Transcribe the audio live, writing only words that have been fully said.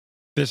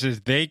This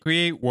is They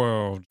Create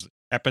Worlds,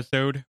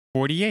 episode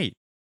 48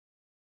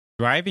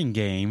 Driving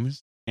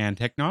Games and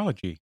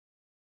Technology.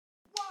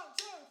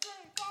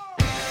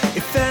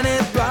 If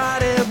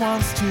anybody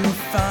wants to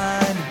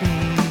find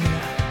me,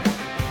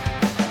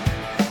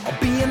 I'll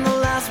be in the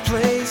last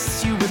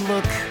place you would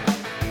look.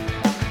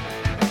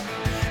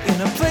 In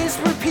a place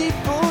where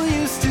people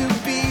used to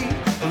be,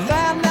 a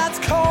land that's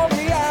called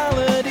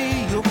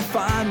reality. You'll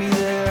find me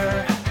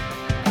there.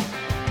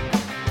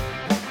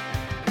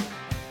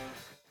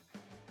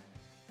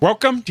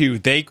 Welcome to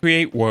They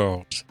Create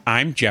Worlds.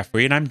 I'm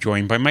Jeffrey, and I'm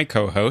joined by my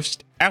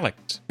co-host,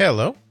 Alex.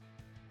 Hello.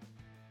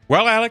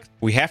 Well, Alex,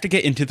 we have to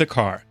get into the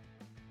car.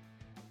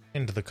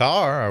 Into the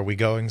car? Are we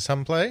going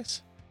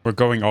someplace? We're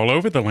going all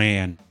over the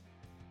land.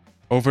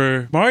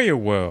 Over Mario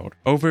World,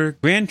 over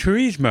Gran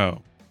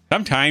Turismo.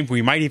 Sometimes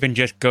we might even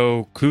just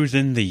go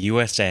cruising the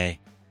USA.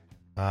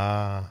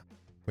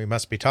 We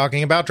must be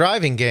talking about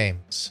driving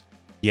games.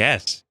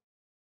 Yes,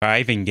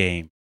 driving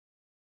game.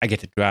 I get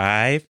to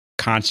drive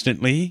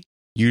constantly,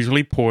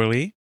 usually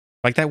poorly,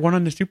 like that one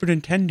on the Super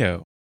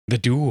Nintendo, The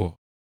Duel,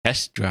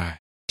 Test Drive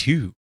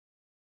 2.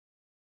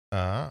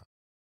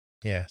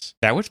 Yes.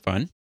 That was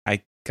fun.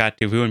 I got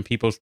to ruin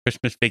people's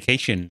Christmas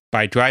vacation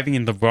by driving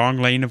in the wrong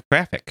lane of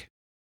traffic.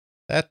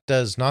 That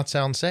does not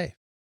sound safe.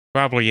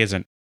 Probably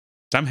isn't.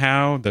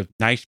 Somehow, the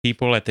nice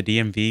people at the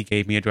DMV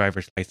gave me a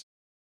driver's license.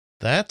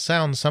 That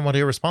sounds somewhat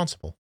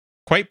irresponsible.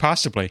 Quite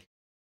possibly.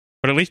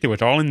 But at least it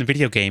was all in the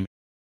video game.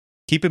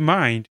 Keep in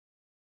mind,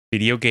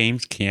 video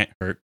games can't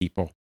hurt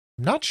people.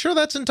 Not sure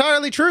that's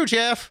entirely true,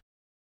 Jeff.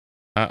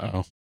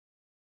 Uh-oh.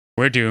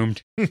 We're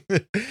doomed.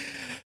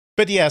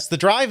 But yes, the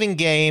driving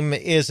game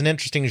is an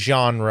interesting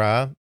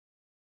genre.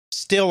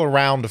 Still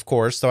around, of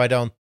course, though I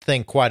don't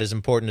think quite as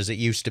important as it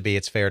used to be,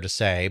 it's fair to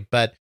say.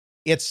 But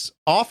it's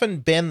often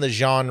been the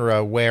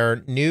genre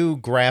where new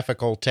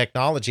graphical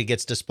technology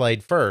gets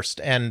displayed first.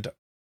 And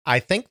I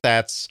think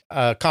that's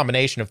a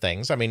combination of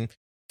things. I mean,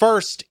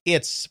 first,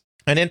 it's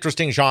an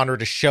interesting genre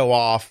to show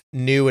off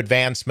new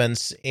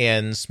advancements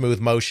in smooth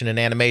motion and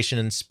animation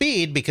and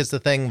speed, because the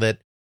thing that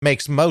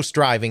makes most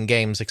driving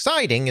games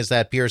exciting is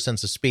that pure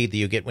sense of speed that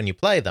you get when you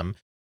play them.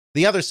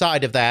 The other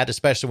side of that,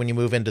 especially when you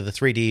move into the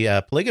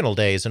 3D polygonal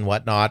days and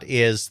whatnot,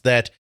 is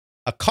that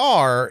a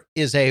car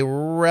is a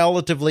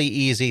relatively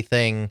easy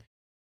thing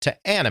to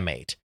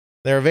animate.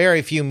 There are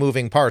very few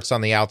moving parts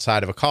on the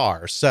outside of a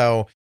car.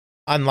 So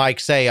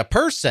unlike, say, a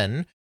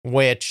person,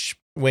 which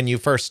when you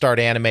first start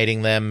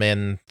animating them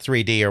in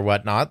 3D or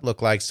whatnot, look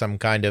like some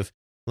kind of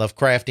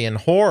Lovecraftian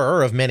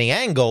horror of many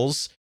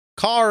angles,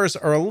 cars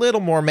are a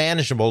little more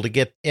manageable to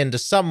get into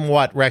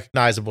somewhat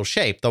recognizable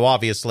shape, though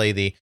obviously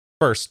the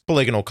first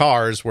polygonal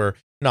cars were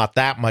not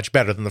that much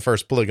better than the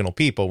first polygonal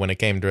people when it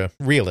came to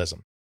realism.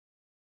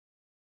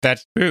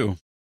 That's true.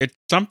 It's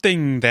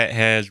something that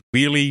has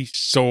really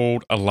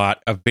sold a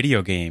lot of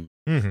video games.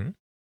 Mm-hmm.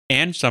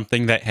 And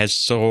something that has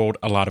sold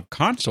a lot of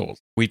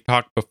consoles. We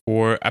talked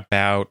before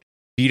about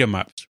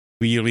beat-em-ups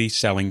really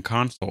selling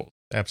consoles.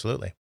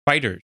 Absolutely.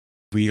 Fighters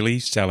really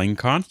selling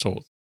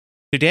consoles.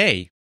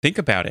 Today, think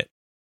about it.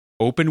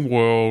 Open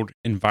world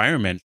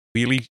environment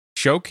really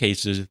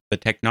showcases the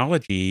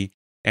technology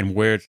and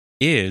where it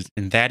is,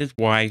 and that is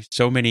why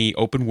so many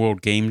open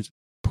world games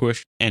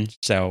push and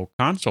sell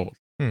consoles.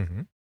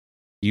 Mm-hmm.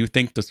 You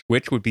think the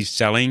Switch would be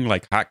selling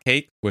like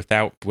hotcakes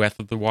without Breath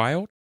of the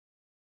Wild?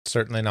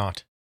 Certainly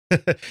not.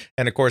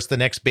 And of course, the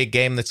next big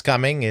game that's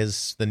coming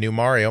is the new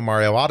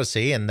Mario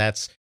Odyssey, and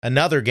that's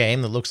another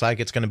game that looks like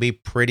it's going to be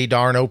pretty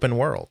darn open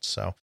world.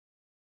 So,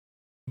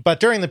 but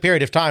during the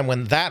period of time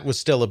when that was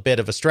still a bit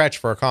of a stretch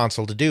for a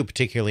console to do,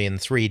 particularly in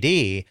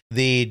 3D,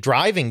 the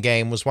driving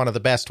game was one of the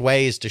best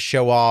ways to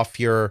show off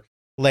your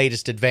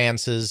latest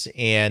advances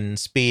in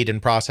speed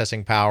and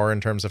processing power,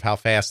 in terms of how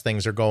fast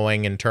things are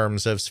going, in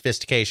terms of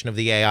sophistication of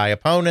the AI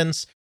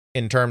opponents,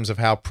 in terms of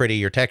how pretty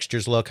your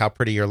textures look, how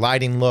pretty your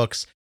lighting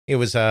looks. It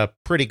was a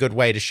pretty good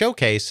way to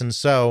showcase, and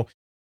so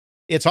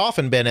it's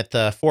often been at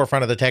the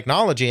forefront of the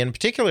technology, and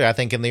particularly, I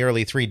think, in the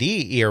early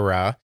 3D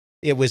era,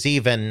 it was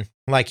even,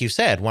 like you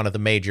said, one of the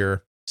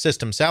major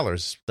system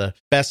sellers. The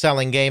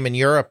best-selling game in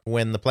Europe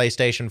when the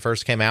PlayStation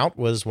first came out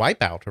was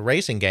Wipeout, a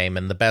racing game,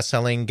 and the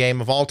best-selling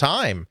game of all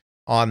time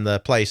on the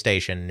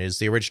PlayStation is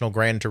the original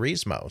Gran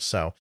Turismo,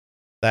 so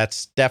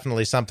that's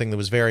definitely something that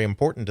was very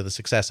important to the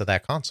success of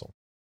that console.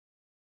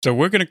 So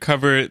we're going to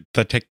cover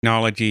the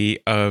technology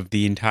of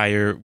the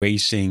entire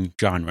racing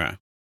genre.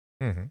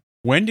 Mm-hmm.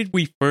 When did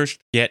we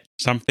first get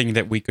something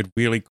that we could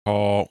really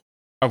call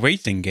a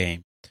racing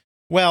game?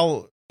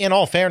 Well, in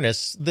all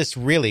fairness, this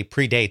really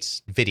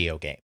predates video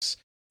games.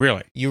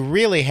 Really? You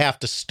really have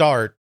to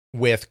start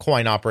with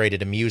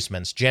coin-operated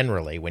amusements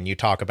generally when you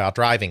talk about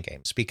driving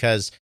games,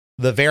 because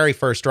the very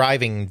first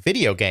driving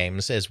video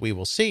games, as we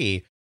will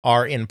see,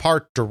 are in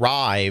part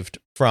derived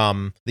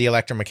from the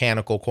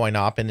electromechanical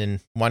coin-op, and in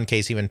one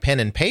case even pen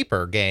and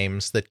paper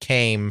games that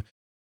came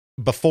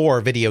before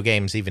video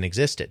games even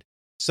existed.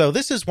 So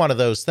this is one of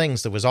those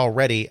things that was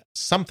already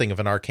something of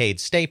an arcade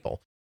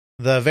staple.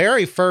 The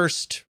very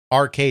first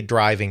arcade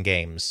driving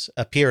games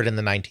appeared in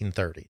the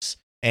 1930s.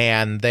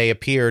 and they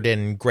appeared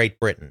in Great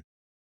Britain.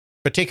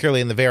 Particularly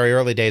in the very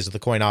early days of the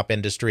coin-op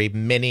industry,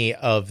 many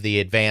of the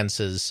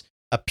advances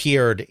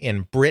appeared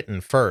in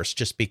Britain first,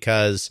 just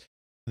because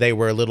they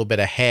were a little bit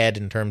ahead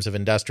in terms of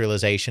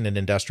industrialization and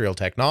industrial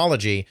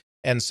technology,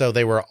 and so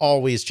they were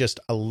always just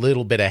a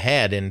little bit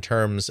ahead in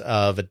terms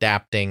of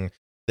adapting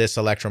this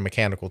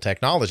electromechanical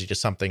technology to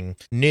something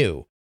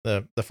new.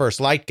 The first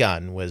light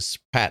gun was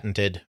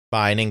patented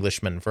by an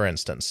Englishman, for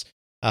instance.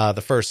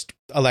 The first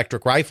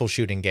electric rifle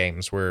shooting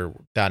games were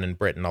done in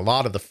Britain. A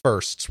lot of the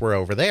firsts were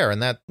over there,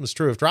 and that was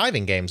true of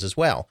driving games as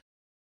well.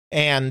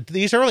 And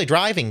these early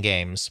driving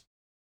games,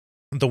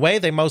 the way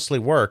they mostly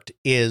worked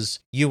is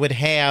you would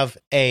have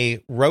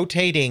a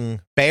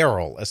rotating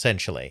barrel,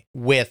 essentially,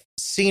 with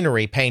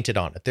scenery painted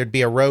on it. There'd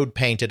be a road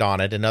painted on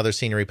it, another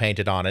scenery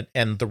painted on it,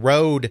 and the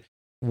road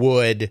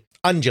would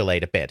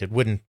undulate a bit. It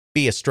wouldn't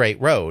be a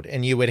straight road.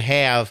 And you would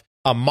have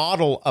a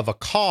model of a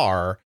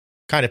car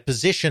kind of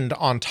positioned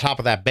on top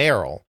of that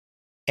barrel,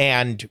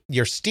 and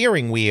your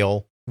steering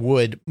wheel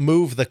would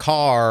move the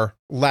car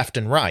left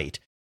and right.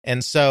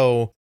 And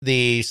so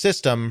the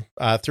system,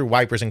 through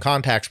wipers and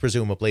contacts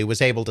presumably,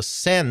 was able to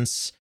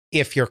sense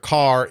if your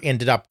car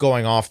ended up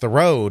going off the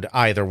road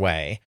either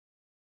way.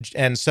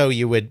 And so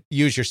you would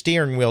use your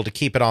steering wheel to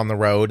keep it on the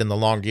road, and the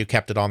longer you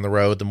kept it on the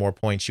road, the more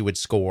points you would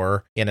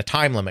score in a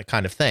time limit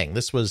kind of thing.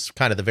 This was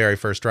kind of the very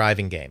first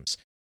driving games.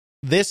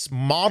 This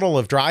model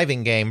of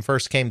driving game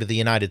first came to the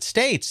United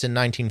States in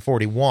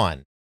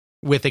 1941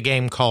 with a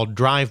game called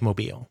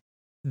Drivemobile.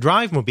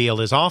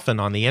 Drivemobile is often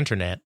on the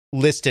internet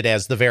listed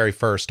as the very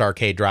first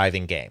arcade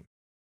driving game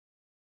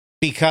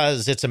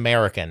because it's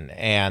American,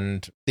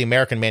 and the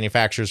American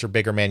manufacturers are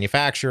bigger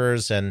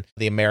manufacturers, and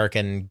the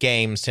American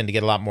games tend to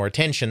get a lot more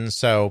attention,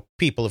 so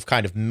people have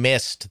kind of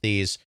missed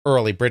these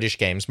early British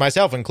games,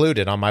 myself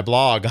included. On my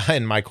blog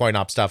and my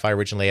coin-op stuff, I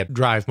originally had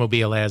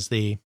Drivemobile as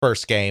the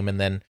first game, and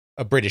then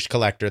a British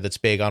collector that's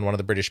big on one of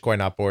the British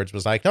coin-op boards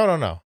was like,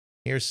 no.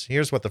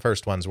 Here's what the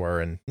first ones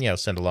were, and,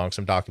 send along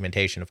some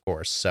documentation, of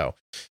course. So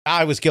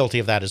I was guilty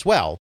of that as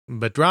well.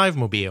 But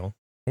Drivemobile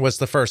was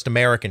the first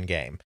American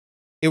game.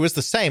 It was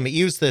the same. It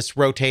used this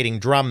rotating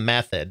drum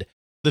method.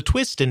 The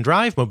twist in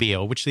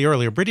Drivemobile, which the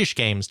earlier British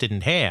games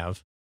didn't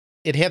have,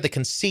 it had the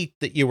conceit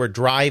that you were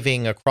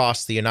driving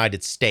across the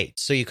United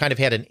States. So you kind of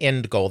had an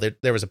end goal.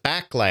 There was a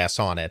back glass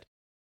on it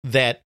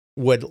that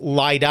would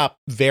light up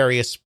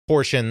various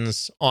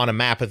portions on a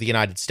map of the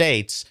United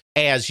States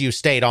as you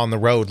stayed on the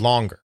road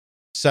longer.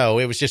 So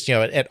it was just,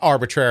 at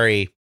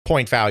arbitrary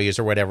point values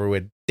or whatever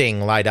would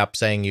light up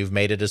saying you've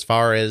made it as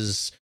far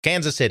as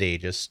Kansas City,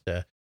 just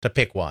to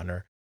pick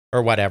one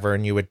or whatever.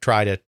 And you would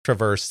try to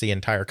traverse the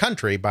entire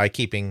country by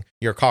keeping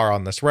your car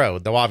on this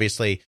road. Though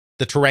obviously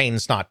the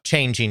terrain's not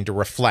changing to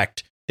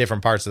reflect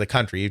different parts of the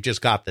country. You've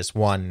just got this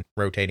one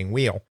rotating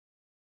wheel.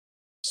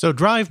 So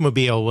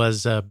Drivemobile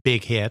was a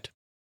big hit.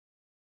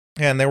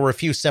 And there were a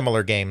few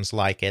similar games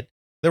like it.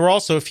 There were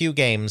also a few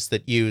games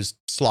that used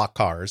slot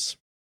cars,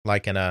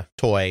 like in a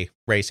toy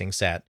racing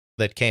set,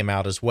 that came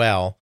out as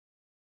well.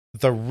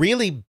 The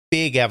really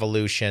big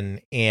evolution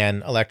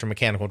in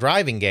electromechanical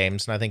driving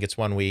games, and I think it's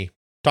one we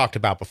talked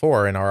about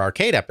before in our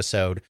arcade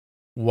episode,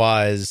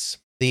 was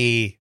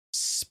the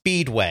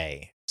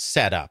Speedway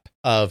setup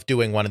of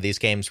doing one of these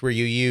games where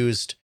you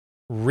used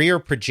rear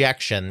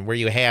projection, where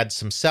you had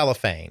some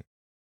cellophane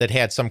that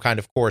had some kind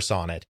of course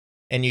on it,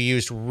 and you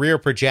used rear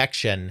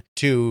projection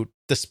to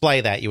display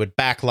that. You would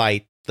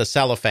backlight the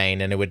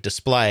cellophane and it would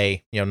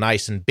display,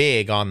 nice and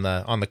big on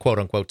the quote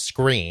unquote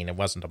screen. It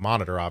wasn't a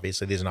monitor,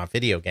 obviously. These are not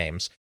video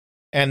games.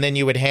 And then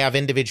you would have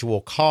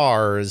individual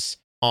cars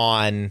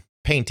on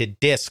painted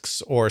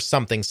discs or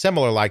something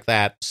similar like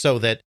that, so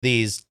that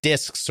these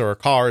discs or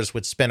cars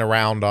would spin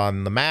around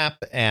on the map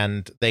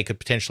and they could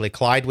potentially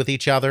collide with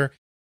each other.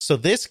 So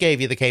this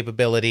gave you the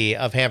capability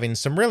of having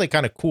some really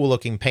kind of cool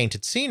looking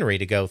painted scenery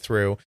to go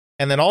through,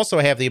 and then also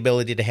have the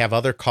ability to have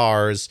other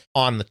cars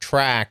on the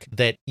track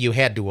that you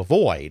had to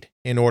avoid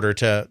in order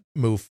to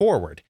move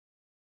forward.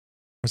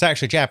 It was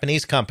actually a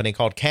Japanese company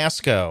called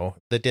Casco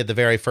that did the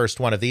very first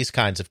one of these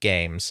kinds of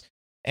games.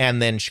 And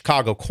then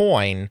Chicago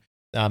Coin,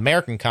 the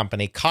American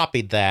company,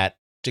 copied that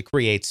to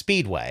create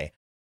Speedway.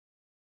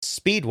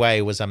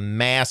 Speedway was a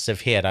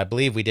massive hit. I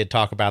believe we did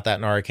talk about that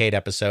in our arcade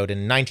episode.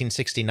 In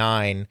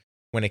 1969,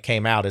 when it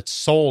came out, it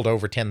sold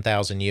over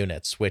 10,000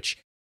 units, which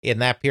in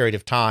that period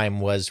of time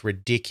was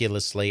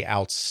ridiculously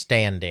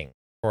outstanding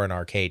for an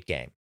arcade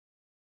game.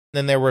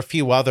 Then there were a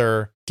few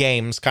other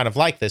games kind of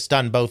like this,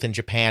 done both in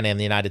Japan and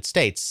the United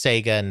States.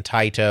 Sega and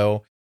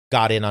Taito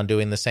got in on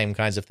doing the same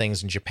kinds of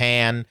things in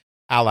Japan.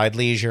 Allied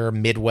Leisure,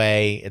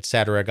 Midway,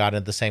 etc. got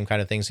into the same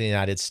kind of things in the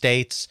United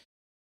States.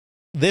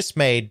 This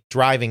made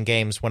driving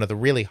games one of the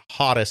really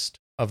hottest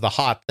of the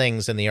hot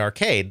things in the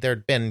arcade.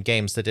 There'd been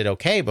games that did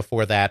okay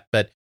before that,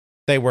 but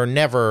they were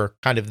never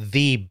kind of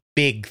the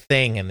big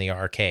thing in the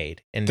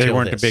arcade. They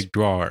weren't a big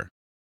drawer.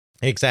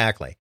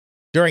 Exactly.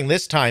 During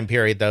this time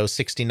period, though,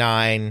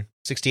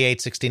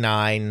 68,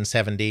 69,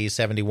 70,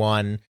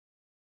 71,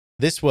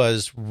 this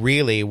was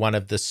really one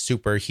of the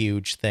super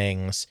huge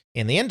things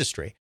in the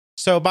industry.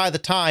 So by the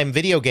time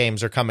video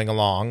games are coming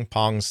along,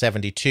 Pong's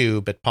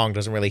 72, but Pong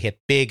doesn't really hit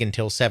big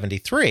until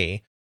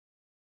 73,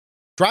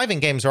 driving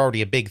games are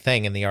already a big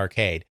thing in the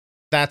arcade.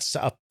 That's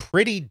a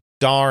pretty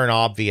darn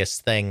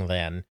obvious thing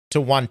then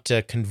to want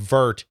to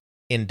convert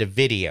into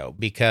video,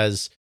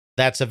 because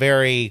that's a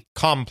very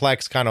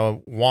complex kind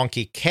of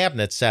wonky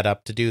cabinet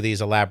setup to do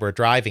these elaborate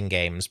driving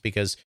games,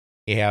 because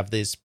you have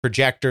these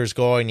projectors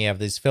going, you have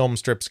these film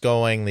strips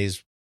going,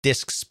 these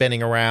discs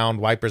spinning around,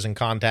 wipers and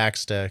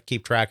contacts to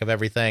keep track of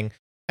everything.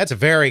 That's a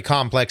very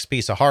complex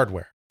piece of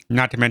hardware.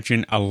 Not to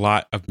mention a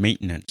lot of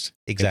maintenance.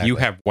 Exactly. If you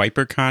have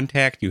wiper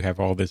contact, you have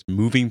all this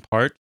moving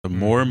parts. The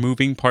more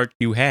moving parts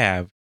you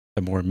have,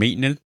 the more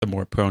maintenance, the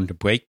more prone to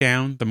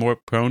breakdown, the more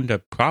prone to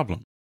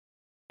problems.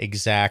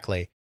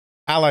 Exactly.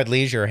 Allied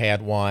Leisure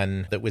had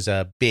one that was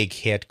a big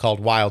hit called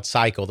Wild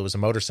Cycle. That was a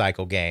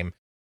motorcycle game.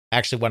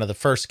 Actually, one of the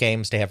first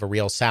games to have a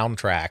real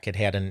soundtrack. It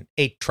had an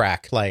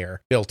 8-track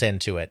player built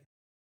into it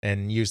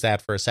and used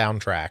that for a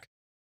soundtrack.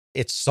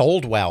 It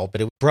sold well,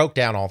 but it broke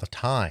down all the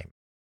time.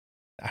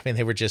 I mean,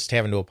 they were just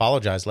having to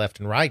apologize left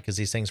and right because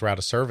these things were out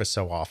of service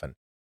so often.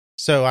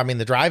 So, I mean,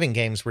 the driving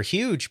games were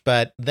huge,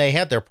 but they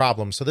had their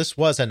problems. So this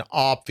was an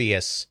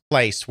obvious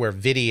place where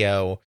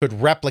video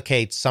could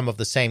replicate some of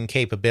the same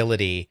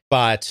capability,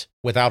 but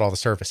without all the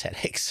service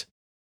headaches.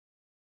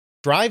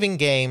 Driving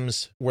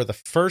games were the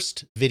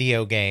first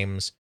video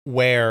games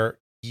where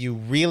you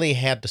really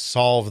had to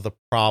solve the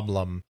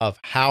problem of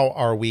how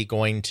are we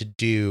going to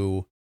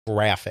do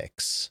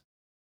graphics,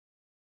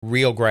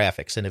 real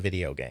graphics in a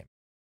video game.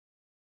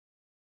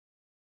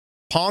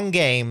 Pong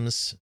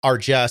games are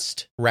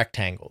just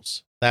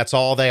rectangles. That's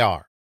all they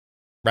are.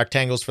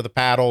 Rectangles for the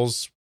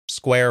paddles,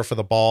 square for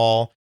the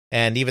ball.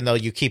 And even though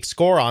you keep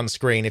score on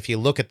screen, if you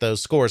look at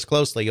those scores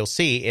closely, you'll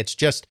see it's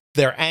just,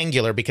 they're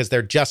angular because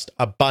they're just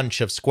a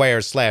bunch of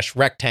squares /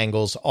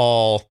 rectangles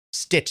all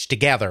stitched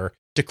together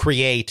to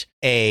create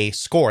a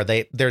score.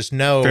 There's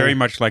no... Very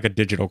much like a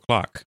digital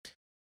clock.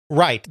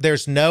 Right.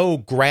 There's no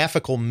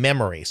graphical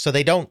memory. So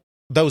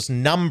those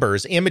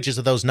numbers, images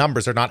of those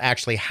numbers are not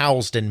actually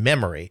housed in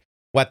memory.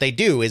 What they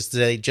do is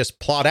they just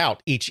plot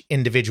out each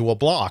individual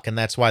block, and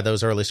that's why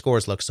those early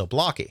scores look so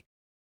blocky.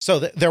 So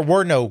there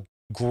were no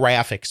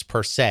graphics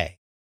per se.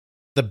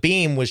 The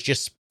beam was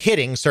just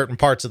hitting certain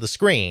parts of the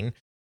screen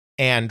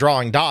and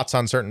drawing dots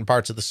on certain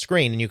parts of the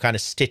screen, and you kind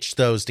of stitched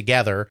those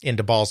together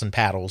into balls and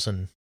paddles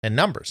and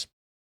numbers.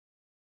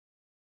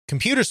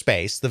 Computer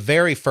Space, the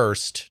very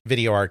first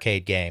video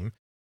arcade game,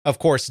 of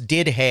course,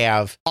 did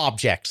have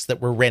objects that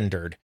were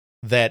rendered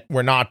that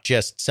were not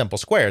just simple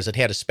squares. It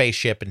had a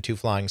spaceship and 2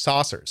 flying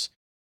saucers.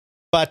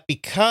 But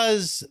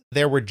because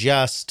there were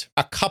just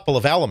a couple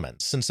of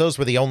elements, since those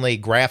were the only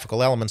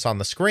graphical elements on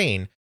the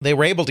screen, they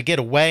were able to get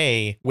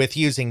away with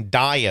using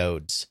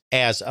diodes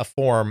as a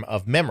form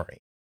of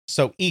memory.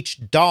 So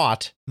each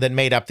dot that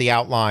made up the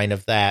outline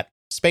of that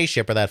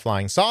spaceship or that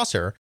flying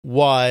saucer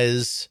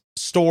was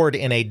stored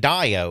in a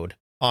diode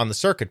on the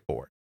circuit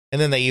board. And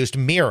then they used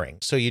mirroring,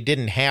 so you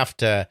didn't have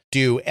to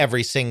do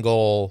every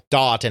single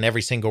dot and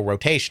every single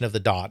rotation of the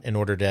dot in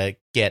order to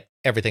get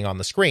everything on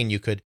the screen. You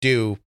could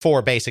do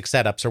 4 basic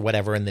setups or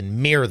whatever and then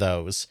mirror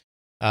those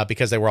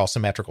because they were all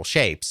symmetrical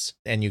shapes,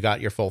 and you got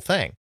your full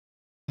thing.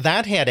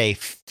 That had a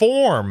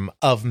form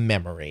of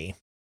memory,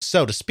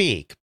 so to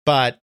speak,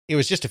 but it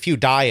was just a few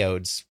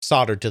diodes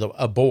soldered to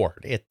a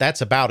board.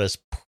 That's about as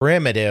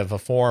primitive a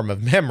form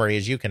of memory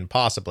as you can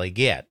possibly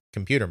get,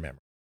 computer memory.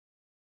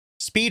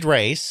 Speed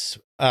Race,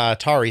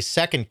 Atari's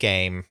second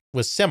game,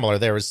 was similar.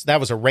 That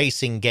was a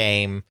racing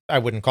game. I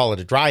wouldn't call it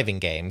a driving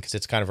game because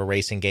it's kind of a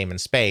racing game in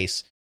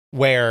space,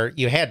 where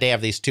you had to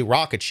have these 2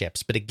 rocket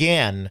ships. But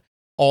again,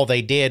 all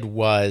they did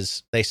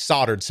was they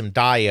soldered some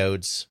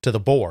diodes to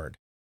the board.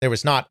 There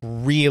was not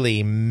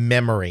really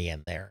memory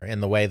in there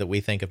in the way that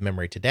we think of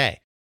memory today.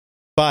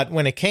 But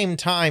when it came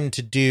time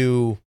to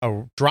do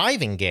a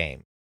driving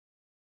game,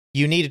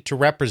 you needed to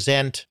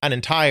represent an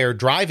entire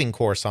driving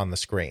course on the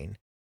screen,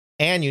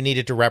 and you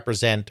needed to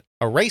represent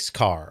a race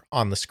car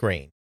on the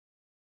screen.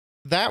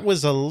 That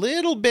was a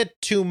little bit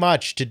too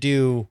much to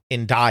do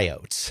in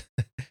diodes.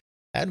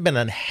 That'd been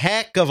a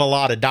heck of a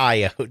lot of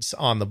diodes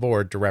on the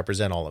board to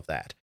represent all of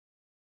that.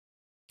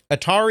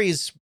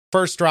 Atari's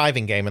first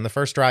driving game, and the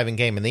first driving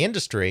game in the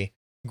industry,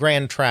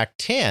 Grand Track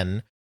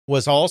 10,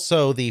 was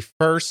also the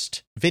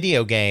first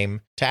video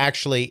game to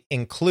actually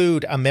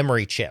include a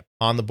memory chip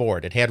on the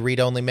board. It had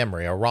read-only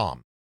memory, a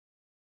ROM.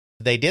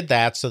 They did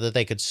that so that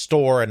they could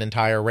store an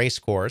entire race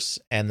course,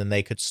 and then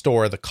they could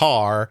store the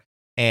car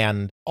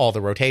and all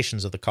the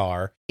rotations of the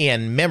car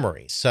in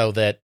memory so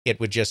that it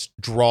would just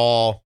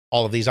draw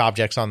all of these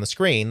objects on the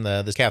screen,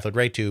 the cathode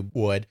ray tube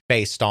would,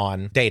 based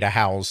on data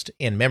housed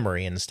in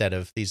memory instead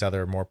of these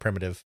other more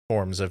primitive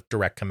forms of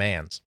direct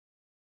commands.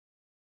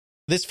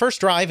 This first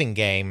driving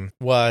game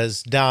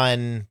was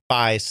done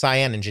by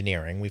Cyan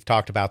Engineering. We've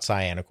talked about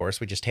Cyan, of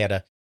course. We just had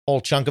a whole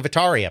chunk of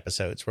Atari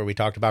episodes where we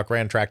talked about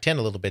Grand Track 10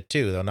 a little bit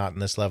too, though not in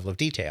this level of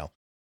detail.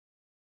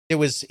 It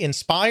was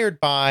inspired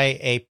by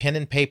a pen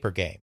and paper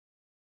game.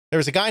 There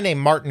was a guy named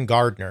Martin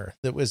Gardner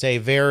that was a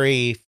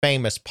very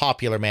famous,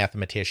 popular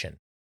mathematician.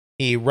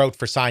 He wrote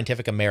for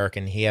Scientific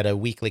American. He had a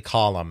weekly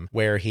column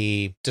where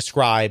he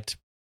described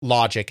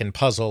logic and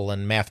puzzle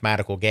and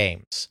mathematical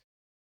games.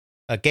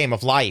 A Game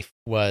of Life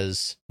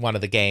was one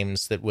of the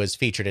games that was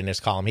featured in his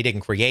column. He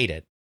didn't create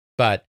it,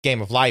 but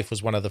Game of Life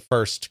was one of the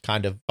first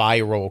kind of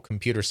viral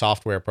computer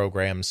software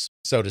programs,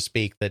 so to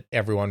speak, that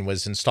everyone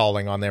was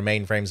installing on their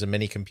mainframes and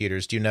mini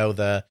computers. Do you know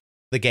the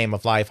Game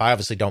of Life? I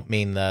obviously don't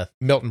mean the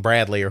Milton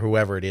Bradley or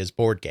whoever it is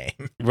board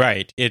game.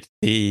 Right. It's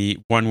the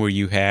one where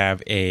you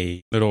have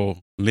a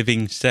little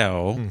living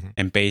cell,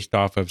 and based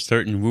off of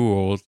certain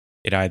rules,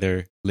 it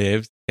either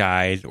lives,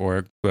 dies,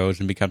 or grows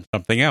and becomes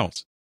something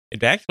else.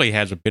 It actually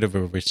has a bit of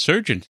a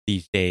resurgence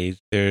these days.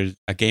 There's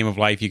a Game of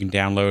Life you can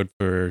download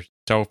for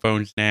cell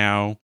phones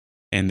now,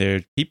 and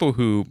there's people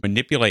who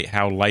manipulate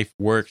how life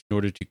works in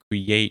order to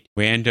create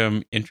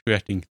random,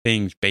 interesting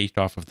things based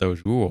off of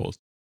those rules.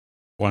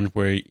 One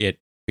where it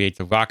creates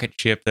a rocket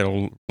ship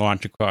that'll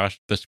launch across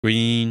the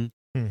screen.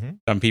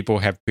 Some people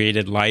have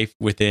created life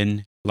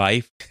within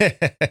life.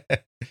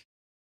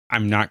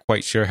 I'm not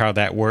quite sure how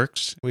that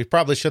works. We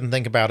probably shouldn't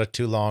think about it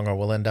too long or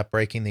we'll end up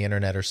breaking the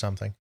internet or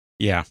something.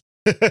 Yeah.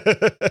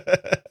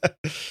 It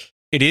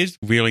is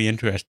really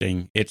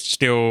interesting. It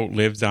still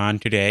lives on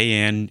today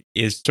and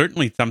is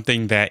certainly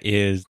something that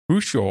is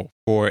crucial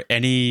for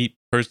any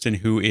person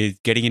who is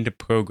getting into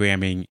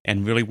programming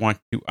and really wants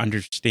to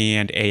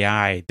understand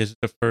AI. This is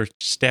the first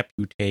step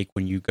you take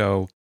when you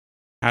go,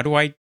 how do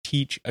I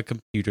teach a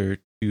computer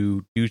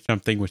to do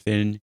something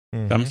within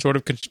some sort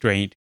of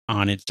constraint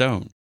on its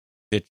own?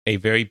 It's a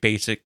very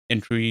basic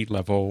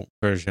entry-level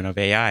version of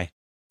AI.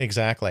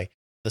 Exactly.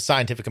 The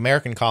Scientific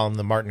American column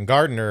that Martin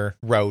Gardner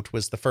wrote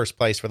was the first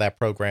place where that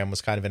program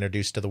was kind of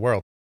introduced to the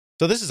world.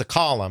 So this is a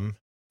column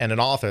and an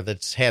author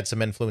that's had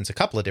some influence a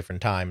couple of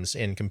different times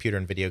in computer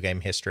and video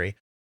game history.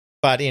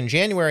 But in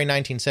January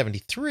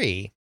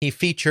 1973, he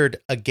featured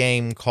a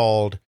game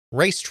called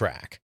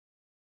Racetrack.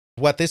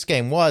 What this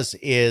game was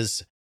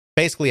is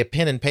basically a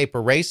pen and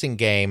paper racing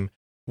game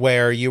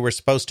where you were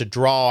supposed to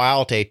draw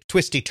out a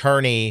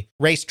twisty-turny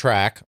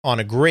racetrack on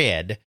a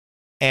grid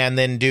and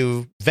then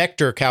do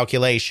vector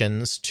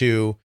calculations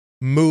to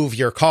move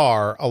your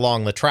car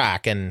along the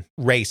track and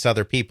race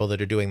other people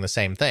that are doing the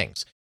same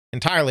things.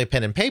 Entirely a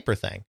pen and paper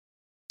thing.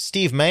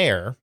 Steve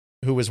Mayer,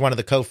 who was one of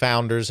the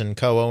co-founders and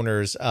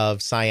co-owners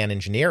of Cyan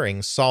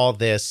Engineering, saw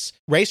this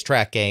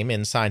racetrack game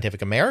in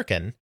Scientific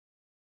American.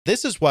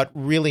 This is what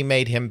really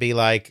made him be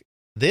like,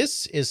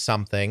 this is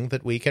something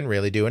that we can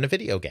really do in a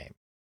video game.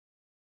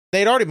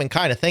 They'd already been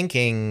kind of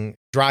thinking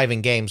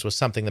driving games was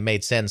something that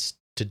made sense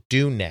to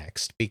do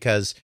next,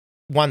 because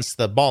once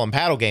the ball and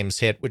paddle games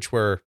hit, which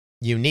were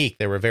unique,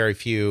 there were very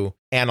few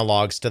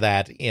analogs to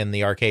that in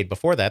the arcade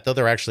before that, though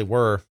there actually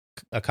were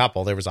a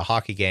couple. There was a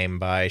hockey game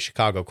by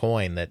Chicago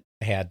Coin that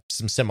had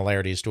some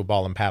similarities to a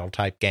ball and paddle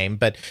type game.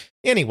 But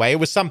anyway, it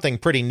was something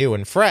pretty new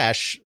and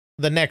fresh.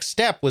 The next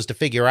step was to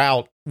figure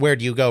out where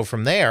do you go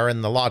from there,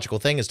 and the logical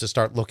thing is to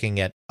start looking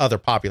at other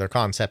popular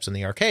concepts in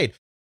the arcade.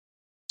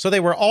 So they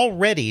were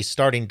already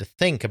starting to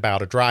think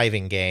about a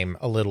driving game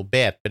a little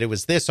bit, but it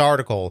was this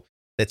article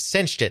that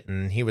cinched it,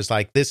 and he was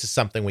like, this is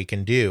something we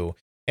can do.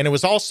 And it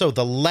was also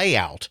the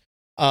layout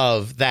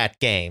of that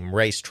game,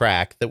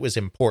 Racetrack, that was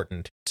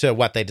important to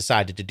what they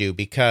decided to do,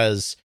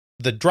 because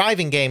the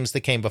driving games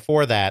that came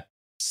before that,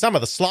 some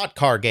of the slot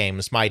car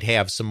games might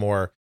have some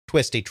more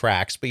twisty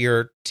tracks, but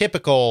your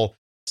typical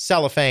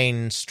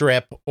cellophane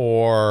strip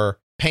or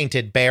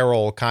painted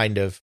barrel kind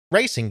of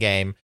racing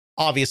game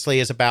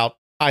obviously is about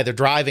either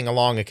driving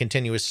along a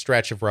continuous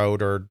stretch of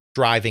road or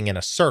driving in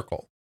a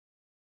circle.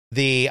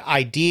 The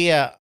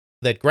idea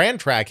that Grand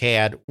Track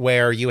had,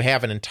 where you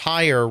have an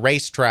entire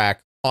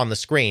racetrack on the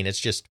screen,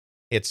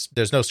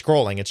 there's no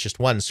scrolling, it's just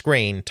one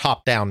screen,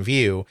 top-down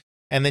view,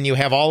 and then you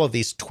have all of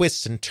these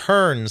twists and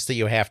turns that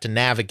you have to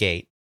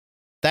navigate.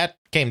 That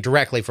came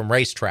directly from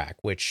Racetrack,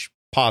 which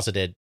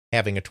posited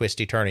having a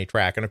twisty-turny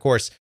track. And of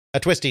course, a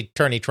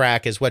twisty-turny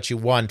track is what you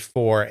want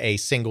for a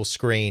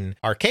single-screen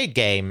arcade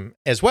game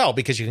as well,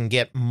 because you can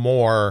get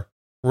more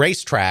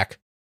racetrack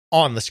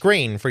on the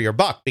screen for your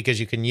buck, because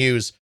you can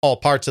use all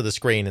parts of the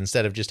screen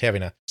instead of just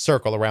having a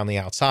circle around the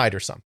outside or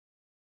something.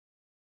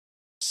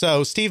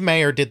 So Steve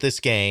Mayer did this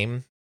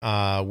game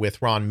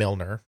with Ron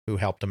Milner, who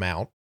helped him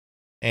out,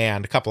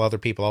 and a couple other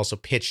people also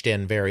pitched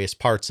in various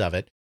parts of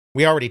it.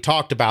 We already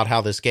talked about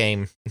how this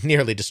game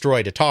nearly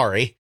destroyed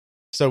Atari,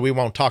 so we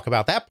won't talk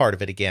about that part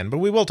of it again, but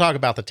we will talk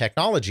about the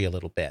technology a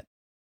little bit.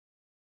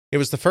 It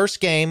was the first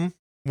game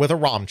with a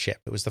ROM chip.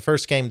 It was the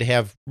first game to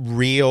have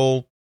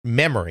real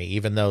memory,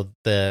 even though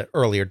the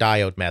earlier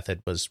diode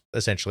method was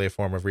essentially a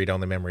form of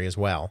read-only memory as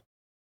well.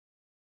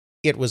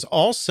 It was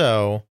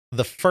also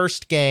the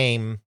first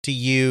game to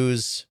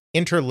use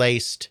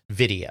interlaced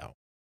video.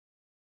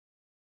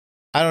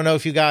 I don't know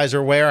if you guys are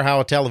aware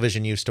how a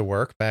television used to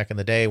work back in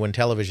the day when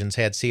televisions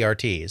had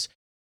CRTs.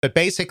 But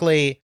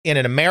basically, in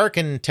an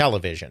American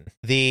television,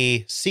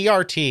 the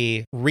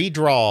CRT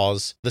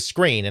redraws the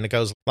screen, and it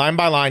goes line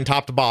by line,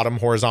 top to bottom,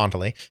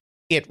 horizontally,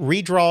 it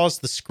redraws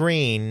the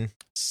screen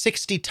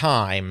 60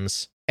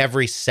 times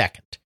every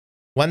second.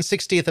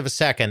 1/60th of a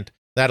second,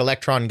 that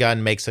electron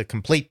gun makes a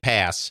complete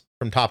pass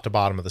from top to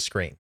bottom of the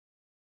screen.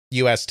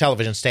 US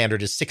television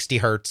standard is 60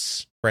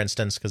 hertz, for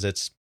instance, because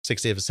it's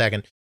 60th of a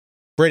second.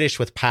 British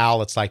with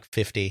PAL, it's like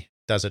 50.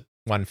 Does it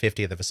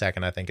 1/50th of a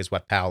second, I think, is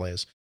what PAL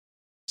is.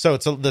 So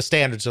the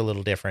standard's a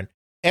little different.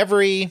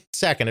 Every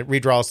second, it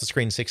redraws the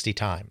screen 60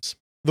 times.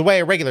 The way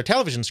a regular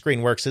television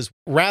screen works is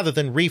rather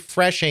than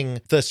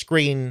refreshing the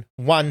screen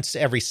once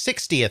every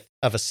 60th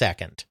of a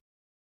second,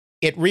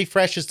 it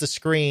refreshes the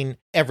screen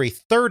every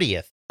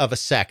 30th of a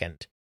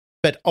second,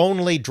 but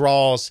only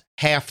draws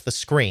half the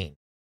screen.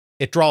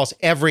 It draws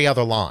every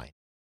other line,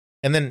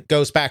 and then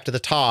goes back to the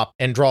top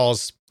and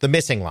draws the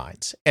missing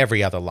lines,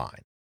 every other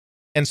line.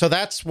 And so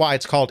that's why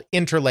it's called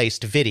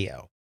interlaced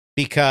video,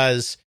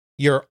 because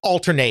you're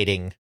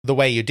alternating the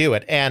way you do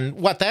it. And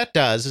what that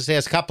does is it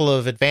has a couple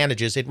of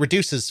advantages. It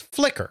reduces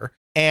flicker,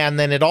 and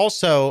then it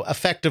also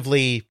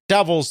effectively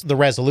doubles the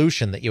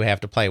resolution that you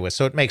have to play with,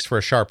 so it makes for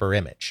a sharper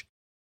image.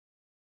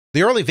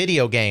 The early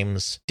video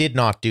games did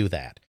not do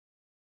that.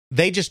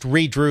 They just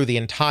redrew the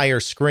entire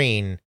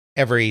screen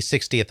every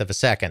 60th of a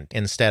second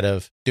instead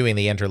of doing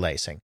the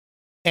interlacing.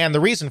 And the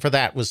reason for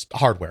that was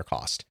hardware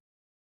cost.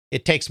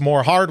 It takes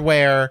more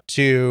hardware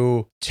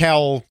to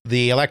tell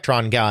the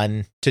electron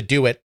gun to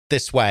do it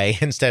this way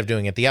instead of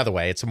doing it the other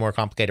way. It's a more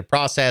complicated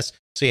process,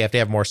 so you have to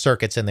have more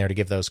circuits in there to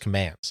give those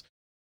commands.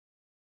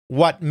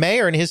 What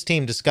Mayer and his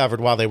team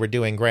discovered while they were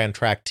doing Grand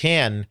Track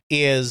 10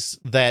 is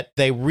that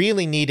they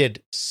really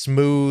needed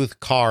smooth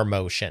car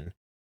motion.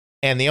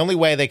 And the only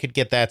way they could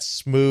get that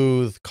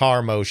smooth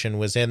car motion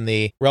was in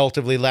the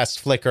relatively less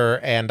flicker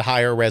and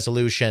higher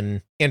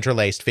resolution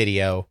interlaced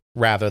video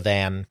rather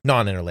than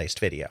non-interlaced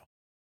video.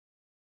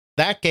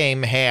 That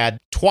game had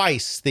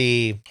twice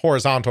the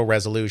horizontal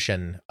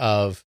resolution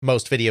of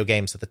most video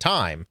games at the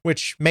time,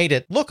 which made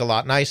it look a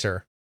lot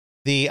nicer.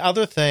 The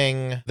other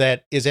thing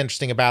that is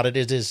interesting about it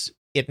is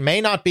it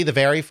may not be the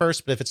very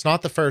first, but if it's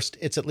not the first,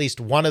 it's at least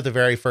one of the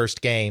very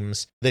first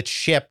games that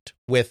shipped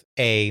with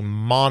a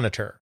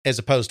monitor as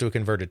opposed to a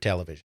converted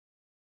television.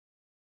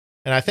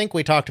 And I think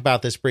we talked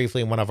about this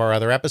briefly in one of our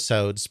other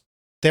episodes.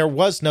 There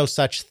was no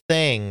such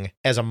thing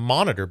as a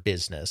monitor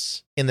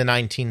business in the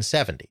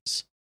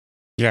 1970s.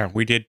 Yeah,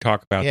 we did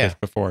talk about this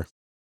before.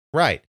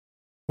 Right.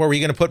 Where were you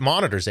going to put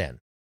monitors in?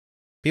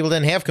 People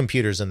didn't have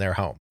computers in their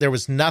home. There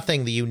was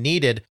nothing that you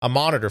needed a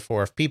monitor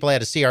for. If people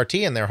had a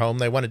CRT in their home,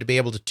 they wanted to be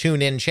able to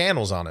tune in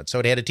channels on it. So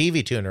it had a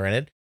TV tuner in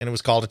it, and it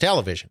was called a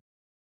television.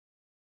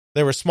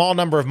 There were a small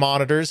number of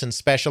monitors in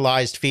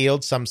specialized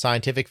fields, some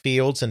scientific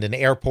fields, and in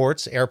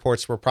airports.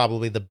 Airports were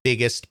probably the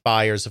biggest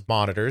buyers of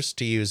monitors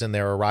to use in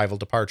their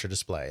arrival-departure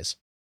displays.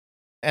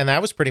 And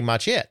that was pretty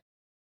much it.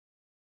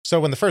 So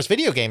when the first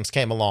video games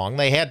came along,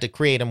 they had to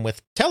create them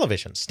with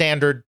televisions,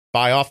 standard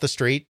buy off the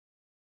street,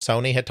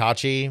 Sony,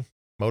 Hitachi,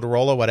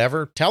 Motorola,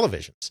 whatever,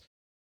 televisions.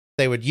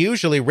 They would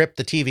usually rip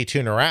the TV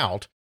tuner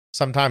out.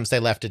 Sometimes they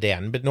left it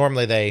in, but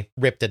normally they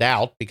ripped it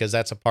out because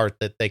that's a part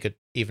that they could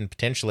even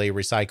potentially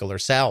recycle or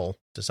sell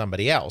to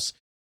somebody else,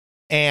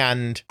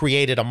 and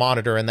created a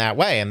monitor in that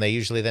way. And they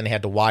usually then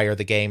had to wire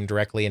the game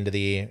directly into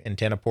the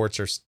antenna ports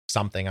or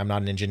something. I'm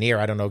not an engineer.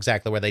 I don't know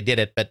exactly where they did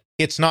it, but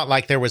it's not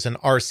like there was an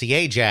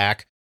RCA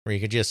jack where you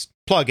could just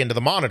plug into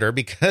the monitor,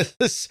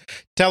 because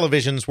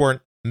televisions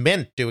weren't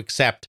meant to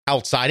accept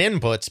outside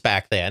inputs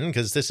back then,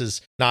 because this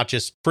is not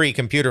just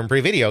pre-computer and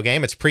pre-video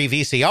game, it's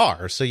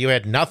pre-VCR, so you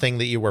had nothing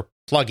that you were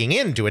plugging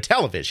into a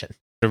television.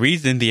 The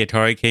reason the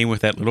Atari came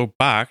with that little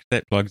box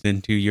that plugs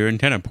into your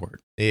antenna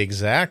port.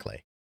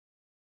 Exactly.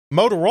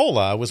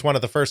 Motorola was one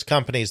of the first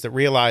companies that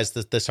realized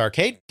that this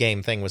arcade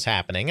game thing was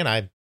happening, and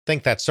I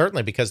think that's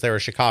certainly because they're a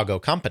Chicago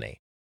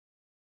company.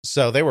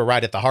 So they were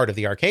right at the heart of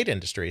the arcade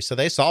industry. So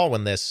they saw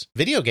when this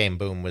video game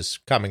boom was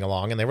coming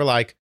along, and they were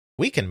like,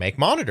 we can make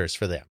monitors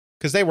for them,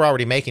 because they were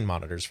already making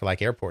monitors for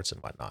like airports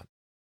and whatnot.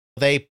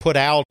 They put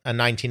out a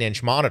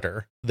 19-inch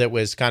monitor that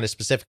was kind of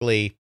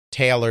specifically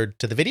tailored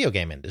to the video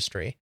game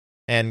industry.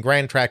 And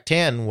Grand Track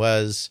 10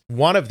 was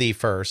one of the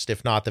first,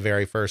 if not the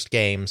very first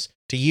games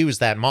to use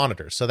that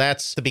monitor. So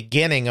that's the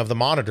beginning of the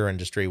monitor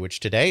industry, which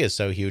today is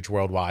so huge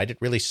worldwide. It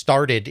really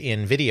started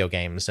in video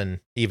games, and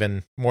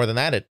even more than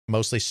that, it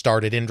mostly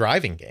started in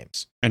driving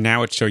games. And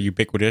now it's so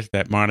ubiquitous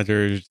that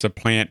monitors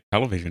supplant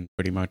television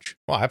pretty much.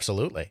 Well,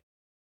 absolutely.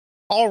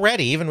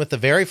 Already, even with the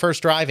very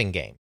first driving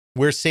game,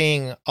 we're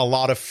seeing a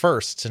lot of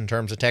firsts in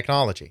terms of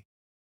technology.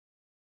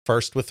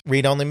 First with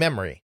read-only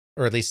memory,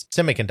 or at least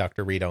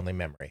semiconductor read-only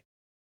memory.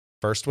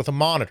 First with a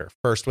monitor.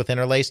 First with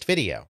interlaced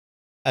video.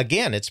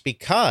 Again, it's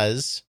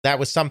because that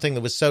was something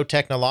that was so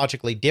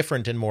technologically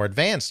different and more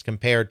advanced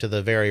compared to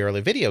the very early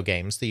video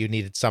games that you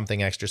needed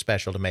something extra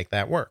special to make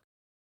that work.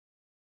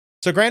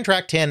 So Grand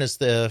Track 10 is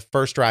the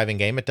first driving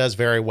game. It does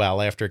very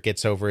well after it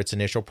gets over its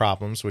initial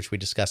problems, which we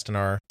discussed in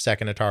our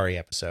second Atari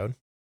episode.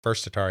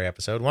 First Atari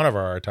episode, one of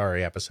our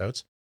Atari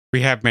episodes.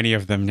 We have many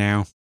of them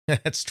now.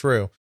 That's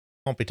true.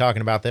 Won't be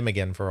talking about them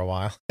again for a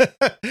while.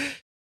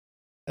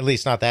 At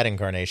least not that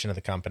incarnation of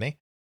the company.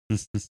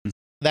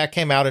 That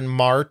came out in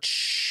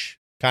March,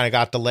 kind of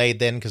got delayed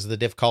then because of the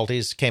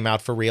difficulties, came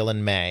out for real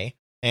in May,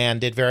 and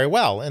did very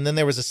well. And then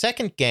there was a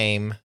second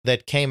game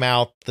that came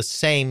out the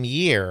same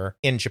year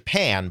in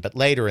Japan, but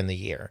later in the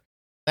year.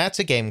 That's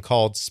a game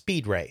called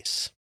Speed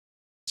Race.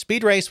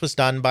 Speed Race was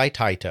done by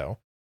Taito.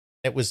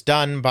 It was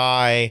done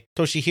by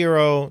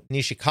Toshihiro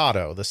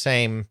Nishikado, the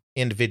same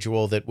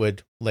individual that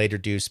would later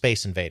do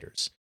Space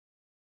Invaders.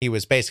 He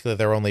was basically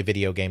their only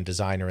video game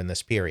designer in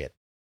this period.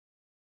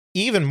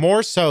 Even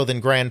more so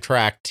than Grand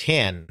Track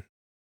 10,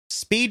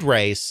 Speed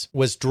Race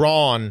was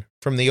drawn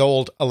from the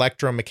old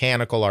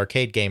electromechanical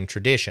arcade game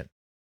tradition.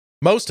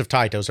 Most of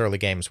Taito's early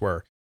games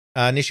were.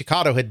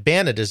 Nishikado had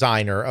been a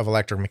designer of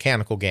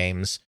electromechanical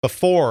games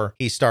before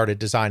he started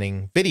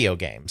designing video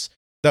games,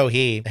 though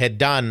he had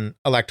done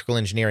electrical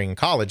engineering in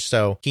college,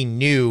 so he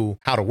knew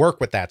how to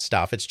work with that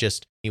stuff. It's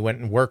just he went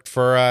and worked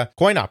for a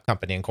coin-op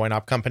company, and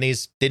coin-op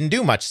companies didn't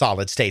do much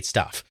solid-state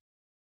stuff.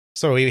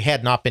 So he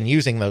had not been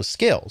using those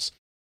skills.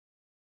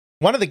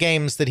 One of the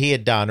games that he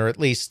had done, or at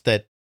least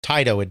that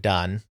Taito had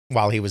done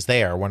while he was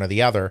there, one or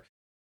the other,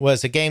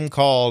 was a game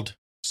called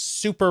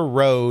Super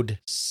Road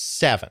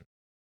 7.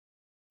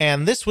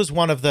 And this was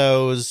one of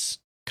those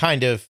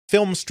kind of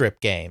film strip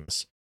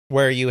games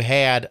where you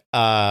had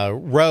a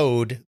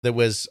road that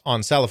was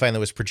on cellophane that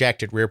was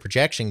projected, rear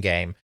projection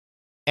game,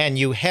 and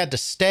you had to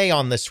stay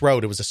on this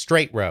road. It was a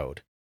straight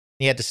road.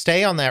 You had to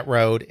stay on that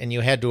road, and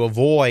you had to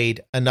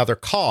avoid another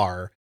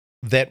car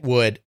that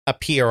would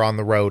appear on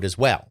the road as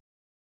well.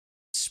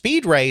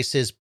 Speed Race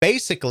is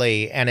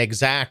basically an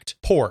exact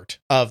port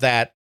of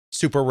that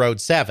Super Road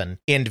 7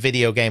 in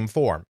video game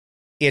form.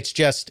 It's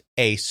just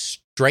a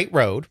straight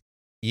road.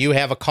 You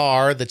have a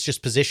car that's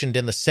just positioned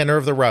in the center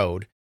of the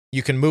road.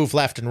 You can move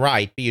left and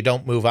right, but you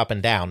don't move up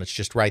and down. It's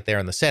just right there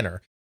in the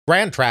center.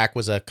 Grand Track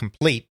was a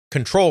complete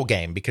control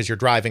game because you're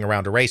driving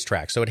around a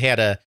racetrack. So it had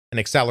an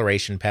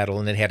acceleration pedal,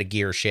 and it had a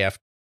gear shift,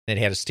 and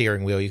it had a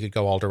steering wheel. You could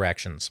go all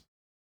directions.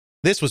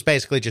 This was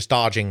basically just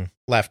dodging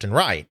left and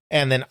right.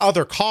 And then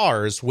other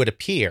cars would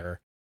appear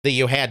that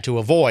you had to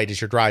avoid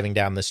as you're driving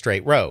down the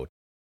straight road.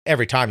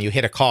 Every time you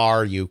hit a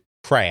car, you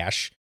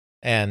crash,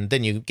 and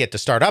then you get to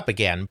start up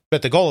again.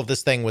 But the goal of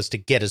this thing was to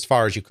get as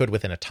far as you could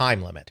within a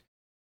time limit.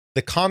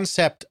 The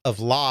concept of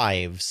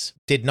lives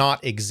did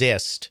not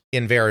exist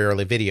in very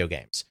early video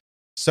games.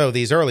 So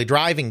these early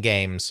driving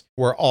games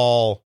were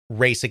all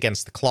race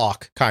against the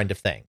clock kind of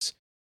things.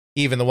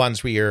 Even the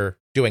ones where you're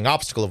doing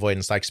obstacle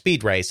avoidance like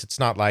Speed Race, it's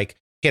not like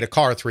hit a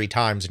car 3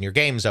 times and your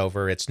game's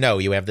over. It's no,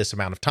 you have this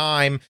amount of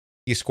time,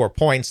 you score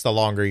points the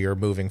longer you're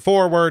moving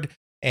forward,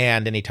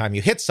 and anytime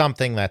you hit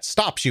something, that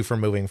stops you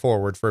from moving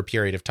forward for a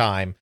period of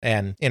time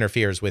and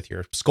interferes with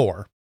your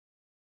score.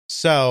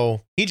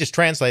 So he just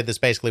translated this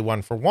basically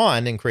one for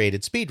one and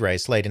created Speed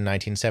Race late in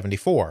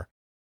 1974.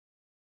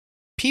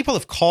 People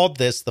have called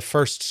this the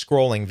first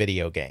scrolling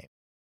video game.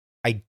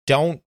 I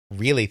don't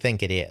really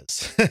think it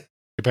is.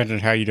 Depends on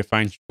how you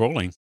define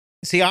scrolling.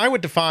 See, I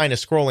would define a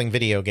scrolling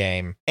video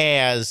game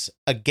as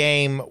a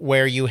game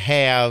where you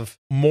have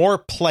more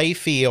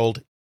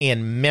playfield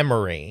in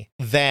memory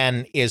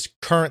than is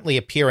currently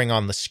appearing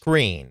on the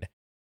screen.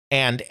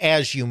 And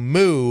as you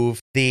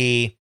move,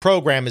 the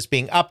program is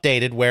being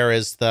updated,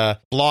 whereas the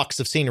blocks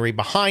of scenery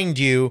behind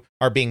you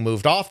are being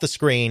moved off the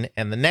screen,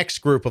 and the next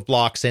group of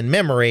blocks in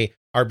memory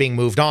are being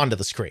moved onto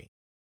the screen.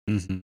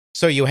 Mm-hmm.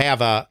 So you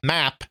have a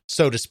map,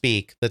 so to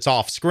speak, that's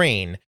off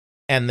screen,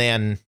 and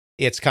then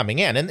it's coming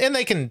in. And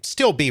they can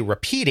still be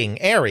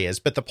repeating areas,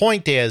 but the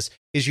point is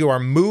you are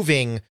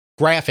moving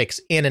graphics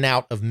in and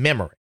out of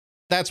memory.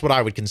 That's what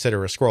I would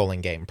consider a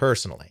scrolling game,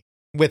 personally,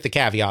 with the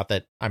caveat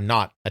that I'm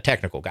not a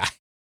technical guy.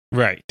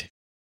 Right.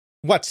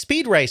 What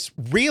Speed Race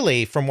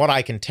really, from what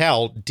I can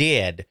tell,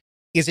 did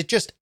is it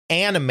just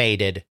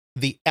animated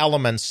the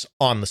elements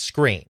on the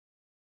screen.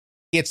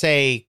 It's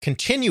a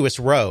continuous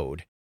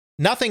road.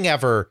 Nothing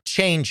ever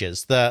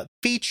changes. The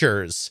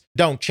features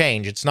don't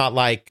change. It's not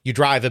like you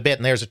drive a bit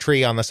and there's a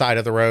tree on the side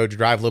of the road. You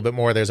drive a little bit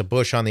more, there's a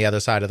bush on the other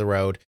side of the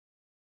road.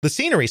 The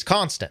scenery's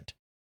constant.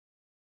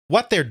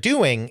 What they're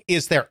doing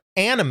is they're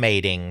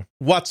animating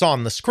what's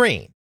on the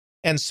screen.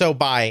 And so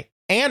by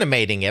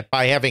animating it,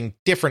 by having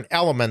different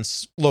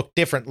elements look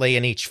differently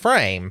in each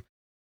frame,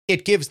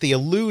 it gives the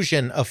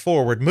illusion of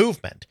forward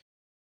movement.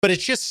 But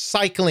it's just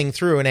cycling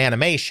through an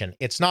animation.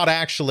 It's not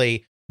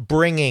actually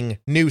bringing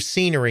new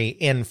scenery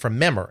in from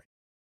memory.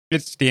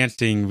 It's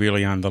dancing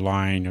really on the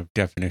line of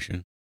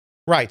definition.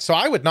 Right, so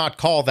I would not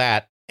call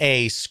that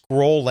a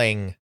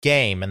scrolling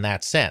game in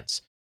that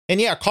sense.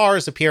 And yeah,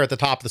 cars appear at the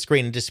top of the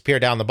screen and disappear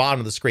down the bottom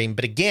of the screen,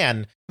 but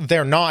again,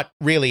 they're not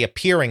really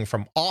appearing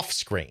from off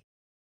screen.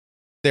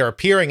 They're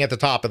appearing at the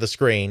top of the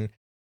screen,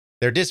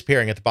 they're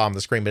disappearing at the bottom of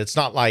the screen, but it's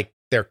not like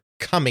they're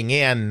coming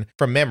in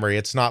from memory.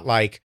 It's not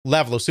like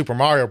level of Super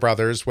Mario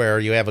Brothers where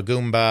you have a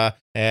Goomba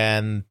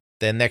and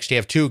then next you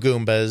have 2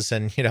 Goombas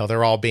and,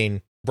 they're all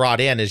being brought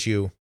in as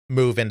you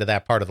move into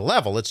that part of the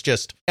level. It's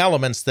just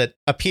elements that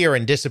appear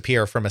and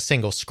disappear from a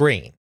single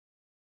screen.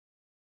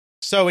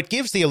 So it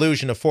gives the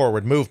illusion of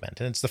forward movement,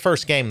 and it's the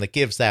first game that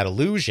gives that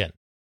illusion.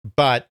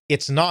 but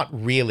it's not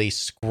really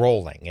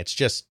scrolling. It's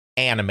just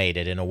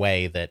animated in a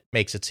way that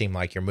makes it seem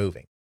like you're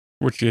moving.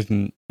 Which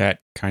isn't that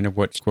kind of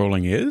what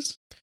scrolling is?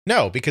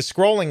 No, because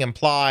scrolling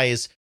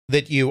implies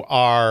that you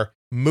are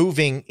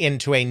moving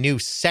into a new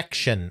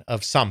section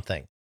of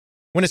something.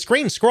 When a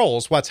screen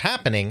scrolls, what's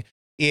happening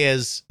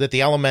is that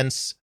the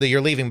elements that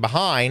you're leaving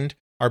behind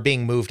are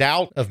being moved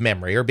out of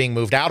memory or being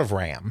moved out of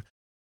RAM.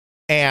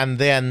 And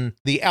then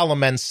the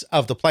elements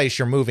of the place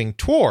you're moving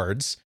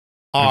towards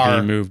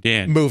are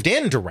being moved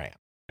into RAM.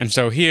 And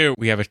so here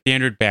we have a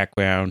standard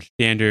background,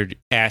 standard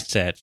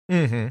assets.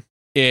 Mm-hmm.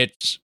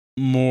 It's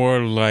more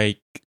like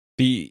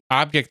the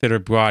objects that are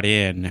brought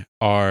in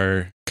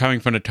are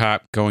coming from the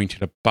top, going to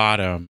the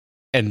bottom.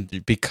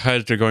 And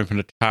because they're going from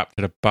the top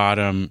to the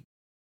bottom,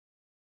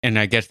 and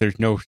I guess there's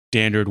no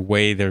standard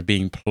way they're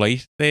being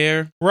placed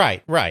there.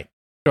 Right.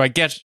 So I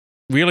guess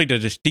really the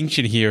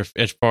distinction here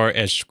as far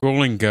as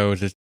scrolling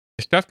goes is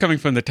the stuff coming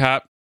from the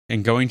top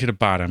and going to the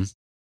bottom.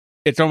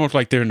 It's almost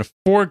like they're in the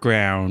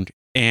foreground,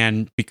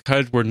 and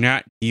because we're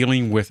not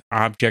dealing with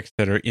objects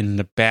that are in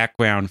the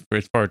background for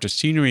as far as the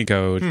scenery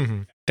goes,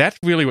 that's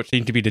really what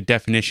seems to be the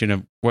definition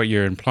of what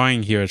you're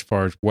implying here as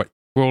far as what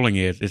scrolling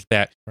is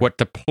that what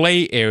the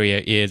play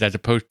area is as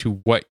opposed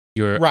to what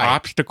your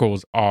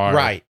obstacles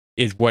are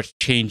is what's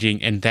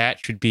changing, and that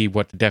should be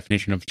what the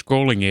definition of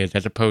scrolling is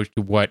as opposed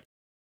to what,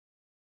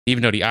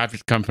 even though the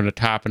objects come from the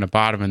top and the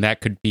bottom, and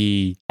that could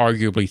be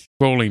arguably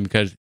scrolling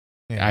because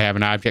I have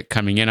an object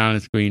coming in on the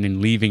screen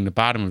and leaving the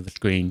bottom of the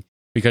screen,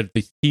 because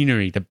the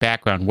scenery, the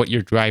background, what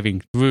you're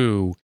driving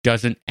through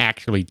doesn't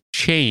actually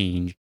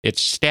change.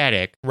 It's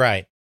static.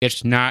 Right.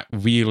 It's not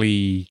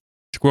really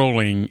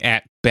scrolling.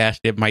 At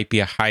best, it might be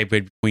a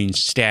hybrid between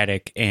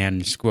static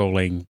and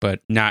scrolling,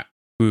 but not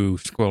true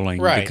scrolling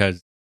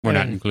because we're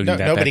not including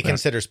that. Nobody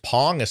considers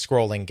Pong a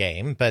scrolling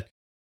game, but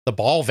the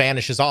ball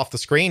vanishes off the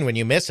screen when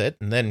you miss it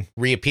and then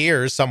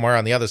reappears somewhere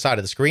on the other side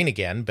of the screen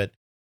again, but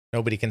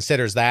nobody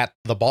considers that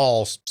the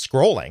ball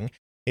scrolling.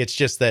 It's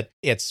just that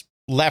it's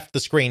left the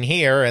screen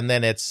here and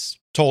then it's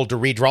told to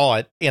redraw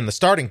it in the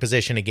starting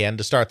position again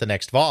to start the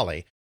next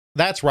volley.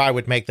 That's where I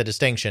would make the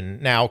distinction.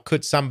 Now,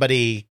 could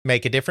somebody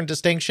make a different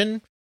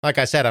distinction? Like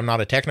I said, I'm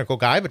not a technical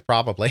guy, but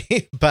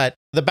probably. But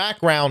the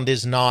background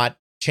is not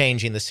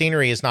changing. The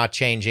scenery is not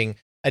changing.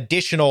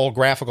 Additional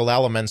graphical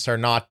elements are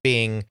not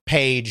being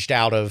paged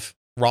out of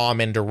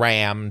ROM into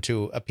RAM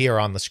to appear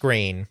on the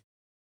screen.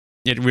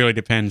 It really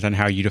depends on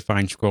how you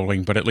define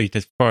scrolling, but at least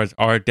as far as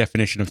our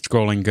definition of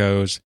scrolling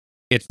goes,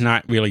 it's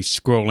not really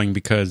scrolling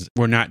because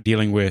we're not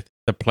dealing with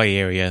the play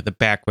area, the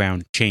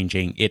background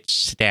changing. It's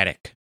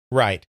static.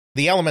 Right.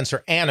 The elements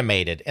are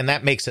animated, and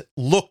that makes it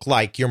look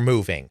like you're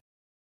moving.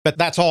 But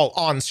that's all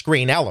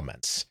on-screen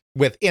elements,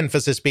 with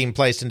emphasis being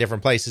placed in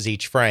different places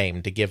each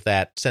frame to give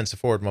that sense of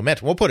forward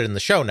momentum. We'll put it in the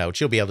show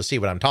notes. You'll be able to see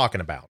what I'm talking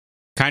about.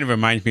 Kind of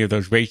reminds me of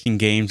those racing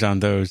games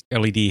on those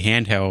LED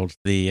handhelds,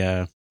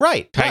 the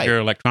Tiger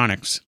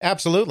Electronics.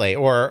 Absolutely.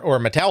 Or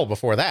Mattel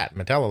before that.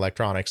 Mattel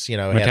Electronics,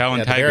 Mattel and had Tiger.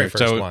 the very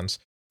first ones.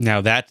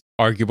 Now that's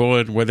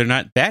arguable whether or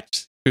not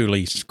that's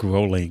truly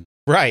scrolling.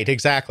 Right,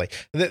 exactly.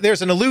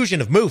 There's an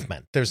illusion of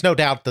movement. There's no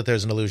doubt that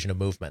there's an illusion of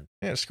movement.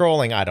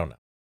 Scrolling, I don't know.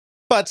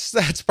 But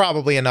that's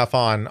probably enough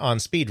on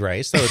Speed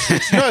Race. So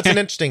it's an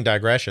interesting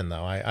digression,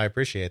 though. I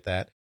appreciate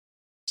that.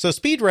 So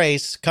Speed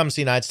Race comes to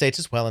the United States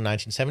as well in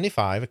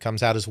 1975. It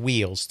comes out as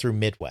Wheels through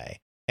Midway.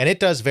 And it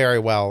does very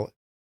well.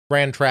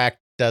 Grand Track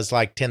does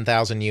like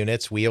 10,000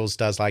 units. Wheels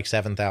does like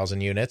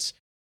 7,000 units.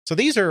 So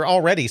these are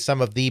already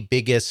some of the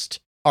biggest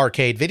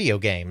arcade video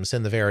games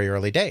in the very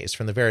early days.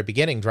 From the very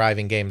beginning,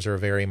 driving games are a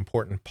very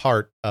important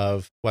part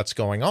of what's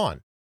going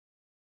on.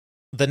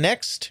 The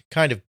next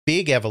kind of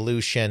big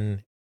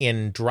evolution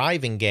in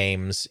driving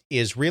games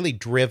is really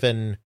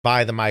driven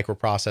by the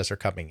microprocessor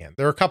coming in.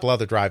 There are a couple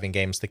other driving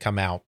games that come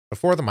out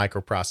before the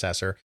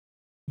microprocessor,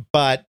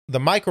 but the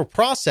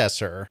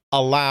microprocessor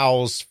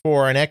allows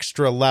for an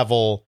extra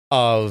level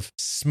of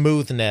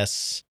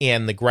smoothness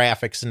in the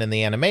graphics and in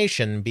the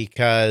animation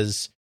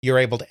because you're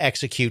able to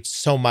execute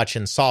so much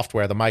in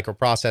software. The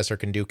microprocessor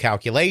can do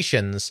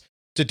calculations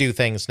to do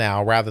things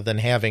now rather than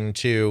having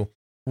to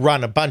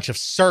run a bunch of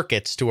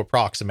circuits to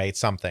approximate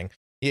something.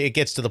 It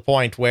gets to the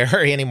point where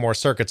any more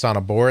circuits on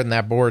a board, and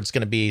that board's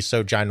going to be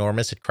so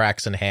ginormous it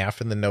cracks in half,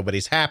 and then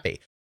nobody's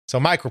happy. So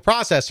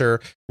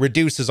microprocessor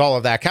reduces all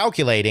of that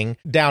calculating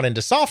down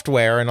into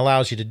software and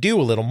allows you to do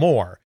a little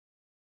more.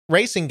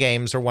 Racing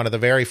games are one of the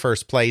very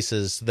first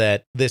places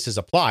that this is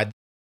applied.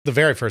 The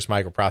very first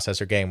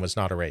microprocessor game was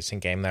not a racing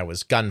game. That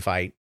was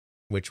Gunfight,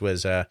 which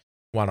was a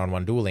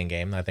one-on-one dueling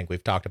game I think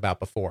we've talked about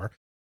before.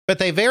 But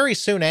they very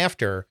soon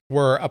after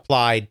were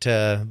applied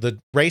to the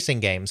racing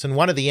games. And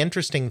one of the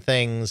interesting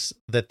things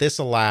that this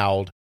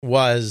allowed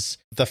was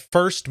the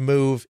first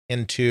move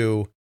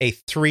into a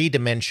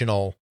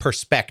three-dimensional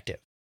perspective.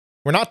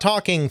 We're not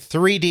talking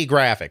 3D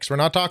graphics. We're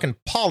not talking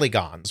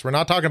polygons. We're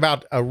not talking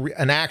about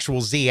an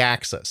actual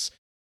Z-axis,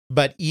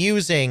 but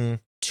using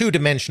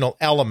two-dimensional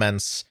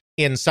elements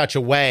in such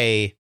a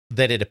way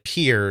that it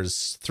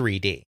appears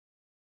 3D.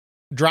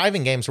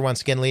 driving games are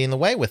once again leading the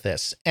way with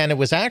this. And it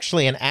was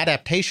actually an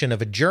adaptation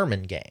of a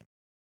German game.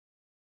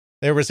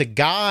 There was a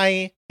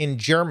guy in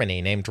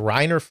Germany named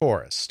Rainer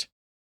Forrest.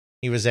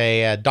 He was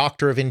a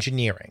doctor of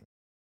engineering.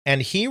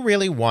 And he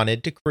really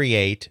wanted to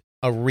create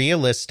a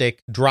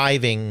realistic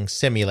driving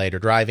simulator,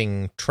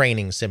 driving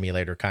training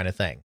simulator kind of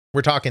thing.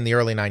 We're talking the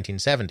early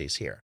 1970s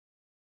here.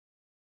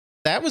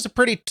 That was a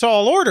pretty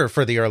tall order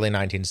for the early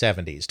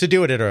 1970s, to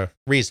do it at a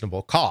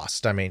reasonable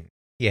cost. I mean,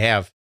 you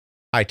have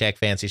high-tech,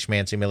 fancy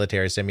schmancy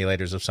military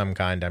simulators of some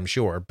kind, I'm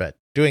sure, but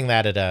doing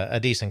that at a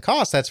decent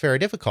cost, that's very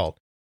difficult.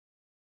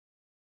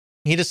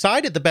 He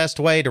decided the best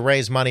way to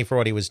raise money for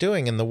what he was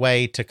doing and the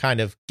way to kind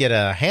of get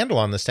a handle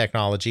on this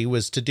technology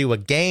was to do a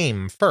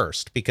game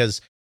first, because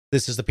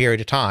this is the period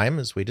of time,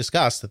 as we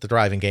discussed, that the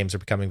driving games are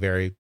becoming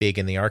very big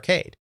in the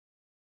arcade.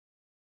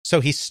 So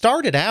he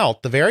started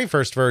out, the very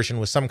first version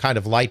was some kind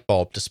of light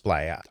bulb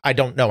display. I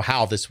don't know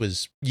how this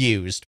was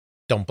used.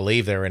 Don't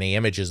believe there are any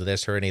images of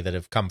this or any that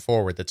have come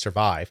forward that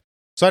survive.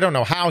 So I don't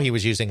know how he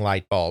was using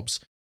light bulbs.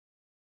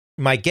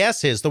 My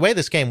guess is the way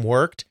this game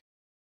worked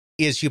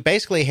is you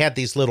basically had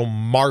these little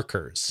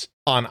markers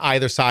on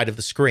either side of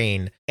the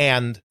screen,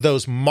 and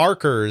those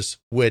markers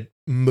would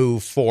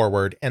move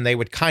forward and they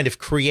would kind of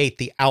create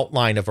the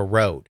outline of a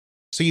road.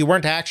 So you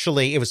weren't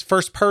actually, it was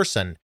first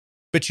person,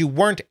 but you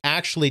weren't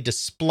actually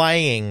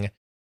displaying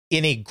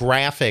any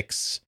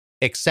graphics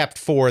except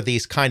for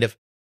these kind of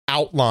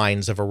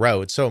outlines of a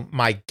road. So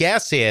my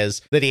guess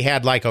is that he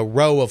had like a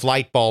row of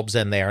light bulbs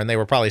in there, and they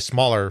were probably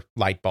smaller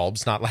light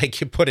bulbs, not like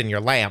you put in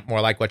your lamp,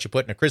 more like what you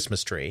put in a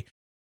Christmas tree.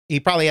 He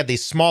probably had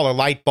these smaller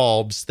light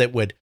bulbs that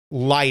would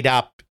light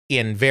up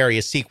in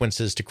various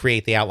sequences to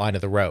create the outline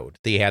of the road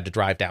that you had to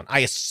drive down. I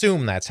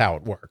assume that's how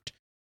it worked.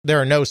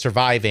 There are no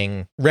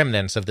surviving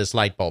remnants of this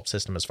light bulb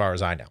system as far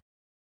as I know.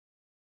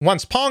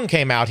 Once Pong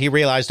came out, he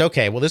realized,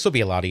 okay, well, this will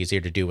be a lot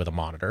easier to do with a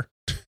monitor.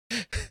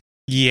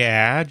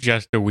 Yeah,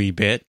 just a wee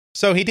bit.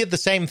 So he did the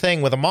same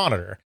thing with a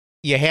monitor.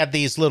 You had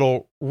these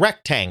little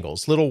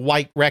rectangles, little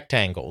white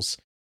rectangles.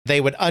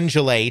 They would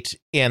undulate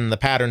in the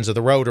patterns of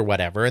the road or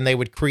whatever, and they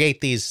would create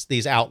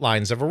these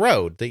outlines of a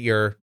road that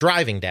you're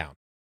driving down.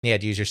 You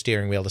had to use your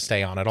steering wheel to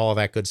stay on it, all of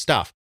that good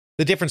stuff.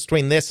 The difference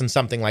between this and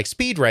something like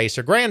Speed Race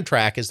or Grand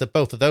Track is that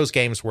both of those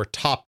games were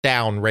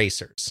top-down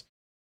racers.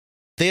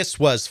 This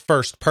was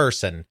first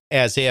person,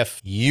 as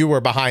if you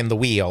were behind the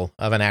wheel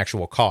of an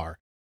actual car.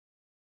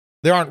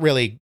 There aren't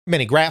really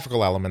many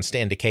graphical elements to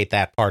indicate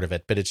that part of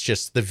it, but it's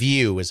just the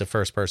view is a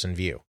first-person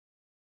view.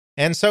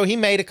 And so he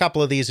made a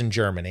couple of these in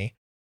Germany.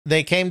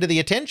 They came to the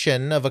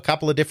attention of a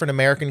couple of different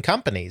American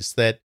companies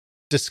that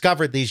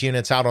discovered these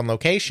units out on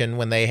location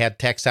when they had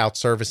techs out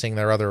servicing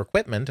their other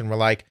equipment and were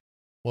like,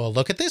 well,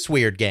 look at this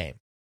weird game.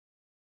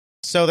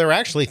 So there were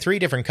actually 3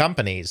 different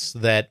companies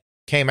that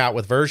came out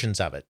with versions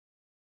of it.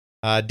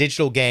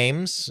 Digital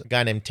Games, a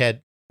guy named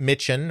Ted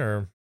Michon,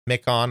 or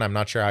Michon, I'm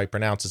not sure how he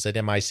pronounces it,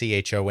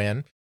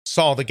 M-I-C-H-O-N,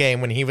 saw the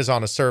game when he was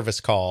on a service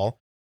call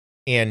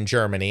in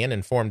Germany and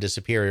informed his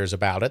superiors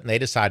about it, and they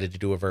decided to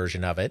do a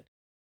version of it.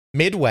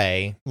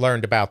 Midway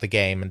learned about the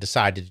game and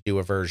decided to do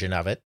a version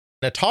of it.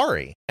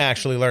 Atari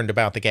actually learned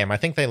about the game. I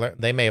think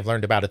they may have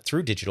learned about it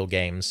through Digital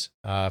Games,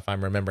 if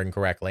I'm remembering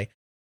correctly.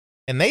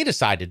 And they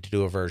decided to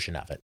do a version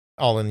of it,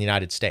 all in the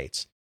United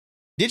States.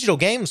 Digital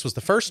Games was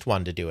the first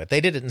one to do it.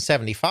 They did it in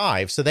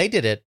 75, so they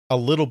did it a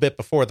little bit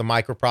before the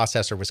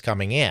microprocessor was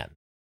coming in.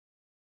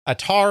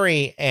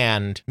 Atari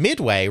and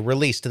Midway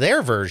released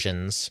their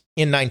versions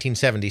in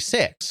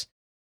 1976.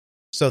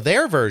 So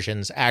their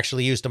versions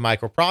actually used a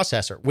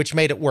microprocessor, which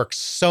made it work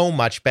so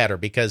much better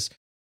because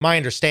my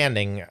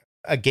understanding,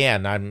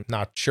 again, I'm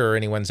not sure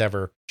anyone's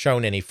ever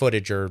shown any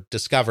footage or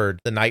discovered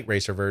the Night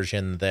Racer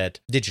version that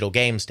Digital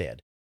Games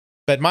did.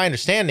 But my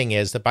understanding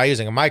is that by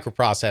using a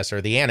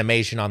microprocessor, the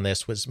animation on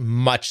this was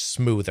much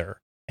smoother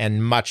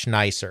and much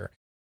nicer.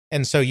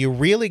 And so you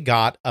really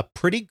got a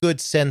pretty good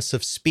sense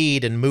of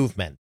speed and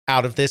movement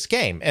out of this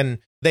game. And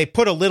they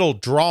put a little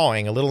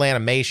drawing, a little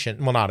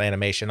animation, well, not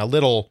animation, a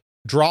little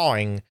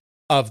drawing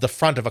of the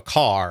front of a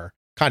car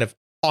kind of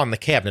on the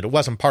cabinet. It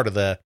wasn't part of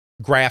the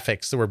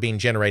graphics that were being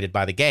generated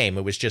by the game.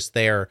 It was just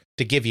there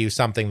to give you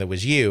something that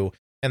was you.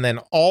 And then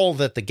all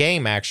that the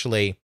game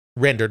actually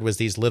rendered was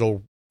these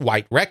little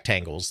white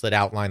rectangles that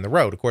outline the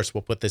road. Of course,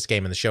 we'll put this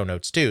game in the show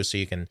notes too, so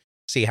you can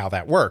see how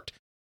that worked.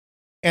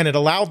 And it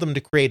allowed them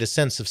to create a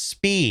sense of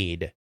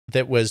speed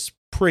that was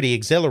pretty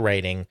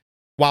exhilarating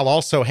while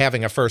also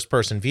having a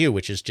first-person view,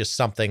 which is just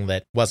something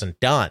that wasn't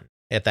done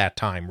at that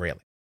time, really.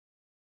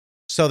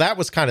 So that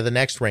was kind of the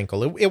next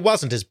wrinkle. It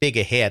wasn't as big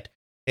a hit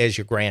as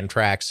your Grand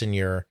Tracks and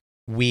your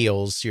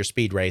Wheels, your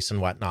Speed Race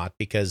and whatnot,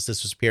 because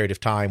this was a period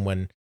of time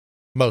when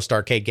most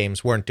arcade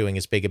games weren't doing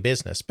as big a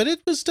business, but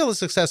it was still a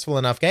successful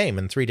enough game,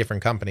 and 3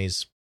 different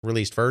companies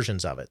released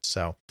versions of it.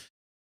 So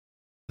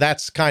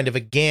that's kind of,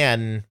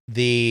 again,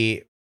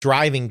 the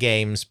driving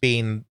games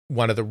being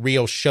one of the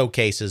real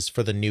showcases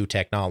for the new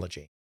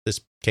technology, this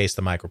case,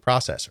 the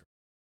microprocessor.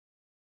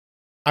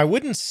 I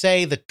wouldn't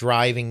say that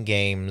driving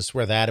games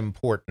were that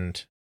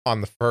important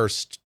on the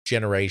first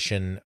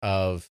generation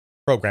of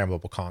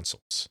programmable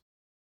consoles.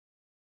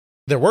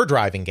 there were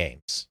driving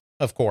games,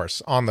 of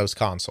course, on those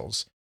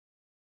consoles.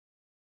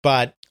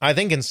 But I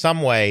think in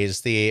some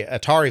ways, the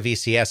Atari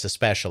VCS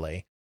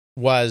especially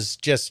was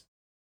just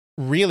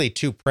really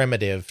too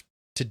primitive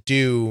to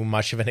do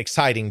much of an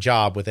exciting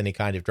job with any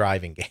kind of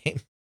driving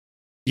game.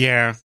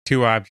 Yeah,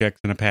 2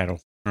 objects and a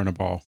paddle and a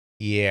ball.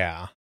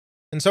 Yeah.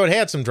 And so it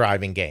had some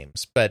driving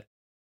games, but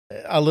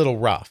a little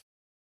rough.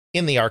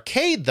 In the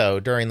arcade, though,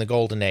 during the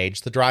Golden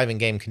Age, the driving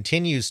game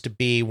continues to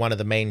be one of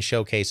the main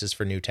showcases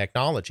for new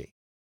technology.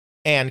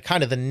 And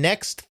kind of the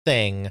next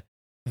thing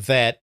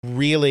that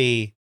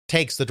really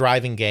takes the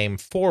driving game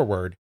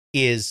forward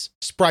is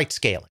sprite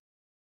scaling.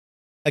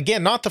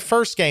 Again, not the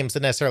first games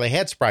that necessarily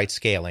had sprite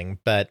scaling,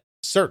 but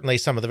certainly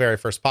some of the very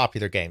first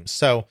popular games.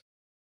 So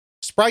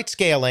sprite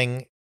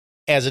scaling,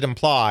 as it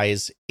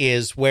implies,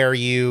 is where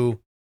you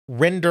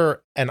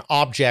render an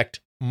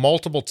object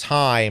multiple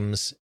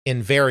times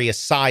in various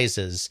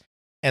sizes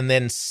and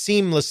then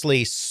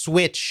seamlessly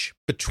switch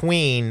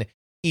between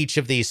each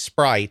of these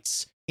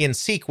sprites in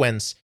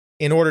sequence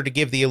in order to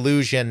give the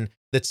illusion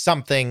that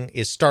something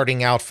is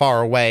starting out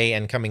far away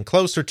and coming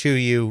closer to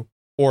you,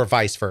 or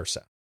vice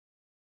versa.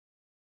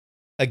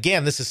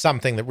 Again, this is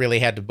something that really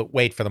had to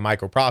wait for the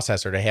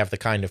microprocessor to have the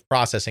kind of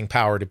processing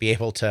power to be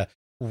able to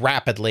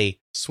rapidly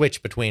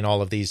switch between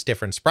all of these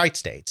different sprite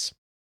states.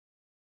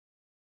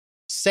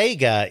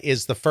 Sega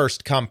is the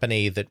first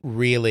company that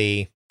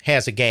really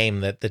has a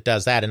game that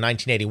does that. In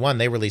 1981,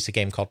 they released a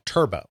game called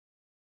Turbo.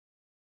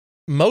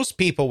 Most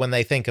people, when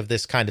they think of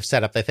this kind of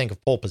setup, they think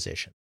of Pole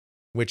Position,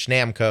 which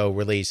Namco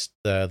released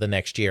the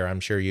next year.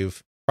 I'm sure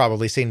you've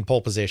probably seen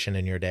Pole Position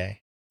in your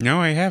day. No,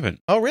 I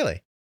haven't. Oh,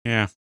 really?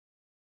 Yeah.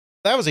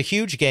 That was a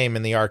huge game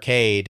in the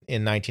arcade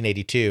in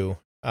 1982.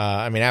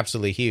 I mean,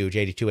 absolutely huge,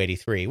 82,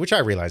 83, which I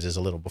realize is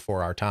a little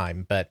before our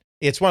time, but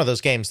it's one of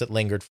those games that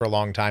lingered for a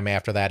long time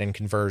after that in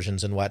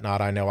conversions and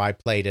whatnot. I know I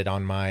played it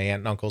on my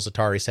aunt and uncle's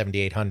Atari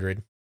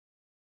 7800.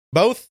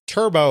 Both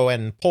Turbo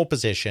and Pole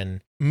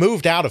Position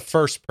moved out of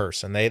first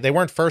person. They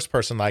weren't first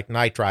person like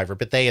Night Driver,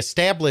 but they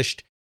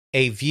established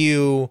a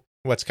view,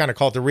 what's kind of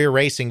called the rear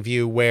racing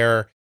view,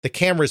 where the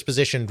camera is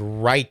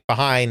positioned right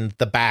behind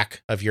the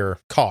back of your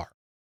car.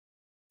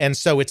 And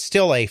so it's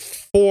still a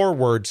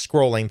forward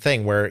scrolling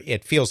thing where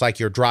it feels like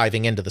you're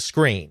driving into the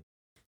screen.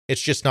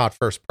 It's just not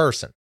first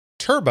person.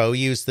 Turbo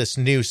used this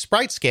new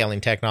sprite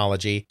scaling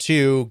technology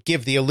to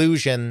give the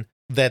illusion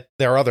that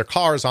there are other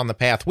cars on the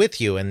path with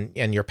you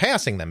and you're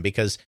passing them,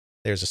 because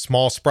there's a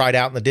small sprite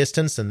out in the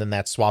distance, and then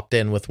that's swapped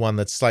in with one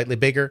that's slightly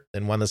bigger,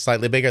 then one that's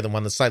slightly bigger, then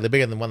one that's slightly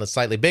bigger, then one that's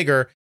slightly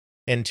bigger,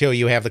 until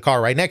you have the car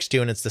right next to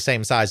you and it's the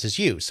same size as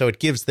you. So it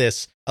gives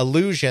this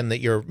illusion that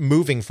you're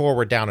moving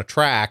forward down a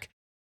track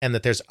and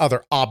that there's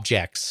other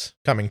objects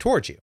coming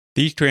towards you.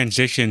 These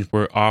transitions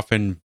were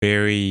often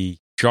very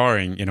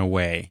jarring in a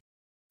way.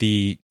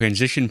 The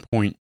transition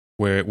point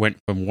where it went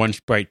from one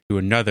sprite to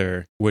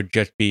another would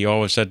just be all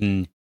of a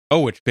sudden,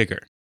 oh, it's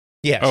bigger.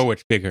 Yes. Oh,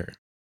 it's bigger.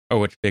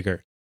 Oh, it's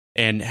bigger.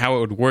 And how it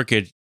would work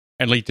is,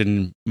 at least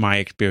in my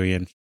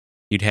experience,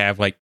 you'd have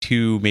like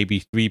 2,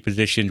 maybe 3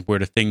 positions where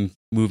the thing's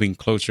moving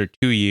closer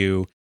to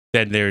you.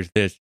 Then there's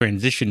this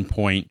transition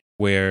point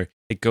where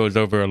it goes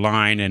over a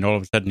line and all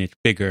of a sudden it's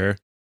bigger.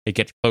 It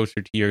gets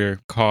closer to your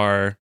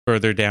car,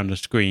 further down the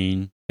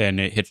screen. Then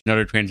it hits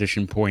another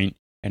transition point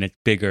and it's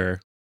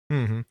bigger.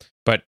 Mm-hmm.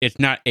 But it's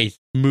not a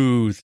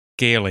smooth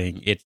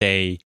scaling. It's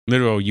a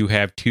literal, you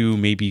have 2,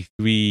 maybe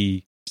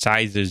 3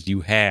 sizes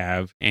you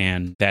have,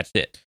 and that's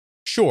it.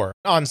 Sure.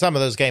 On some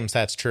of those games,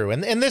 that's true.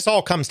 And this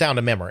all comes down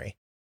to memory.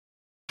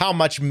 How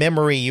much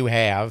memory you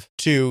have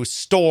to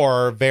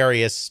store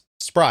various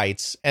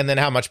sprites, and then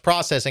how much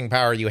processing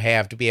power you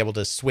have to be able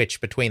to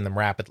switch between them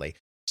rapidly.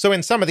 So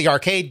in some of the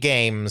arcade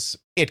games,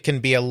 it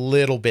can be a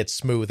little bit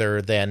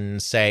smoother than,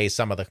 say,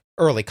 some of the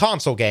early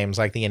console games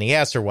like the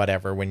NES or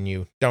whatever, when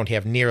you don't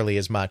have nearly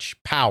as much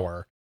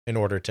power in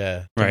order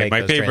to make My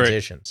those favorite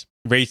transitions.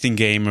 Racing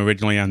game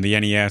originally on the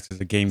NES is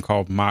a game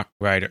called Mach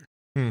Rider.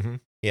 Mm-hmm.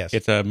 Yes.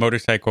 It's a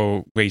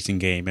motorcycle racing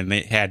game, and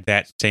it had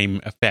that same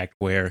effect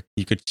where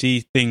you could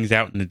see things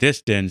out in the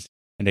distance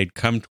and they'd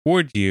come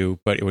towards you,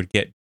 but it would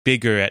get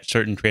bigger at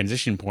certain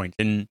transition points.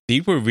 And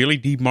these were really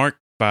demarked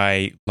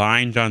by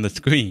lines on the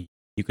screen.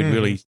 You could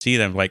really see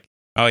them like,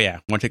 oh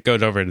yeah, once it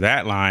goes over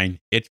that line,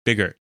 it's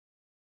bigger.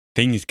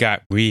 Things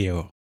got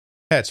real.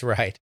 That's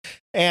right.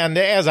 And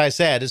as I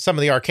said, some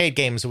of the arcade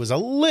games, it was a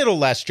little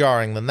less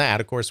jarring than that.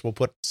 Of course, we'll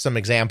put some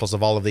examples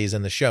of all of these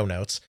in the show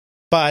notes.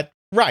 But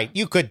right,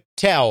 you could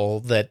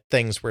tell that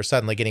things were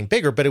suddenly getting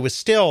bigger, but it was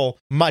still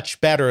much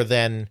better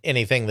than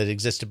anything that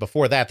existed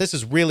before that. This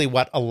is really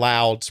what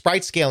allowed,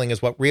 sprite scaling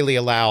is what really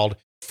allowed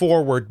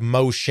forward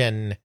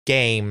motion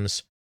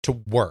games to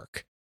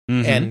work.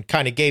 And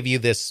kind of gave you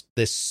this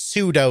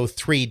pseudo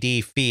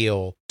 3D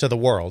feel to the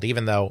world,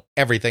 even though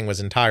everything was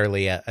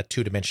entirely a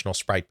 2-dimensional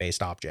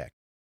sprite-based object.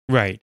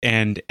 Right.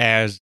 And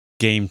as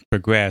games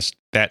progressed,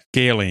 that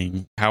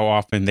scaling, how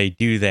often they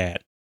do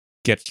that,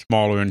 gets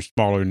smaller and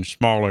smaller and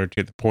smaller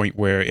to the point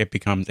where it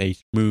becomes a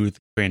smooth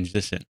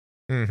transition.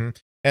 And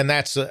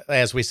that's,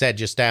 as we said,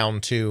 just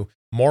down to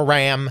more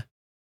RAM,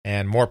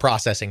 And more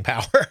processing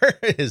power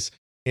is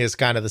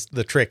kind of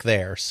the trick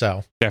there.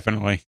 So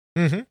Definitely.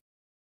 Mm-hmm.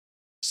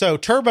 So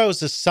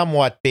Turbo's a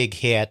somewhat big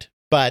hit,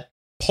 but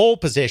Pole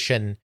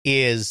Position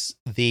is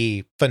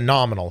the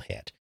phenomenal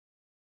hit.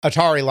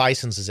 Atari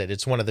licenses it.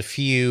 It's one of the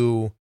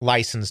few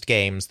licensed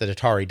games that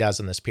Atari does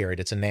in this period.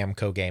 It's a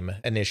Namco game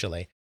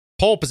initially.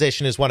 Pole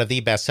Position is one of the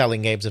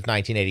best-selling games of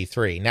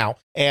 1983. Now,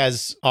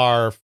 as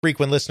our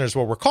frequent listeners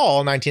will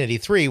recall,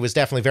 1983 was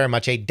definitely very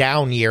much a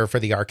down year for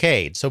the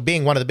arcade. So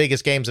being one of the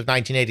biggest games of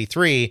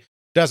 1983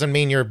 doesn't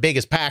mean you're big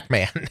as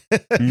Pac-Man.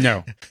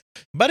 No.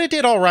 But it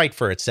did all right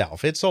for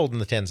itself. It sold in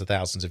the tens of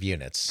thousands of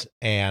units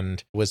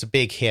and was a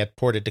big hit,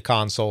 ported to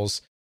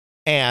consoles,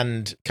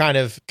 and kind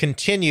of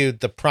continued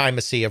the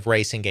primacy of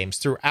racing games.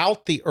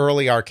 Throughout the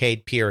early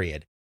arcade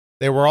period,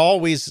 there were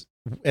always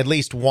at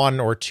least one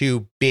or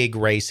two big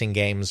racing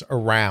games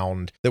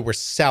around that were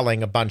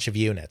selling a bunch of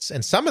units.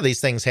 And some of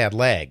these things had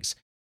legs.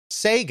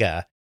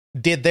 Sega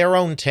did their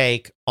own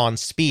take on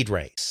Speed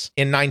Race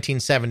in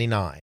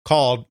 1979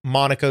 called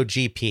Monaco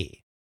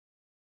GP.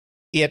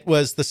 It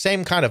was the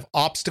same kind of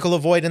obstacle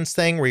avoidance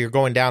thing where you're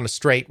going down a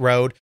straight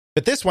road,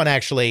 but this one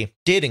actually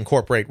did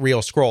incorporate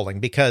real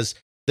scrolling because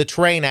the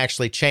terrain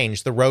actually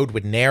changed. The road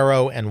would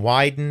narrow and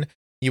widen.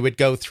 You would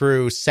go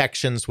through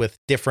sections with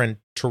different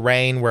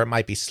terrain where it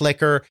might be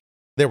slicker.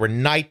 There were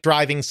night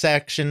driving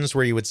sections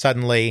where you would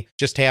suddenly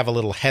just have a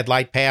little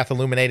headlight path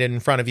illuminated in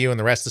front of you and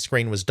the rest of the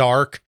screen was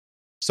dark.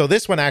 So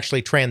this one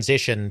actually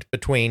transitioned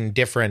between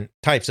different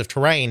types of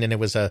terrain, and it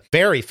was a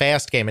very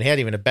fast game. It had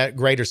even a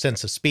greater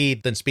sense of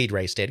speed than Speed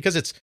Race did because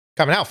it's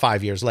coming out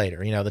 5 years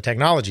later. You know, the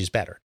technology's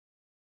better.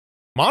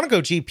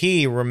 Monaco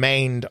GP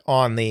remained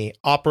on the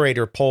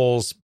Operator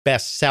Poll's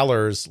best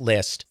sellers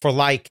list for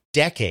like a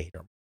decade.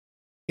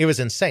 It was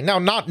insane. Now,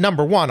 not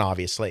number one,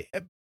 obviously.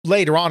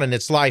 Later on in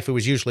its life, it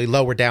was usually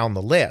lower down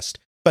the list.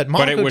 But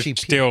Monaco it was GP,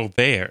 still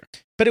there.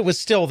 But it was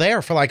still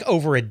there for like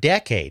over a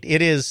decade.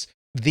 It is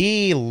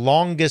the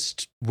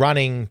longest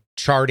running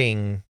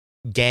charting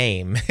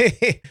game,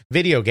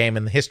 video game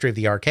in the history of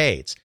the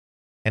arcades.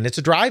 And it's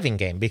a driving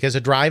game because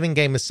a driving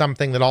game is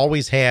something that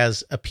always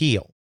has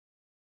appeal.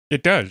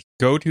 It does.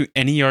 Go to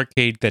any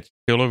arcade that's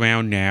still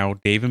around now,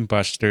 Dave &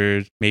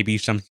 Buster's, maybe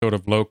some sort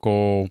of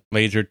local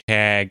laser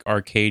tag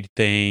arcade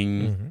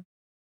thing,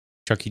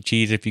 Chuck E.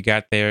 Cheese if you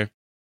got there.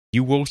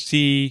 You will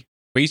see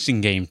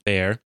racing games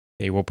there.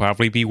 They will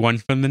probably be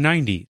ones from the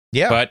 90s.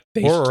 Yeah. But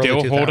they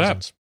still hold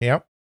up.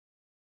 Yep.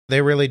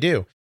 They really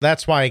do.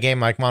 That's why a game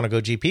like Monaco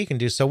GP can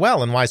do so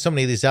well, and why so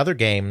many of these other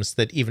games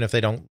that even if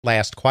they don't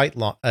last quite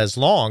as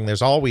long,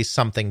 there's always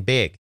something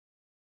big.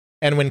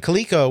 And when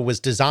Coleco was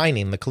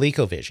designing the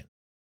ColecoVision,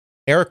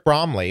 Eric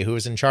Bromley, who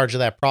was in charge of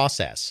that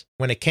process,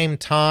 when it came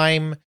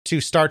time to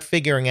start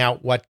figuring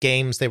out what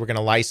games they were going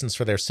to license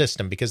for their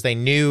system, because they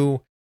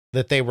knew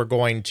that they were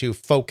going to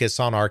focus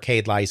on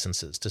arcade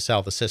licenses to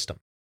sell the system,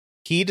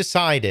 he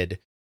decided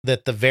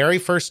that the very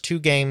first two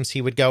games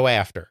he would go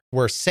after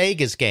were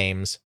Sega's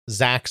games,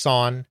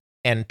 Zaxxon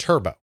and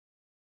Turbo.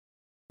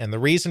 And the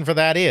reason for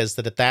that is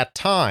that at that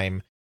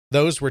time,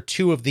 those were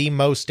two of the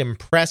most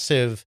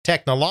impressive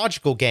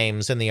technological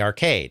games in the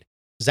arcade.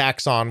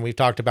 Zaxxon, we've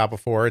talked about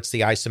before, it's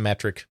the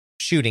isometric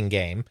shooting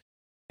game,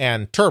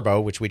 and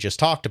Turbo, which we just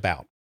talked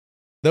about.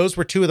 Those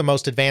were two of the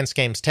most advanced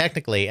games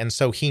technically, and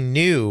so he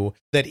knew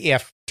that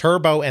if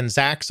Turbo and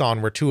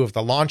Zaxxon were two of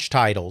the launch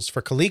titles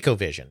for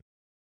ColecoVision,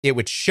 it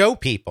would show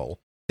people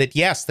that,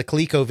 yes, the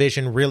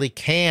ColecoVision really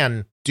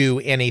can do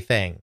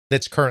anything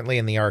that's currently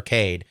in the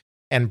arcade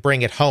and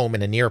bring it home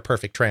in a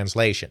near-perfect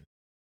translation,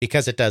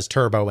 because it does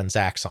Turbo and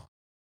Zaxxon.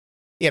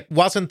 It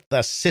wasn't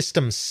the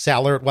system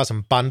seller, it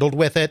wasn't bundled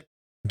with it.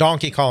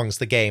 Donkey Kong's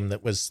the game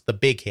that was the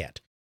big hit.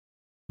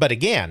 But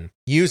again,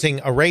 using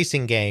a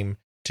racing game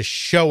to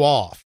show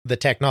off the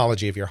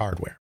technology of your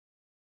hardware.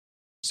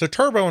 So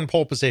Turbo and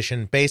Pole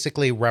Position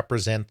basically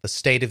represent the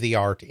state of the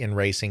art in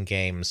racing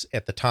games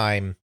at the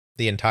time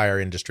the entire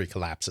industry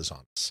collapses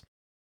on us.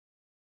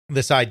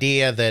 This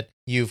idea that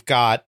you've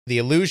got the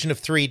illusion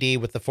of 3D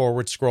with the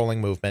forward scrolling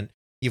movement.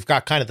 You've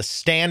got kind of the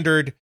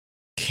standard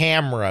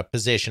camera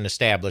position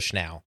established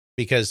now,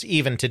 because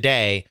even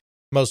today,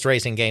 most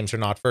racing games are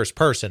not first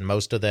person.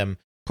 Most of them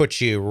put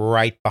you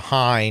right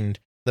behind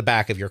the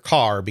back of your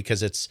car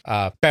because it's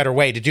a better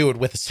way to do it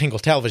with a single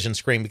television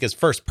screen, because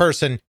first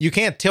person, you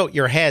can't tilt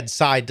your head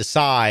side to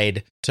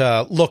side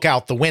to look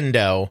out the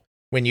window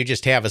when you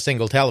just have a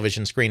single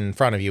television screen in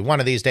front of you. One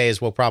of these days,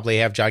 we'll probably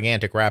have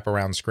gigantic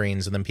wraparound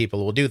screens, and then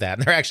people will do that.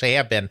 And there actually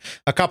have been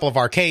a couple of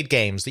arcade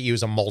games that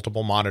use a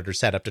multiple monitor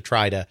setup to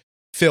try to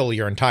fill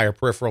your entire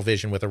peripheral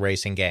vision with a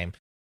racing game.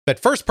 But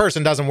first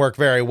person doesn't work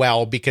very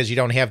well because you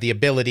don't have the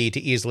ability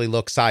to easily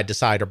look side to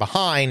side or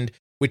behind,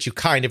 which you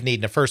kind of need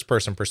in a first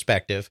person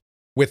perspective.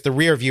 With the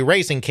rear view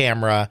racing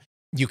camera,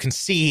 you can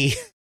see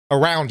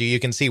around you, you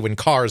can see when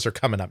cars are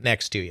coming up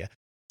next to you.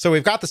 So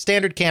we've got the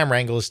standard camera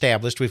angle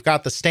established. We've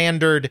got the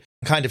standard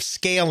kind of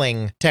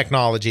scaling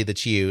technology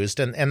that's used,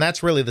 and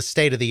that's really the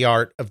state of the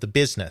art of the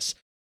business.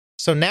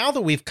 So now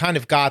that we've kind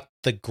of got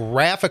the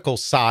graphical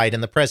side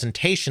and the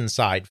presentation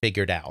side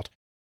figured out,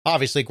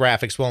 Obviously,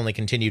 graphics will only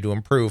continue to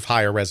improve,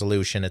 higher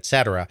resolution,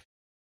 etc.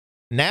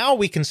 Now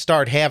we can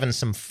start having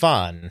some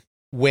fun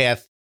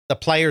with the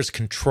player's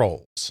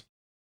controls.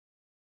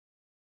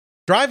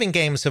 Driving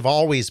games have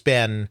always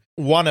been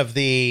one of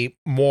the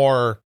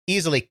more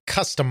easily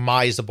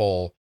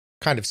customizable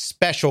kind of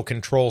special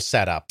control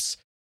setups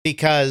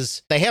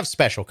because they have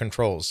special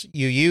controls.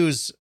 You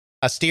use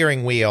a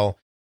steering wheel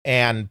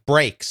and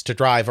brakes to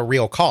drive a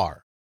real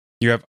car.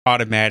 You have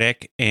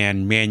automatic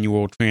and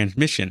manual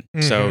transmission.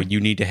 So you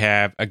need to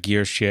have a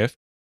gear shift.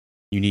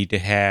 You need to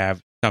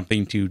have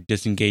something to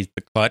disengage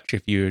the clutch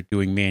if you're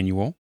doing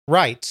manual.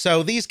 Right.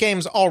 So these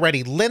games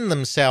already lend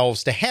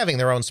themselves to having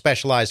their own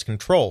specialized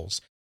controls.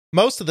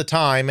 Most of the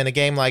time, in a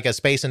game like a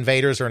Space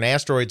Invaders or an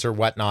Asteroids or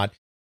whatnot,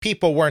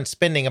 people weren't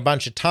spending a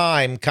bunch of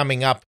time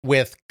coming up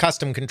with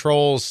custom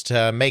controls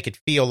to make it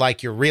feel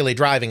like you're really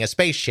driving a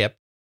spaceship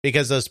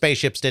because those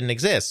spaceships didn't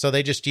exist. So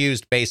they just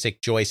used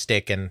basic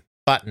joystick and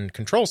button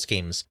control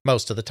schemes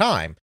most of the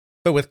time.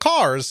 But with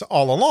cars,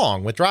 all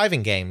along, with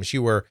driving games,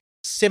 you were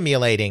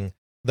simulating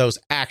those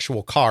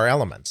actual car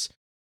elements.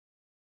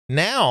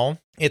 Now,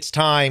 it's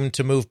time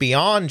to move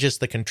beyond just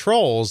the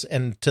controls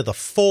and to the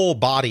full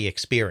body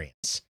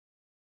experience.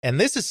 And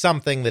this is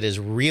something that is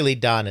really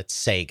done at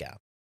Sega.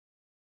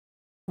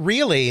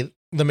 Really,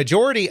 the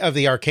majority of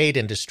the arcade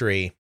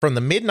industry from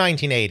the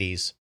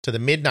mid-1980s to the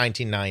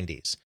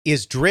mid-1990s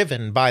is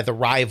driven by the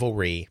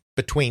rivalry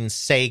between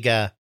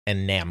Sega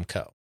and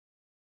Namco.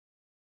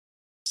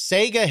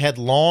 Sega had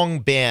long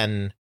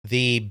been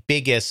the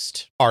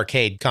biggest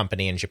arcade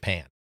company in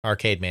Japan,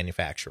 arcade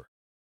manufacturer.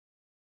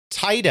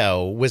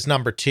 Taito was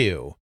number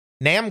 2.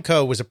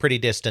 Namco was a pretty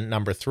distant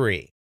number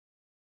 3.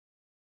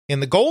 In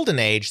the Golden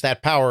Age,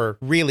 that power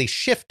really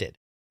shifted.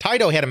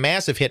 Taito had a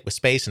massive hit with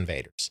Space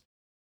Invaders,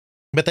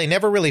 but they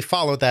never really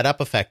followed that up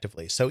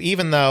effectively. So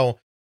even though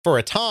for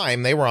a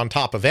time they were on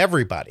top of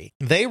everybody,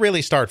 they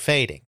really start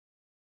fading.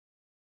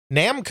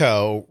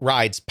 Namco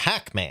rides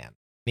Pac-Man,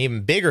 an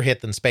even bigger hit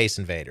than Space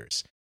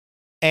Invaders.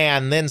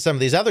 And then some of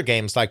these other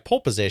games like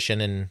Pole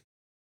Position and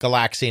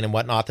Galaxian and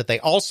whatnot that they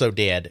also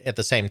did at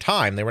the same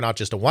time. They were not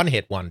just a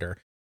one-hit wonder.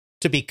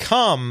 To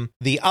become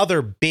the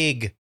other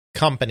big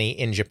company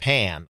in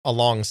Japan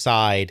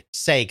alongside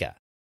Sega.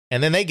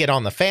 And then they get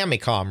on the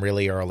Famicom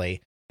really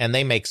early, and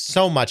they make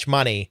so much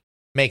money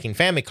making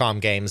Famicom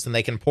games, and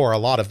they can pour a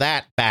lot of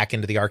that back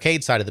into the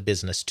arcade side of the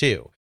business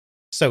too.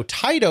 So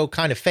Taito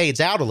kind of fades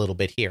out a little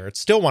bit here. It's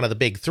still one of the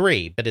big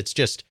 3, but it's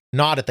just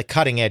not at the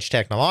cutting edge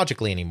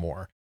technologically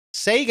anymore.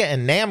 Sega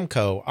and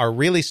Namco are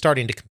really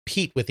starting to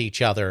compete with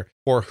each other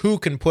for who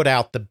can put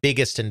out the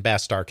biggest and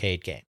best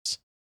arcade games.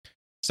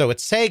 So at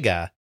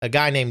Sega, a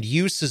guy named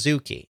Yu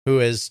Suzuki, who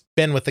has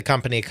been with the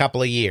company a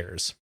couple of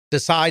years,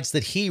 decides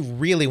that he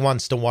really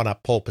wants to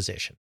one-up Pole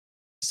Position.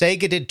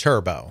 Sega did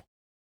Turbo,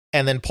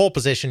 and then Pole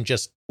Position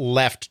just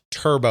left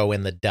Turbo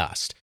in the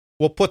dust.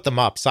 We'll put them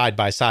up side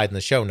by side in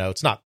the show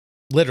notes, not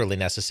literally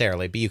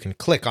necessarily, but you can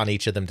click on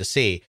each of them to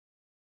see.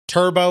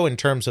 Turbo, in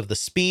terms of the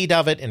speed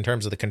of it, in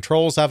terms of the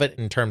controls of it,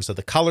 in terms of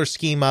the color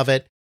scheme of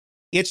it,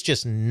 it's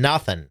just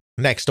nothing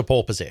next to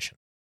Pole Position.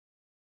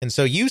 And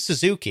so Yu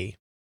Suzuki,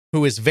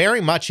 who is very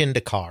much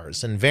into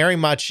cars and very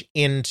much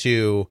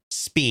into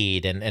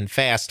speed and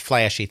fast,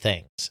 flashy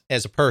things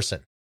as a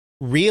person,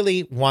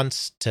 really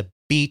wants to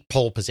beat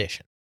Pole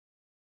Position.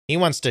 He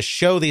wants to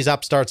show these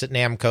upstarts at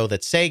Namco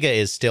that Sega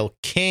is still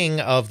king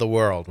of the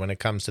world when it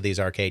comes to these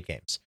arcade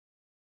games.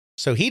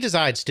 So he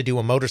decides to do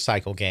a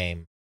motorcycle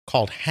game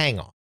called Hang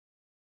On.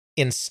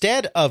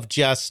 Instead of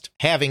just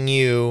having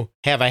you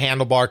have a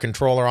handlebar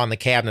controller on the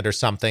cabinet or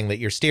something that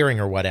you're steering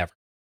or whatever,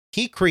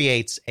 he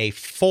creates a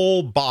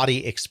full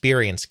body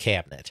experience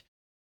cabinet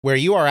where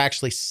you are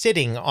actually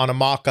sitting on a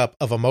mock-up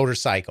of a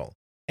motorcycle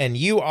and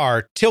you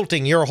are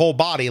tilting your whole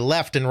body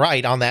left and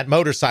right on that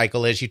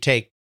motorcycle as you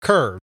take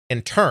curves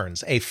and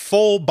turns. A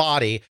full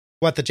body,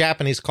 what the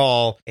Japanese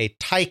call a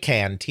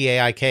Taikan,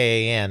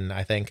 T-A-I-K-A-N,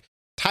 I think,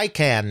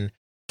 Taikan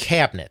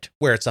cabinet,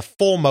 where it's a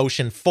full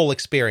motion, full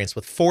experience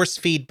with force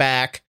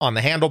feedback on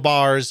the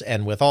handlebars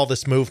and with all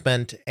this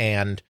movement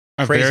and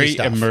a crazy very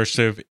stuff.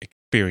 Immersive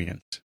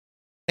experience.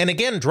 And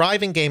again,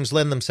 driving games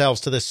lend themselves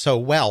to this so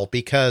well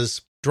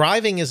because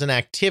driving is an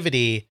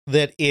activity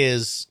that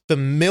is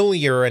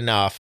familiar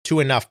enough to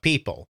enough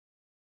people.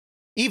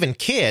 Even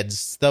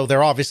kids, though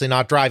they're obviously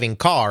not driving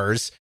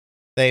cars,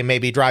 they may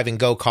be driving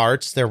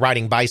go-karts, they're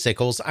riding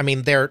bicycles. I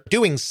mean, they're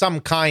doing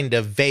some kind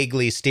of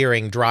vaguely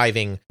steering,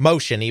 driving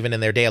motion even in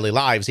their daily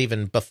lives,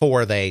 even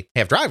before they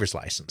have driver's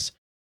license.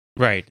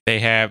 Right. They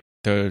have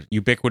the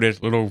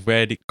ubiquitous little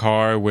red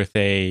car with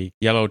a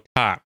yellow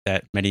top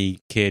that many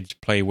kids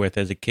play with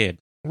as a kid.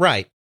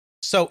 Right.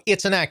 So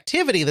it's an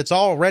activity that's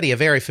already a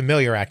very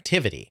familiar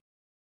activity.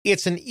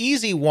 It's an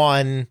easy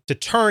one to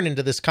turn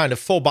into this kind of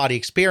full-body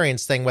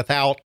experience thing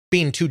without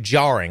being too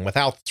jarring,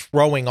 without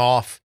throwing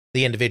off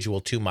the individual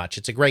too much.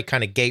 It's a great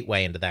kind of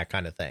gateway into that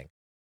kind of thing.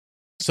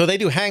 So they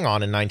do Hang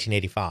On in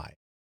 1985.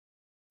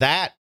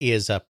 That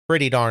is a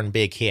pretty darn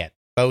big hit,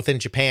 both in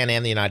Japan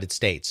and the United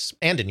States,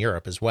 and in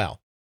Europe as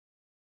well.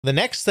 The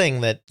next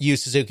thing that Yu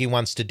Suzuki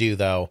wants to do,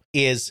 though,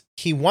 is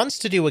he wants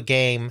to do a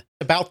game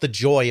about the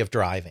joy of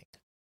driving.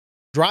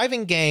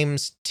 Driving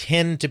games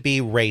tend to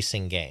be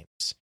racing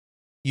games.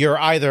 You're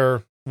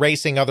either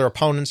racing other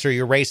opponents or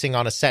you're racing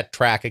on a set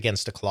track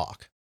against a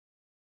clock.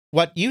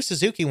 What Yu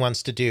Suzuki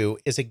wants to do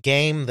is a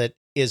game that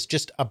is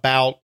just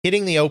about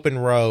hitting the open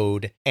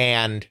road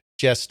and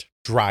just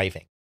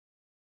driving.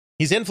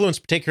 He's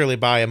influenced particularly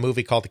by a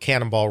movie called The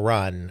Cannonball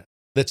Run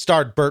that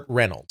starred Burt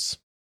Reynolds,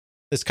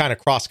 this kind of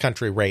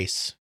cross-country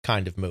race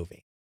kind of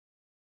movie.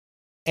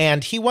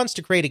 And he wants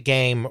to create a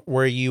game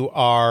where you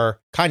are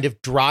kind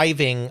of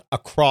driving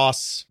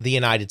across the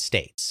United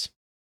States.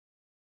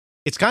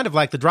 It's kind of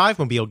like the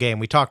Drivemobile game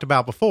we talked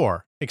about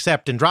before,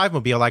 except in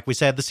Drivemobile, like we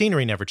said, the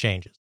scenery never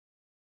changes.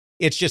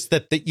 It's just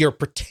that you're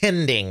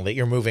pretending that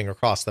you're moving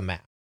across the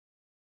map.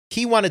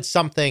 He wanted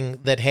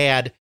something that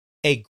had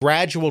a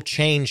gradual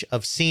change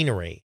of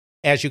scenery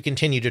as you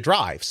continue to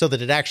drive, so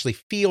that it actually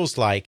feels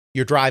like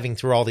you're driving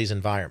through all these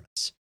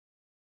environments.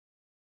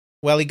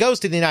 Well, he goes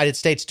to the United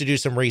States to do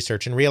some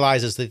research and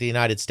realizes that the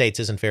United States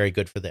isn't very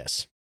good for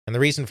this. And the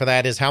reason for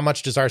that is, how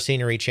much does our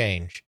scenery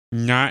change?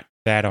 Not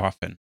that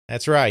often.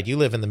 That's right. You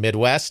live in the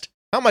Midwest.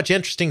 How much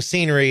interesting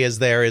scenery is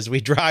there as we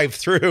drive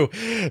through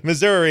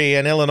Missouri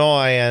and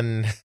Illinois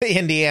and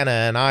Indiana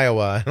and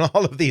Iowa and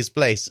all of these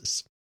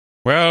places?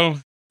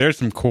 Well, there's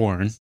some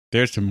corn.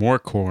 There's some more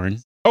corn.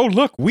 Oh,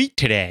 look, wheat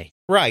today.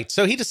 Right.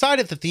 So he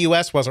decided that the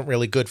U.S. wasn't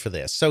really good for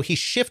this. So he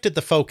shifted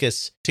the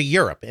focus to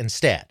Europe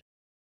instead.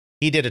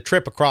 He did a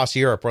trip across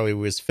Europe where he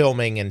was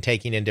filming and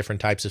taking in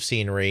different types of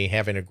scenery,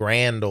 having a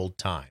grand old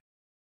time.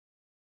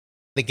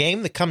 The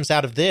game that comes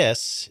out of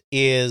this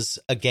is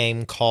a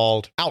game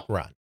called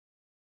Outrun.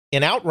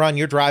 In Outrun,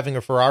 you're driving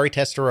a Ferrari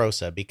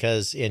Testarossa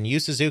because in Yu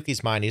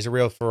Suzuki's mind, he's a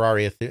real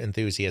Ferrari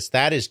enthusiast.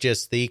 That is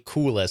just the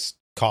coolest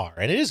car,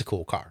 and it is a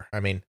cool car.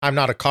 I mean, I'm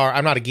not a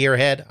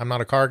gearhead, I'm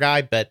not a car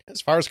guy, but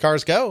as far as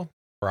cars go,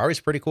 Ferrari's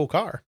a pretty cool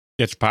car.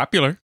 It's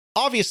popular.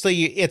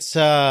 Obviously, it's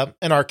an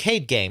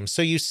arcade game,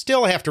 so you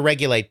still have to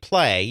regulate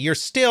play. You're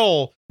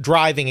still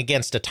driving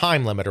against a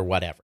time limit or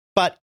whatever.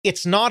 But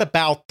it's not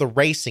about the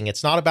racing.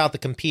 It's not about the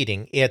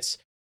competing. It's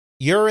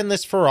you're in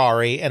this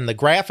Ferrari, and the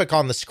graphic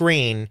on the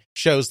screen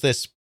shows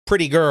this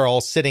pretty girl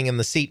sitting in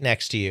the seat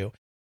next to you.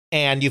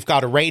 And you've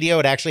got a radio.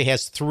 It actually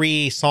has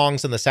 3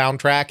 songs in the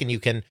soundtrack, and you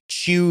can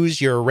choose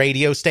your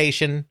radio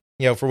station,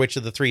 for which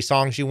of the 3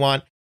 songs you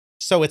want.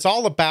 So it's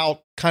all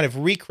about kind of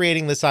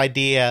recreating this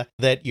idea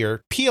that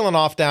you're peeling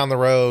off down the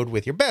road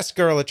with your best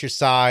girl at your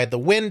side, the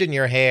wind in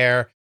your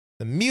hair,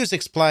 the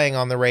music's playing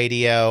on the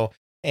radio,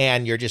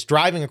 and you're just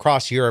driving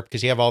across Europe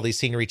because you have all these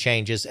scenery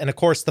changes. And of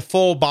course, the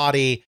full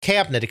body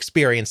cabinet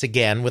experience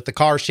again with the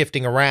car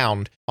shifting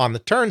around on the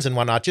turns and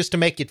whatnot, just to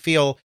make it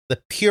feel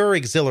the pure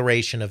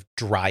exhilaration of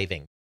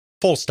driving.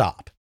 Full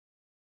stop.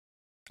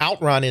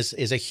 Outrun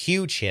is a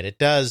huge hit. It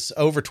does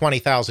over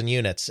 20,000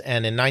 units.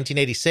 And in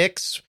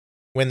 1986,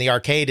 when the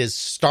arcade is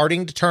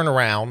starting to turn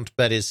around,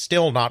 but is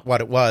still not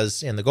what it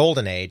was in the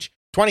golden age,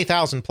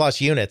 20,000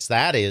 plus units,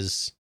 that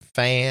is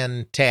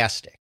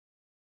fantastic.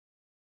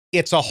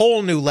 It's a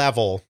whole new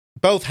level.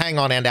 Both Hang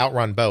On and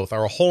Outrun both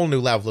are a whole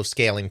new level of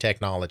scaling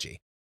technology.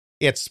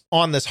 It's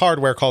on this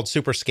hardware called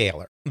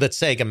Superscaler that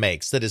Sega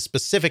makes that is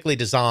specifically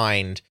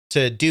designed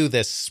to do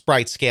this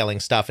sprite scaling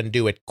stuff and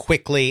do it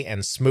quickly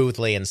and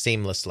smoothly and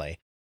seamlessly.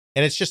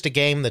 And it's just a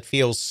game that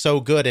feels so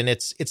good, and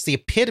it's the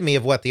epitome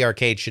of what the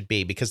arcade should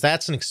be, because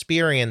that's an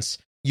experience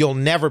you'll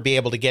never be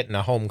able to get in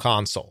a home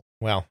console.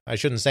 Well, I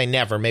shouldn't say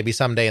never, maybe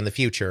someday in the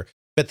future,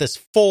 but this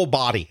full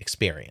body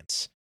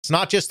experience. It's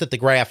not just that the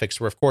graphics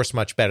were, of course,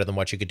 much better than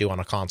what you could do on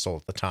a console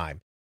at the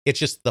time. It's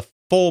just the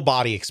full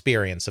body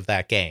experience of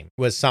that game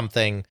was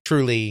something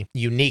truly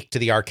unique to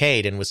the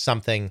arcade and was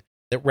something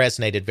that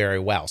resonated very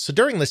well. So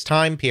during this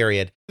time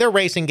period, there are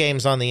racing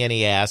games on the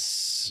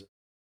NES.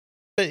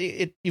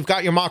 You've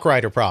got your Mach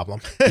Rider problem.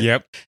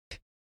 Yep.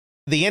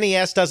 The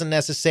NES doesn't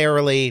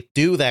necessarily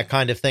do that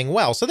kind of thing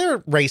well. So there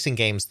are racing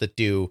games that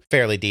do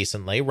fairly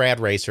decently. Rad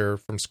Racer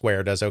from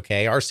Square does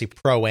okay. RC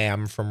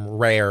Pro-Am from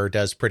Rare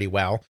does pretty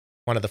well.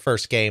 One of the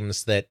first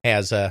games that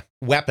has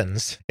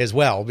weapons as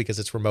well, because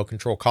it's remote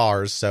control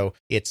cars. So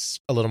it's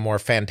a little more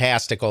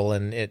fantastical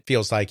and it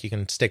feels like you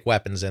can stick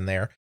weapons in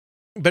there.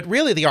 But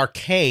really the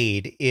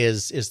arcade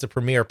is the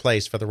premier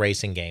place for the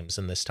racing games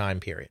in this time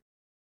period.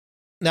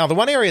 Now, the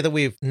one area that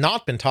we've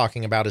not been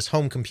talking about is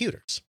home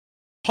computers.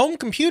 Home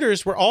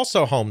computers were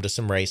also home to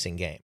some racing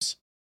games.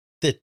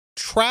 The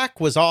track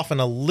was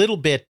often a little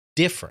bit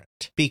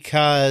different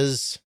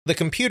because the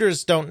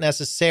computers don't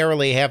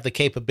necessarily have the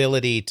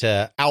capability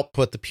to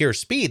output the pure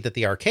speed that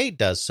the arcade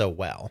does so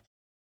well.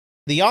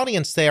 The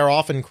audience there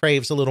often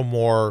craves a little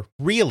more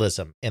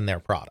realism in their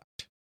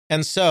product.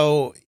 And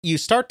so you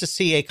start to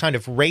see a kind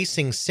of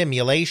racing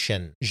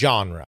simulation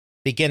genre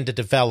begin to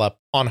develop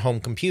on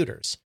home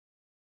computers.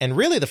 And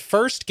really the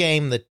first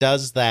game that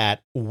does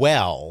that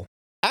well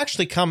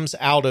actually comes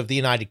out of the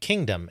United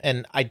Kingdom,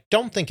 and I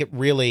don't think it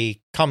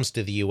really comes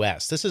to the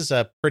US. This is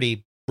a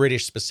pretty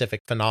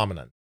British-specific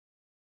phenomenon.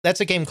 That's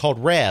a game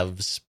called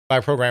Revs by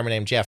a programmer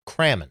named Jeff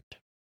Crammond.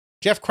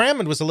 Jeff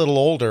Crammond was a little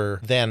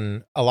older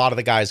than a lot of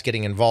the guys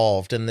getting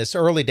involved in this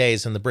early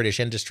days in the British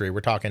industry.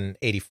 We're talking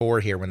 84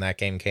 here when that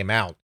game came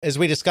out. As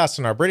we discussed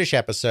in our British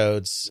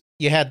episodes,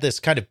 you had this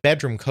kind of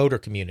bedroom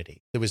coder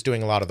community that was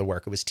doing a lot of the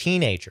work. It was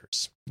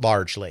teenagers,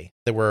 largely,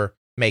 that were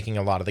making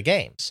a lot of the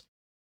games.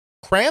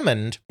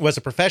 Crammond was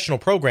a professional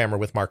programmer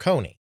with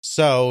Marconi,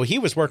 so he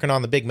was working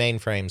on the big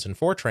mainframes and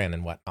Fortran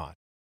and whatnot.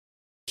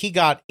 He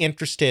got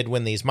interested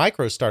when these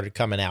micros started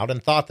coming out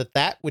and thought that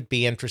that would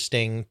be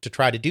interesting to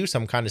try to do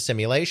some kind of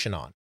simulation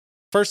on.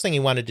 First thing he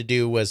wanted to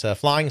do was a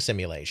flying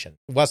simulation.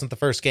 It wasn't the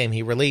first game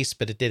he released,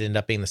 but it did end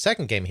up being the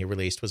second game he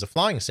released was a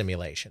flying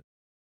simulation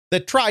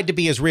that tried to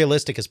be as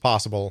realistic as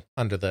possible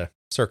under the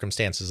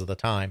circumstances of the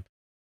time.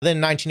 Then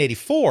in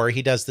 1984,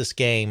 he does this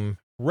game,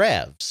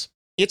 Revs.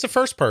 It's a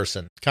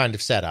first-person kind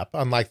of setup,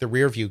 unlike the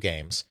rear-view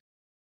games.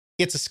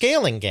 It's a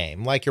scaling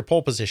game, like your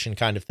pole position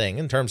kind of thing,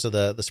 in terms of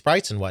the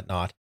sprites and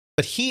whatnot.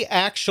 But he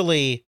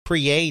actually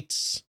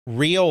creates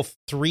real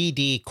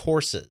 3D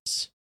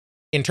courses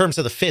in terms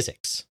of the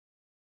physics.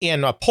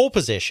 In a pole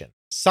position,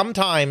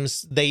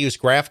 sometimes they use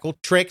graphical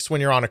tricks when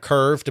you're on a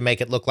curve to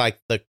make it look like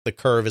the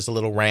curve is a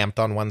little ramped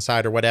on one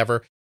side or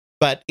whatever.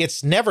 But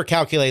it's never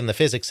calculating the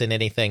physics in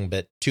anything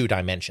but 2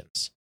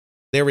 dimensions.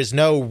 There is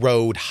no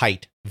road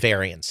height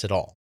variance at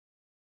all.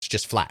 It's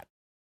just flat.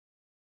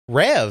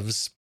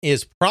 Revs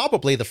is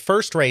probably the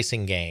first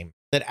racing game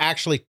that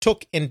actually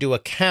took into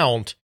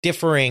account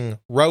differing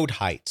road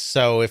heights.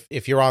 So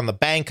if you're on the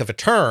bank of a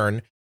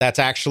turn, that's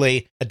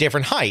actually a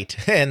different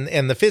height,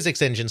 and the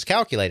physics engine's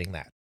calculating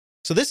that.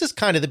 So this is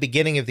kind of the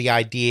beginning of the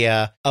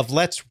idea of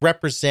let's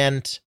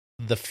represent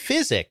the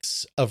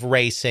physics of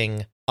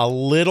racing a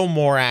little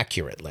more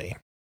accurately.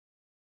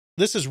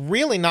 This is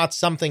really not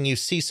something you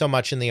see so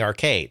much in the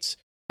arcades.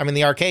 I mean,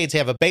 the arcades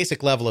have a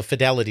basic level of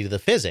fidelity to the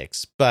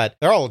physics, but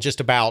they're all just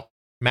about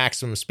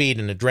maximum speed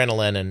and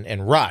adrenaline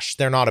and rush.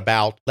 They're not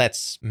about,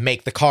 let's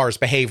make the cars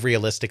behave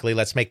realistically,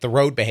 let's make the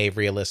road behave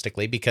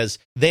realistically, because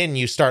then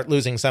you start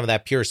losing some of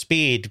that pure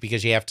speed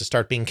because you have to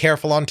start being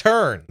careful on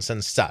turns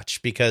and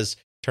such, because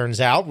turns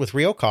out with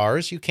real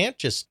cars, you can't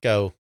just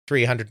go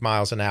 300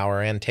 miles an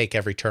hour and take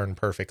every turn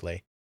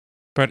perfectly.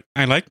 But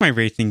I like my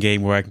racing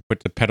game where I can put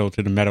the pedal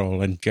to the metal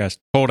and just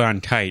hold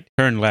on tight,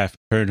 turn left,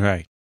 turn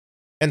right.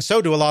 And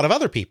so do a lot of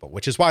other people,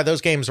 which is why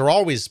those games are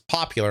always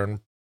popular and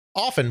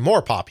often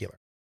more popular.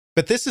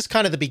 But this is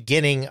kind of the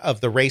beginning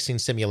of the racing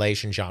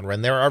simulation genre,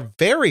 and there are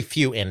very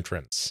few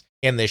entrants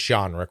in this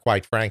genre,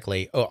 quite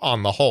frankly,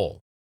 on the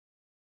whole.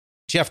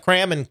 Jeff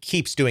Crammond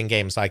keeps doing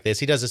games like this.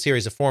 He does a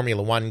series of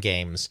Formula One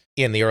games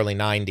in the early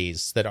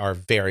 90s that are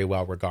very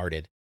well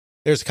regarded.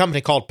 There's a company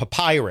called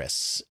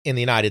Papyrus in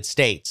the United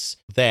States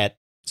that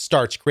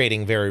starts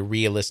creating very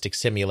realistic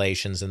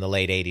simulations in the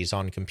late 80s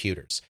on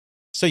computers.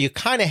 So you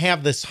kind of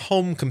have this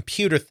home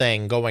computer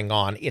thing going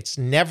on. It's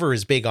never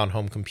as big on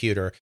home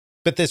computer,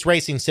 but this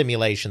racing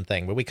simulation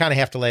thing. But we kind of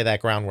have to lay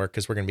that groundwork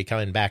because we're going to be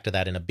coming back to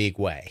that in a big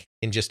way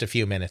in just a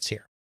few minutes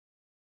here.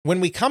 When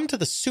we come to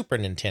the Super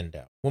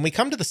Nintendo, when we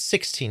come to the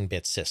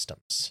 16-bit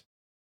systems,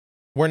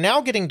 we're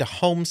now getting to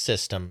home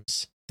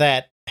systems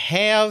that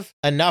have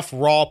enough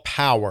raw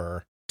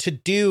power to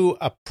do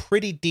a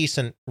pretty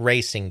decent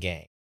racing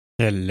game.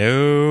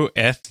 Hello,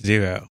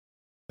 F-Zero.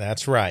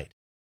 That's right.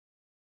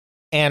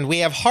 And we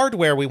have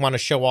hardware we want to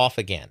show off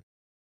again.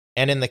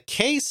 And in the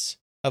case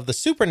of the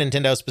Super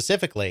Nintendo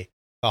specifically,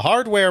 the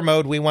hardware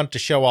mode we want to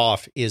show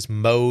off is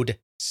Mode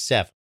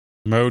 7.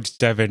 Mode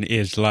 7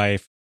 is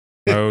life.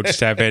 Mode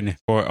 7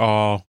 for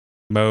all.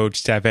 Mode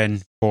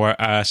 7 for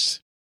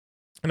us.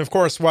 And of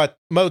course, what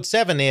Mode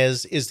 7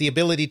 is the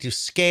ability to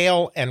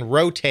scale and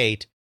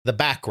rotate the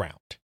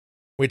background,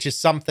 which is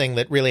something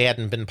that really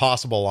hadn't been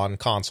possible on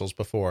consoles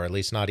before, at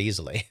least not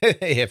easily,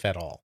 if at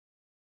all.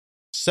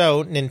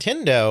 So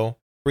Nintendo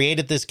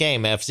created this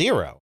game,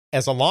 F-Zero,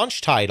 as a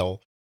launch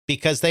title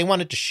because they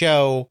wanted to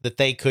show that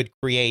they could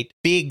create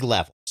big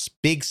levels,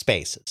 big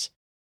spaces.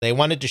 They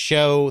wanted to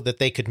show that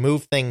they could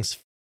move things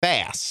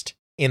fast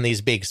in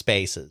these big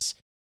spaces.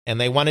 And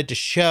they wanted to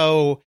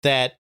show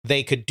that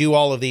they could do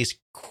all of these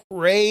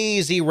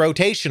crazy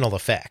rotational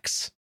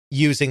effects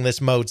using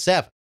this Mode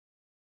 7.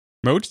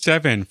 Mode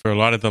 7, for a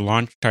lot of the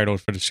launch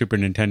titles for the Super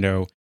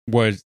Nintendo,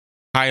 was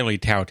highly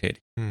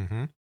touted.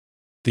 Mm-hmm.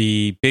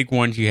 The big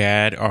ones you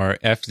had are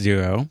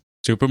F-Zero,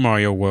 Super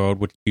Mario World,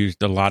 which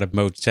used a lot of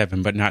Mode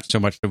 7, but not so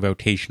much the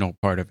rotational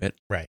part of it.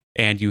 Right.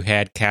 And you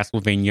had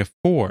Castlevania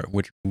 4,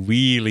 which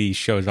really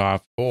shows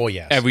off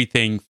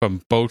everything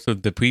from both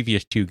of the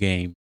previous two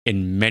games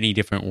in many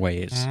different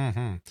ways.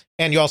 Mm-hmm.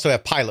 And you also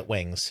have Pilot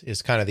Wings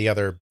is kind of the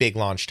other big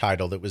launch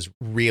title that was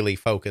really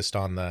focused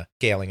on the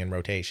scaling and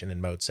rotation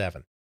in Mode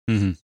 7.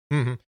 Mm-hmm.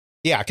 Mm-hmm.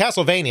 Yeah,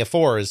 Castlevania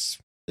 4 is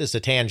a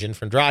tangent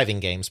from driving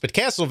games, but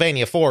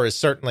Castlevania 4 is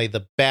certainly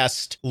the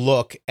best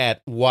look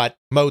at what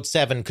Mode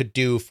 7 could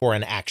do for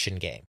an action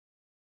game.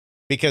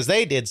 because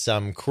they did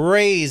some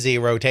crazy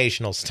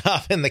rotational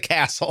stuff in the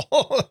castle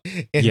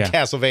in Yeah.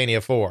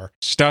 Castlevania 4.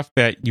 Stuff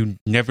that you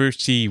never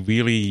see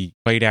really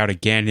played out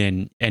again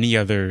in any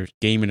other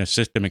game in a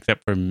system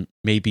except for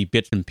maybe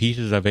bits and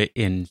pieces of it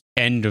in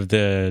end of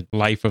the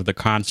life of the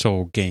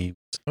console game.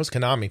 Those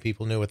Konami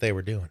people knew what they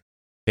were doing.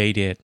 They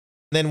did.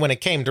 Then when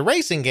it came to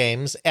racing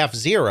games,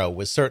 F-Zero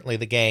was certainly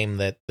the game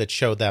that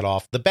showed that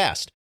off the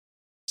best.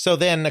 So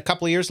then a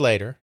couple of years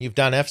later, you've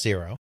done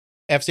F-Zero.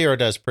 F-Zero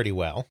does pretty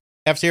well.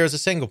 F-Zero is a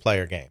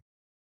single-player game.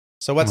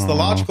 So what's the Aw.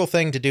 logical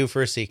thing to do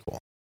for a sequel?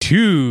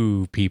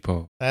 2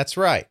 people. That's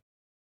right.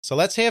 So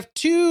let's have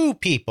 2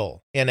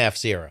 people in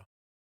F-Zero.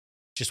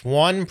 Just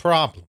one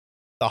problem.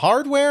 The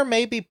hardware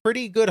may be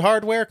pretty good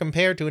hardware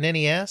compared to an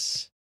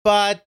NES,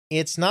 but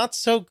it's not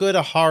so good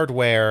a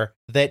hardware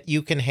that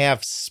you can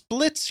have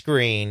split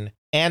screen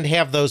and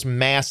have those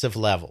massive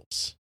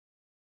levels.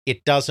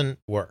 It doesn't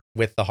work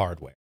with the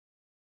hardware.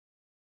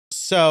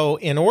 So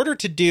in order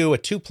to do a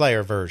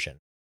 2-player version,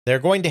 they're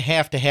going to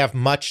have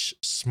much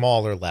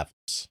smaller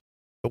levels.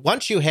 But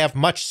once you have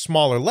much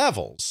smaller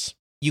levels,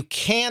 you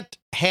can't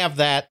have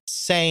that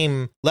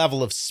same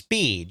level of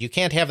speed. You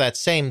can't have that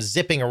same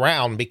zipping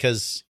around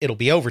because it'll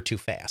be over too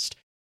fast.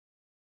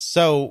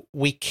 So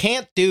we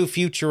can't do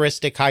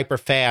futuristic,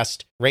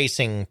 hyper-fast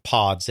racing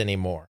pods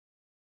anymore.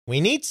 We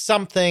need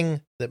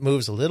something that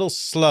moves a little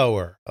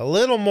slower, a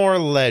little more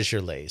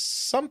leisurely.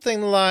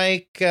 Something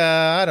like,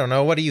 I don't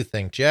know, what do you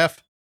think,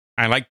 Jeff?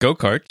 I like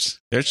go-karts.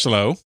 They're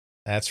slow.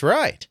 That's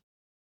right.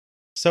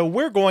 So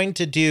we're going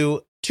to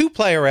do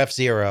 2-player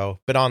F-Zero,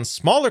 but on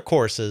smaller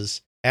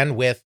courses and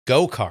with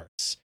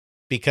go-karts,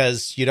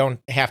 because you don't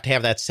have to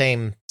have that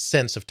same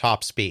sense of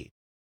top speed.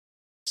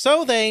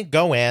 So they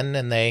go in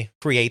and they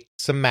create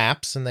some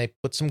maps and they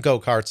put some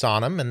go-karts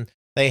on them, and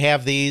they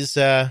have these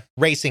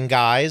racing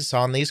guys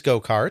on these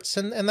go-karts,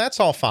 and that's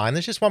all fine.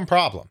 There's just one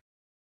problem.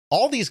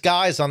 All these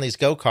guys on these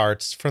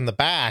go-karts from the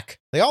back,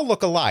 they all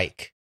look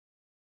alike.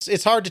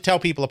 It's hard to tell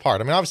people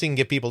apart. I mean, obviously you can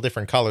give people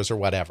different colors or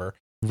whatever.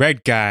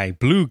 Red guy,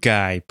 blue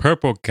guy,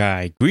 purple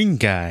guy, green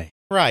guy.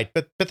 Right,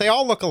 but they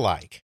all look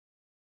alike.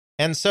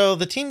 And so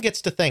the team gets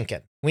to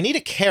thinking, we need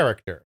a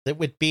character that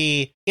would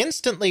be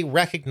instantly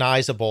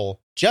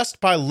recognizable just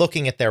by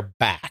looking at their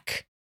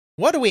back.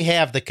 What do we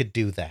have that could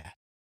do that?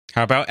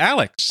 How about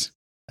Alex?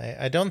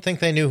 I don't think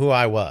they knew who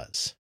I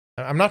was.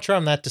 I'm not sure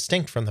I'm that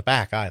distinct from the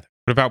back either.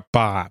 What about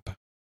Bob?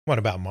 What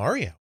about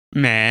Mario?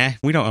 Nah,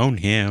 we don't own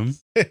him.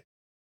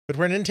 But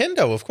we're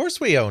Nintendo. Of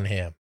course we own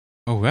him.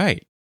 Oh,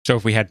 right. So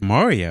if we had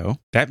Mario,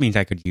 that means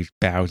I could use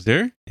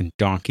Bowser and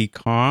Donkey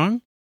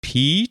Kong,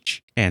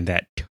 Peach, and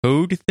that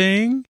Toad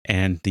thing,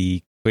 and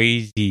the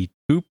crazy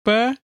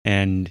Koopa,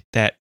 and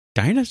that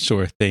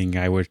dinosaur thing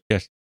I was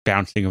just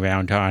bouncing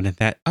around on in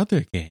that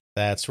other game.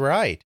 That's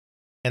right.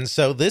 And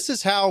so this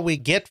is how we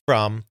get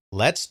from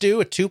let's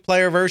do a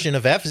 2-player version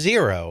of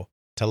F-Zero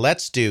to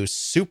let's do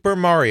Super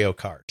Mario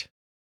Kart.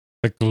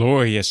 The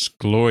glorious,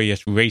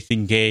 glorious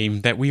racing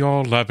game that we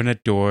all love and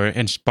adore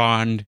and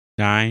spawned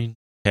 9,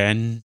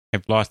 10,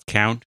 I've lost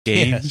count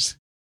games. Yes.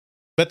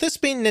 But this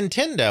being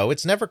Nintendo,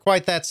 it's never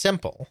quite that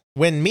simple.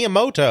 When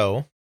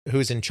Miyamoto,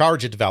 who's in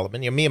charge of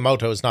development,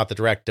 Miyamoto is not the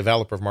direct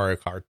developer of Mario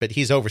Kart, but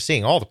he's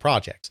overseeing all the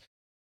projects.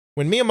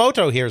 When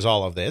Miyamoto hears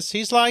all of this,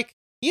 he's like,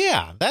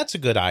 yeah, that's a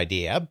good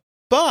idea,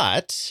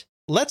 but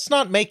let's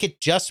not make it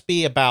just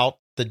be about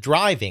the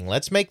driving.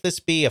 Let's make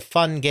this be a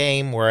fun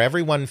game where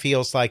everyone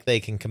feels like they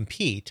can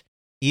compete,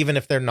 even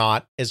if they're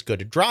not as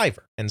good a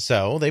driver. And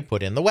so they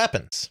put in the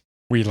weapons.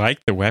 We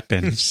like the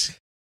weapons.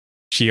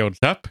 Shields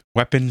up,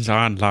 weapons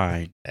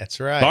online. That's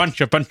right.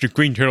 Launch a bunch of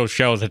green turtle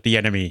shells at the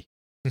enemy.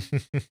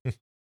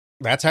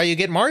 That's how you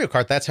get Mario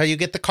Kart. That's how you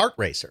get the kart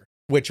racer,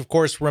 which of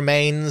course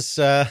remains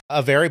a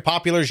very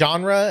popular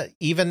genre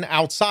even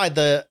outside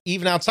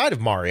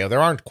of Mario.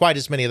 There aren't quite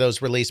as many of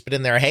those released, but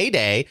in their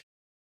heyday,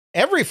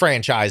 every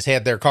franchise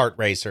had their kart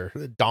racer.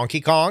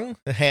 Donkey Kong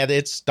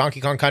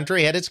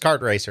Country had its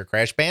kart racer.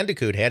 Crash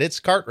Bandicoot had its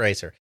kart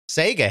racer.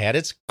 Sega had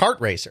its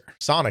kart racer.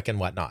 Sonic and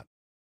whatnot.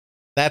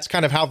 That's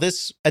kind of how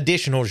this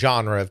additional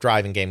genre of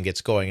driving game gets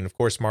going. And of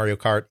course, Mario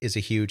Kart is a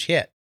huge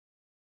hit.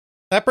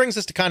 That brings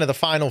us to kind of the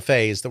final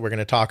phase that we're going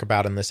to talk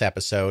about in this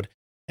episode.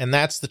 And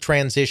that's the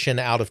transition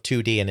out of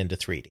 2D and into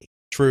 3D.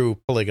 True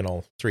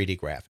polygonal 3D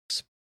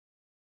graphics.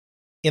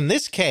 In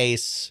this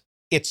case,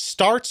 it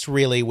starts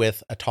really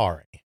with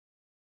Atari.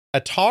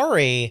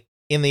 Atari,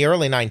 in the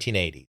early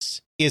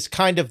 1980s, is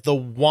kind of the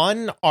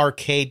one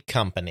arcade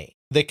company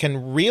that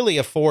can really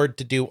afford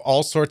to do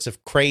all sorts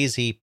of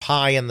crazy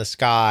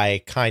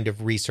pie-in-the-sky kind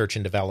of research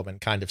and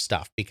development kind of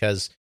stuff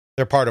because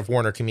they're part of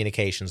Warner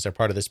Communications. They're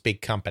part of this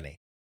big company.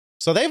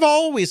 So they've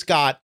always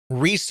got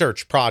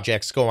research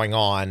projects going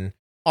on,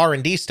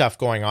 R&D stuff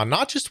going on,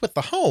 not just with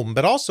the home,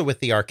 but also with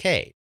the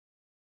arcade.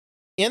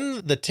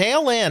 In the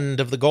tail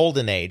end of the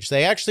Golden Age,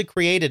 they actually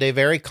created a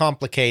very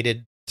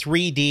complicated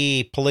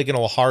 3D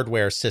polygonal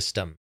hardware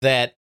system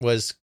that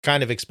was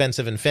kind of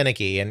expensive and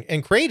finicky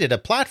and created a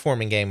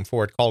platforming game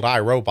for it called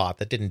iRobot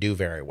that didn't do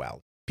very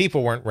well.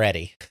 People weren't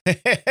ready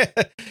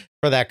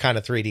for that kind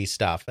of 3D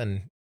stuff.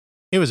 And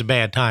It was a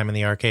bad time in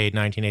the arcade,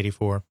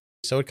 1984.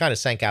 So it kind of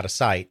sank out of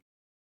sight.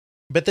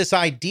 But this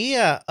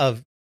idea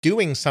of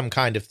doing some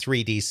kind of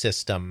 3D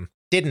system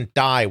didn't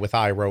die with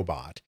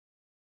iRobot.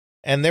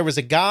 And there was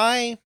a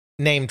guy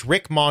named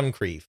Rick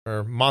Moncrief,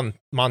 or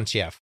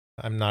Montieff,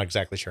 I'm not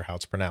exactly sure how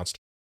it's pronounced,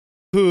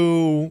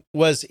 who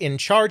was in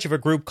charge of a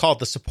group called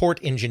the Support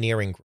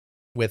Engineering Group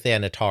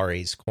within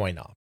Atari's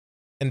coin-op.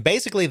 And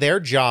basically their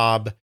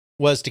job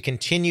was to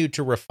continue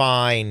to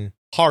refine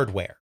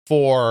hardware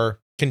for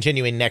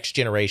continuing next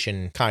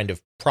generation kind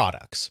of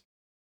products.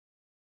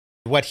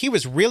 What he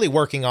was really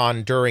working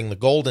on during the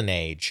golden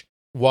age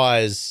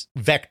was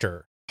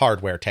vector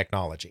hardware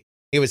technology.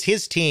 It was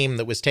his team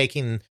that was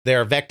taking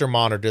their vector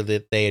monitor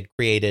that they had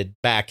created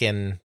back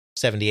in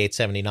 78,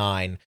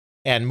 79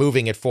 and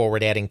moving it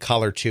forward, adding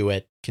color to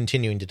it,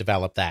 continuing to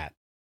develop that.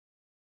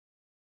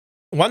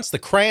 Once the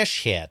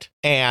crash hit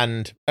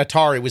and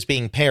Atari was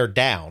being pared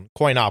down,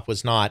 coin-op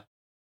was not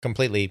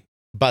completely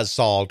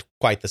buzzsawed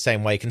quite the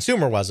same way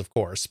consumer was, of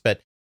course,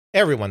 but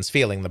everyone's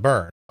feeling the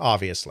burn,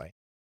 obviously.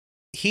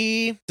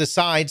 He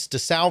decides to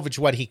salvage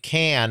what he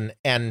can,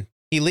 and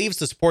he leaves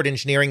the Support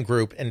Engineering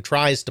Group and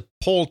tries to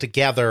pull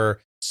together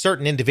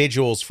certain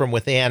individuals from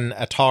within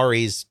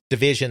Atari's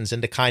divisions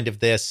into kind of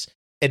this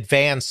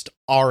advanced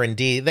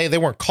R&D. They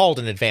weren't called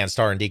an advanced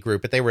R&D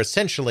group, but they were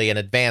essentially an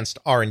advanced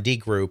R&D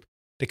group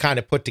to kind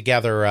of put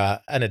together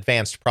an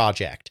advanced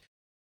project.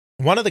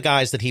 One of the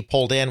guys that he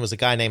pulled in was a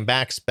guy named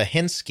Max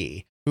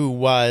Bahinsky, who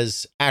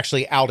was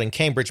actually out in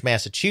Cambridge,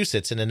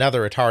 Massachusetts, in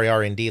another Atari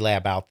R&D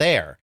lab out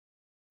there.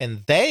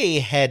 And they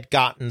had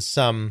gotten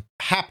some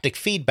haptic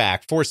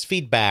feedback, force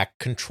feedback,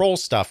 control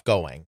stuff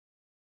going.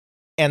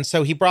 And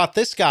so he brought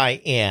this guy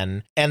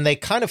in, and they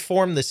kind of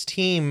formed this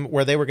team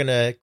where they were going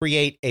to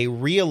create a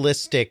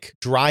realistic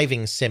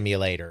driving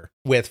simulator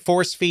with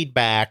force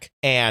feedback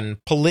and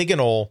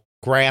polygonal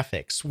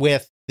graphics,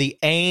 with the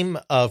aim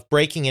of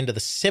breaking into the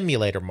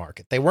simulator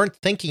market. They weren't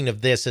thinking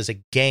of this as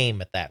a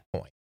game at that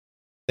point.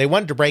 They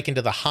wanted to break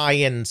into the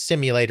high-end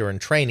simulator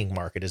and training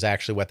market is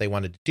actually what they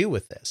wanted to do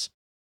with this.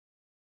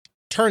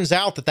 Turns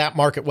out that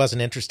market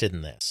wasn't interested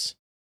in this.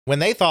 When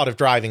they thought of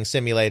driving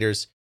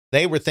simulators,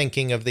 they were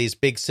thinking of these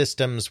big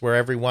systems where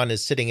everyone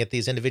is sitting at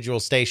these individual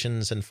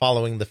stations and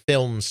following the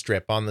film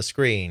strip on the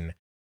screen.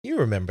 You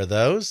remember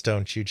those,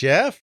 don't you,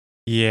 Jeff?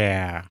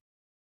 Yeah.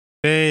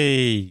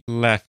 They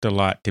left a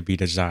lot to be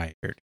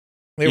desired.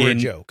 They were a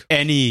joke.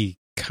 Any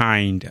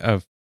kind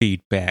of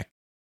feedback.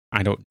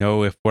 I don't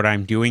know if what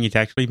I'm doing is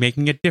actually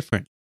making a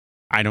difference.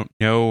 I don't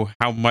know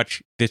how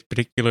much this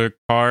particular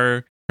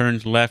car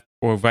turns left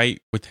or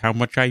right with how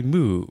much I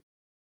move.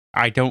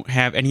 I don't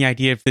have any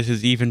idea if this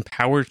is even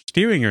power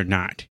steering or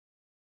not.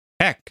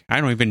 Heck, I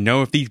don't even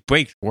know if these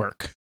brakes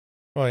work.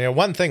 Well, yeah,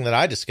 one thing that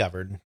I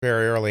discovered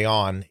very early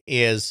on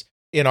is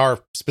in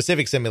our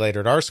specific simulator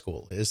at our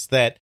school is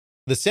that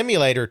the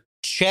simulator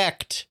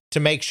checked to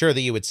make sure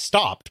that you had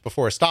stopped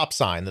before a stop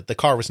sign, that the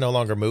car was no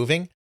longer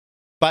moving,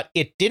 but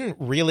it didn't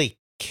really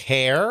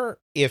care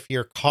if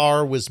your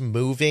car was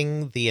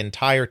moving the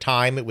entire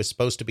time it was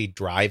supposed to be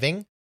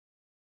driving.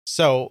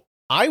 So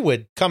I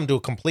would come to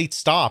a complete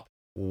stop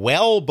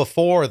well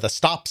before the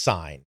stop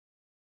sign.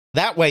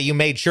 That way you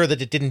made sure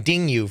that it didn't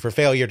ding you for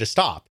failure to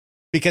stop,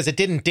 because it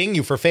didn't ding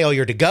you for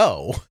failure to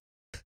go.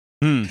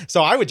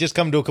 So I would just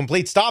come to a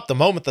complete stop the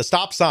moment the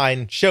stop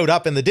sign showed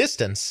up in the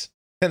distance,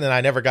 and then I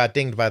never got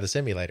dinged by the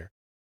simulator.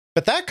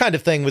 But that kind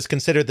of thing was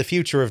considered the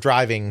future of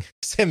driving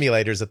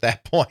simulators at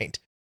that point,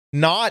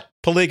 not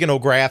polygonal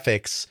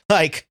graphics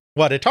like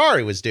what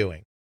Atari was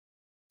doing.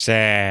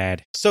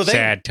 Sad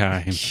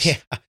times. Yeah.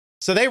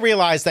 So they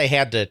realized they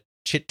had to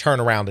turn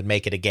around and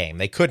make it a game.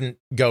 They couldn't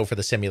go for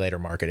the simulator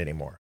market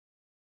anymore.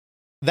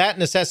 That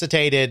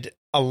necessitated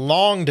a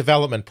long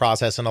development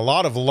process and a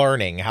lot of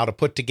learning how to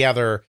put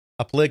together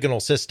a polygonal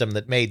system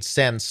that made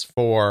sense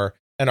for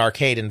an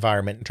arcade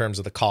environment in terms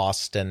of the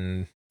cost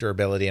and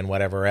durability and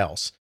whatever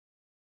else.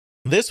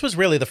 This was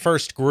really the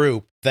first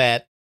group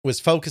that was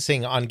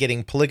focusing on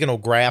getting polygonal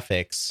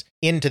graphics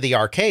into the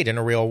arcade in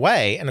a real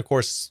way. And of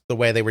course, the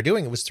way they were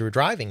doing it was through a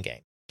driving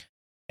game.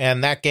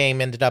 And that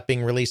game ended up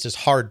being released as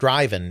Hard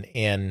Drivin'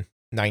 in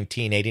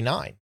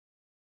 1989.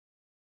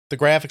 The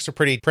graphics are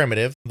pretty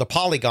primitive. The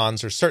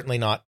polygons are certainly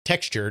not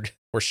textured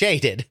or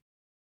shaded.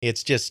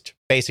 It's just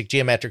basic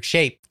geometric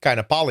shape kind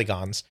of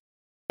polygons.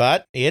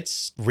 But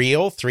it's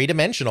real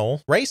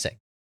three-dimensional racing.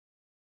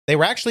 They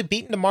were actually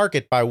beaten to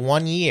market by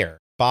 1 year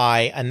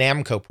by a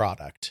Namco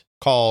product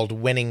called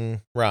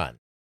Winning Run.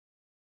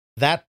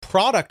 That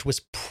product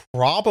was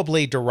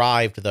probably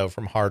derived, though,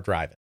 from Hard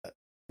Drivin'.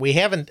 We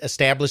haven't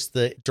established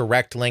the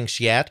direct links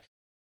yet.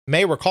 You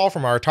may recall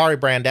from our Atari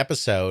Brand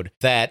episode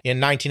that in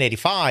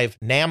 1985,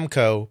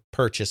 Namco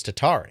purchased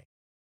Atari.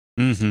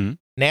 Mm-hmm.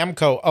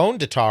 Namco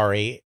owned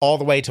Atari all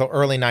the way till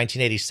early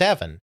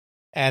 1987,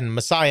 and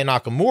Masaya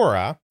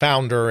Nakamura,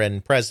 founder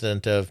and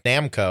president of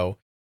Namco,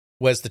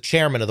 was the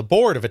chairman of the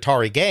board of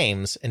Atari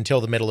Games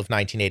until the middle of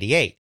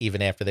 1988,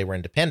 even after they were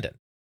independent.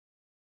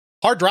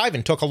 Hard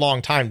Drivin' took a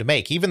long time to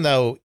make. Even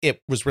though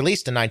it was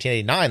released in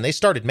 1989, they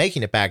started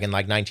making it back in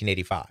like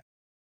 1985.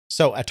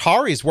 So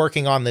Atari's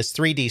working on this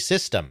 3D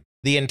system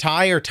the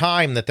entire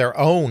time that they're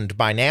owned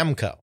by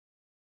Namco.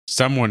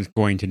 Someone's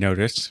going to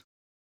notice.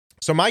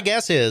 So my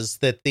guess is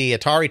that the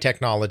Atari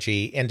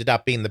technology ended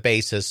up being the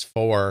basis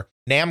for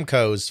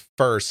Namco's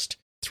first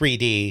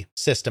 3D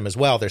system as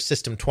well, their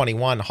System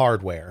 21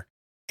 hardware,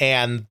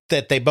 and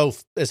that they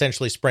both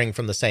essentially spring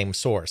from the same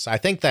source. I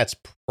think that's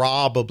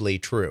probably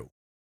true,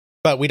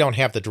 but we don't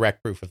have the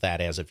direct proof of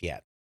that as of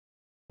yet.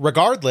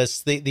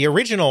 Regardless, the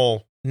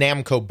original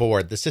Namco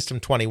board, the System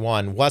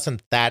 21,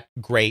 wasn't that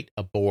great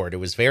a board. It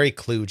was very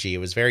kludgy, it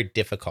was very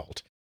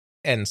difficult,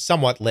 and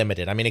somewhat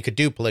limited. I mean, it could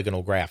do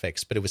polygonal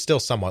graphics, but it was still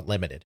somewhat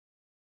limited.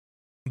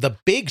 The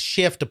big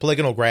shift to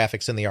polygonal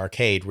graphics in the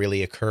arcade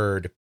really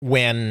occurred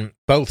when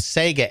both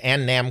Sega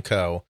and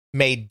Namco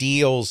made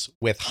deals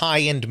with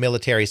high-end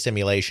military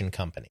simulation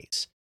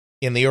companies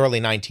in the early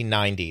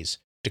 1990s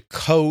to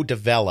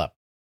co-develop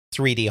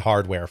 3D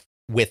hardware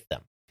with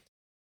them.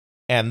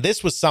 And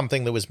this was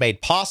something that was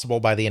made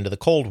possible by the end of the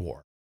Cold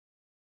War.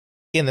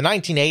 In the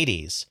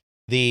 1980s,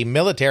 the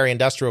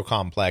military-industrial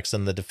complex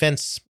and the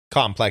defense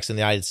complex in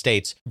the United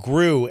States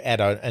grew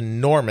at an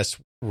enormous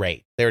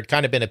rate. There had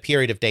kind of been a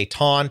period of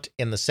détente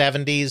in the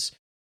 70s,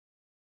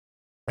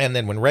 and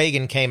then when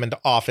Reagan came into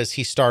office,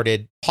 he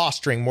started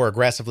posturing more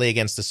aggressively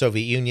against the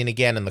Soviet Union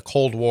again, and the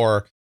Cold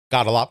War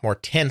got a lot more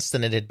tense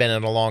than it had been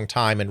in a long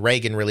time, and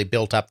Reagan really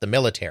built up the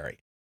military.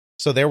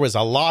 So there was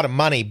a lot of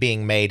money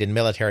being made in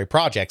military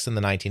projects in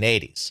the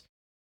 1980s.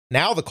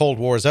 Now the Cold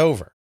War is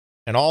over,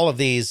 and all of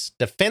these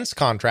defense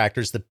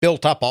contractors that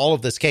built up all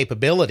of this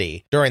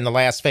capability during the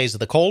last phase of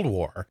the Cold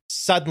War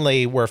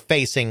suddenly were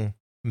facing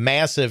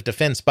massive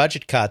defense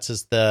budget cuts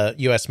as the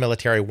U.S.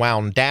 military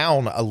wound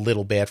down a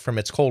little bit from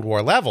its Cold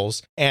War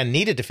levels and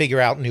needed to figure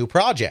out new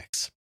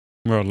projects.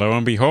 Well, lo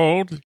and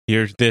behold,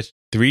 here's this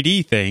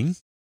 3D thing.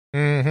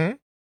 Mm-hmm.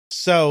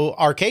 So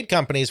arcade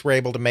companies were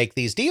able to make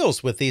these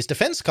deals with these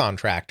defense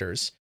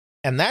contractors,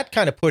 and that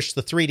kind of pushed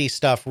the 3D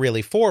stuff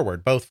really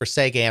forward, both for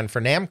Sega and for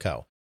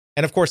Namco.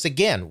 And of course,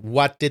 again,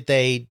 what did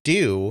they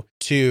do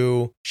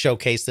to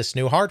showcase this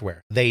new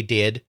hardware? They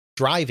did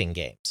driving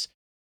games.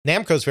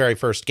 Namco's very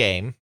first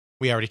game,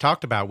 We already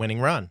talked about Winning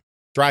Run.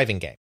 driving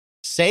game.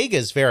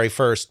 Sega's very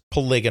first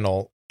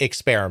polygonal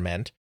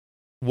experiment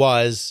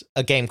was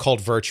a game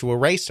called Virtua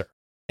Racer.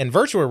 And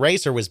Virtua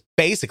Racer was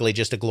basically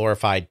just a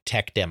glorified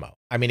tech demo.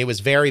 I mean, it was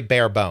very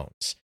bare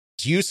bones.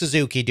 It's Yu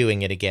Suzuki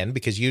doing it again,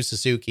 because Yu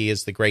Suzuki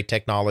is the great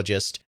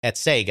technologist at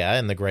Sega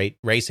and the great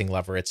racing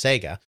lover at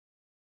Sega.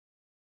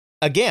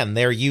 Again,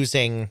 they're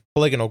using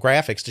polygonal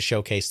graphics to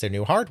showcase their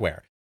new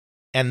hardware.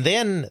 And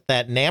then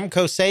that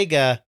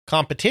Namco-Sega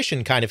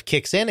competition kind of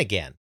kicks in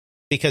again,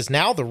 because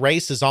now the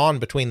race is on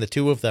between the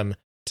two of them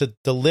to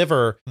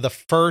deliver the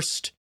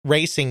first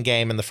racing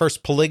game and the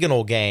first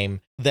polygonal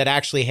game that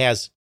actually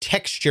has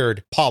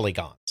textured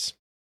polygons.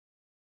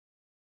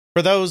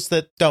 For those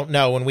that don't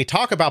know, when we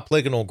talk about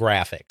polygonal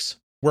graphics,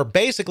 we're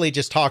basically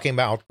just talking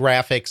about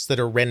graphics that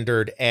are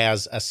rendered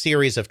as a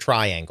series of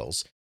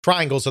triangles.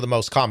 Triangles are the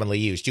most commonly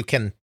used. You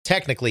can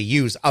technically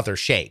use other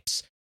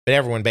shapes, but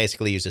everyone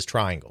basically uses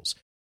triangles.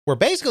 We're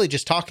basically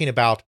just talking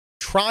about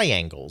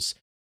triangles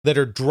that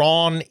are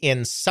drawn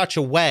in such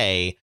a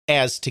way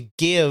as to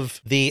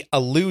give the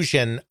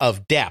illusion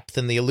of depth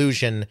and the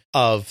illusion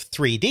of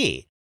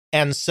 3D.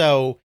 And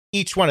so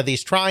each one of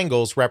these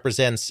triangles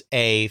represents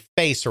a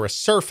face or a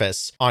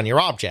surface on your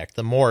object.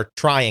 The more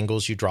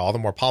triangles you draw, the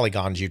more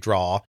polygons you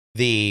draw,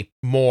 the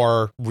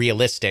more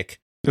realistic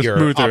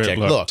your object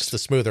looks, the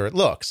smoother it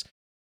looks.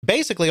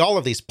 Basically, all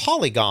of these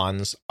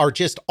polygons are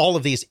just all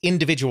of these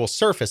individual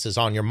surfaces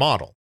on your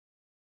model.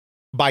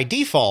 By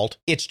default,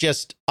 it's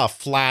just a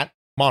flat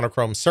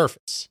monochrome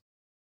surface.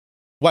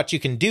 What you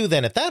can do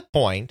then at that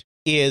point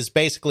is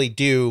basically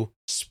do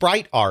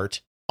sprite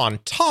art on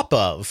top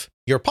of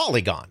your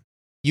polygon.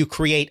 You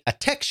create a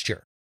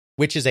texture,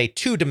 which is a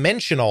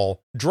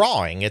two-dimensional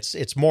drawing.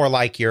 It's more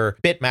like your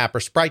bitmap or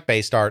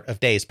sprite-based art of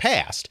days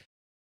past.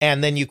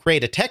 And then you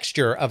create a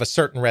texture of a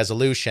certain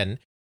resolution,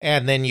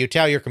 and then you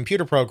tell your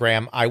computer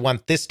program, I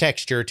want this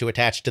texture to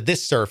attach to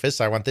this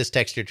surface, I want this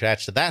texture to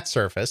attach to that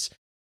surface,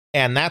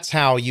 and that's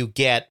how you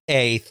get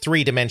a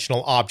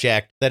three-dimensional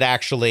object that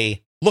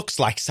actually looks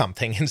like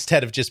something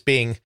instead of just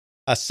being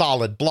a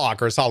solid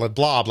block or a solid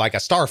blob like a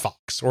Star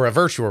Fox or a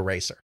Virtua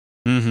Racer.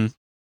 Mm-hmm.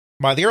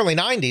 By the early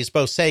 90s,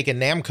 both Sega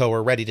and Namco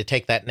were ready to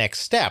take that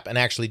next step and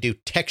actually do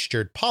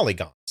textured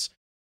polygons.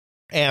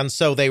 And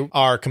so they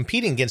are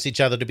competing against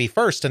each other to be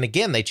first, and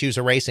again, they choose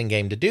a racing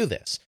game to do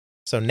this.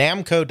 So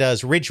Namco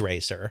does Ridge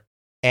Racer,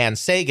 and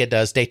Sega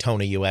does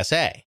Daytona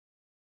USA.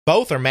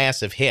 Both are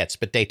massive hits,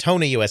 but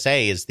Daytona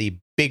USA is the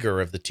bigger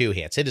of the two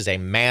hits. It is a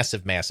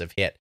massive, massive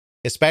hit,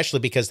 especially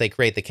because they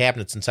create the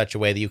cabinets in such a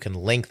way that you can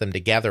link them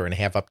together and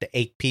have up to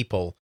 8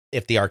 people,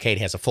 if the arcade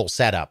has a full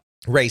setup,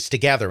 race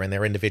together in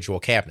their individual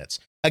cabinets.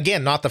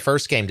 Again, not the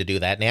first game to do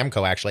that.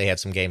 Namco actually had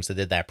some games that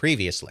did that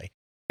previously.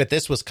 But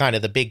this was kind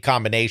of the big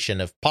combination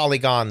of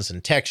polygons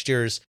and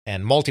textures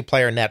and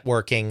multiplayer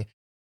networking,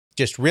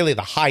 just really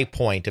the high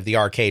point of the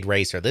arcade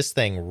racer. This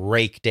thing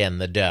raked in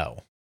the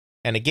dough.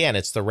 And again,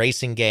 it's the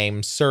racing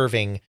game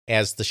serving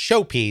as the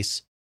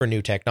showpiece for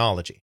new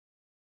technology.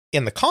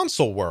 In the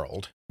console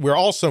world, we're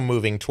also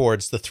moving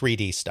towards the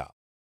 3D stuff.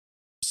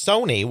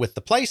 Sony, with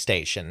the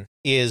PlayStation,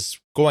 is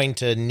going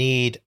to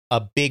need a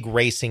big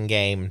racing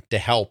game to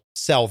help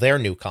sell their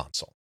new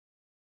console.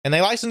 And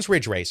they license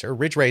Ridge Racer.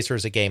 Ridge Racer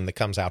is a game that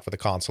comes out for the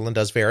console and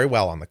does very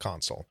well on the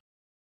console.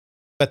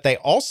 But they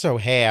also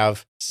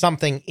have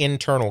something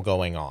internal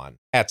going on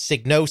at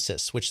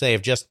Psygnosis, which they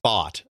have just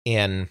bought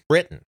in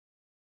Britain.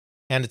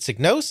 And at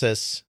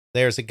Psygnosis,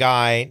 there's a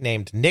guy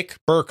named Nick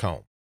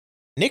Burcombe.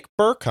 Nick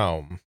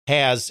Burcombe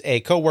has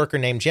a coworker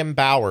named Jim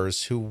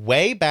Bowers, who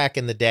way back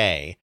in the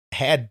day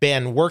had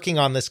been working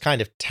on this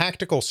kind of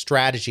tactical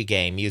strategy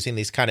game using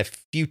these kind of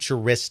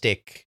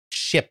futuristic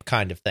ship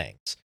kind of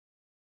things.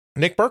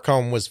 Nick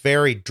Burcombe was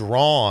very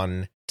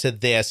drawn to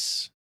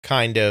this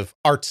kind of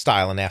art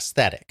style and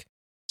aesthetic.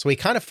 So he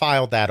kind of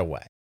filed that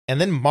away.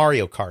 And then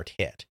Mario Kart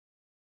hit.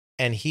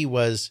 And he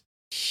was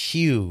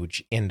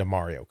huge into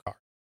Mario Kart.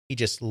 He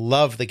just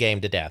loved the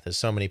game to death, as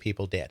so many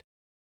people did.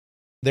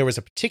 There was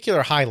a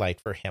particular highlight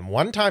for him.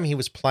 One time he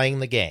was playing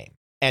the game,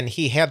 and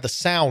he had the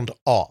sound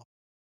off.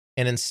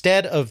 And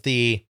instead of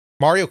the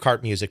Mario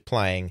Kart music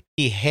playing,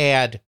 he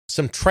had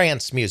some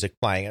trance music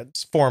playing, a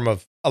form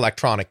of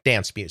electronic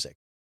dance music.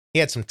 He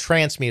had some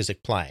trance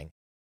music playing.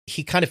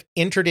 He kind of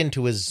entered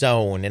into his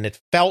zone, and it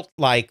felt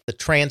like the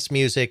trance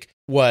music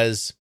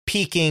was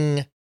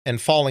peaking and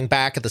falling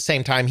back at the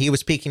same time he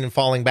was peaking and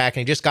falling back,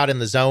 and he just got in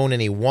the zone,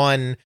 and he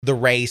won the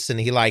race, and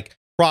he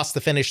crossed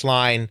the finish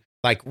line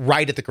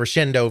right at the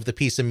crescendo of the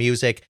piece of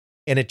music,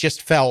 and it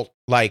just felt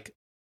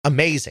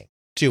amazing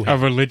to him. A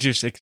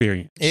religious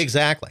experience.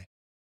 Exactly.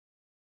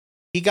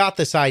 He got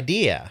this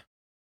idea.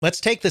 Let's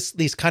take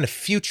these kind of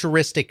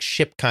futuristic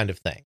ship kind of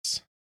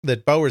things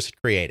that Bowers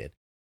had created.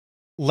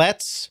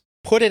 Let's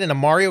put it in a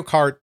Mario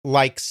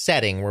Kart-like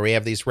setting where we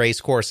have these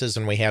race courses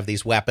and we have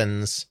these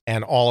weapons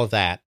and all of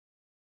that.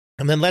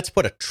 And then let's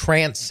put a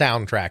trance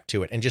soundtrack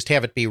to it and just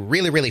have it be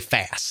really, really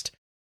fast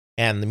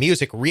and the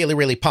music really,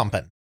 really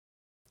pumping.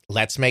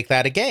 Let's make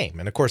that a game.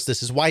 And of course,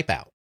 this is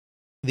Wipeout.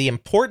 The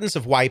importance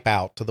of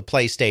Wipeout to the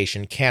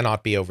PlayStation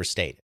cannot be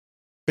overstated,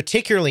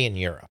 particularly in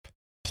Europe.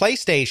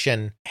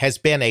 PlayStation has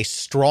been a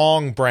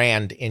strong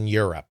brand in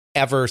Europe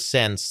ever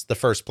since the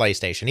first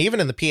PlayStation. Even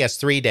in the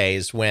PS3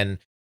 days, when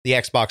the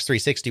Xbox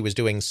 360 was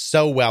doing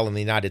so well in the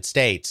United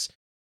States,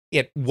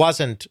 it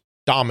wasn't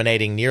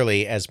dominating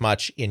nearly as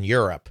much in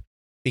Europe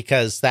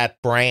because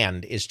that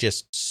brand is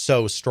just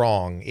so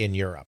strong in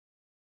Europe.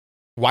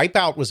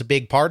 Wipeout was a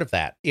big part of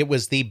that. It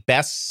was the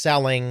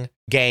best-selling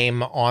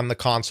game on the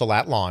console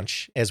at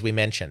launch, as we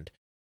mentioned.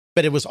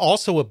 But it was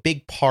also a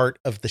big part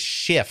of the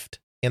shift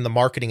in the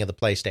marketing of the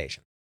PlayStation.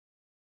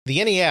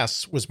 The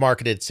NES was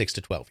marketed to 6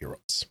 to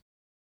 12-year-olds.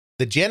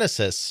 The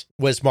Genesis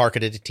was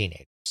marketed to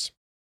teenagers.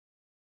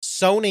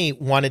 Sony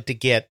wanted to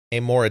get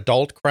a more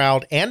adult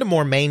crowd and a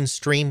more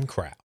mainstream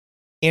crowd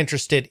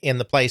interested in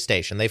the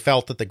PlayStation. They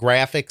felt that the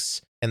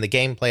graphics and the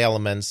gameplay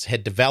elements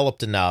had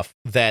developed enough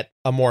that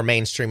a more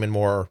mainstream and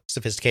more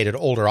sophisticated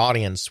older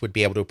audience would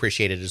be able to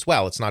appreciate it as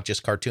well. It's not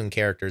just cartoon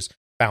characters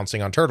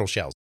bouncing on turtle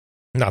shells.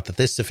 Not that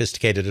this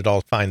sophisticated at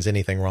all finds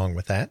anything wrong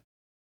with that.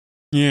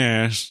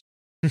 Yes.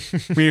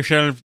 We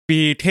shall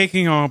be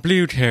taking our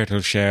blue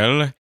turtle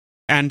shell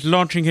and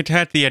launching it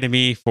at the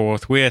enemy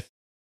forthwith.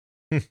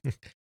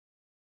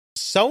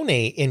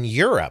 Sony in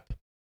Europe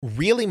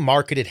really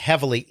marketed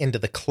heavily into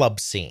the club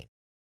scene.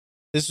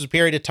 This was a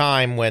period of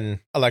time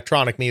when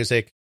electronic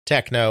music,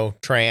 techno,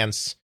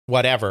 trance,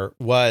 whatever,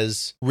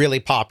 was really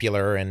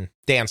popular, and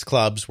dance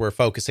clubs were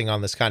focusing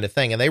on this kind of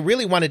thing. And they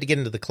really wanted to get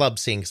into the club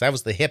scene because that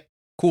was the hip,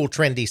 cool,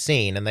 trendy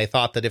scene. And they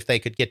thought that if they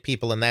could get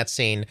people in that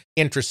scene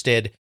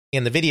interested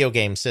in the video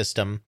game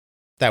system,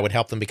 that would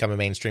help them become a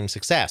mainstream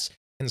success.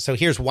 And so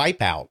here's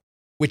Wipeout,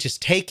 which is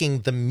taking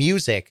the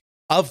music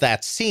of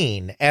that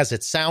scene as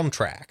its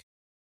soundtrack.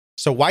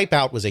 So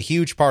Wipeout was a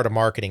huge part of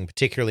marketing,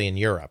 particularly in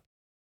Europe.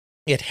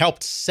 It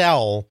helped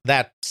sell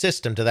that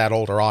system to that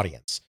older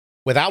audience.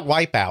 Without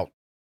Wipeout,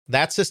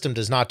 that system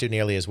does not do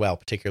nearly as well,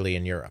 particularly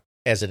in Europe,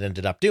 as it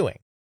ended up doing.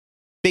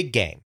 Big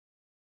game.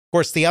 Of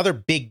course, the other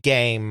big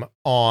game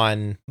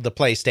on the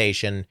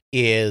PlayStation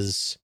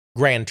is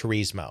Gran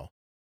Turismo.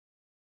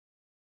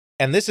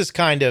 And this is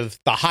kind of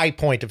the high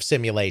point of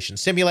simulation.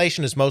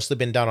 Simulation has mostly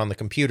been done on the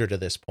computer to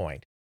this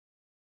point.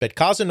 But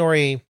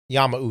Kazunori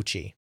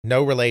Yamauchi,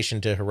 no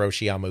relation to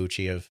Hiroshi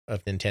Yamauchi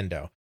of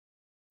Nintendo,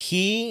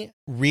 he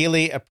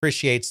really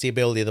appreciates the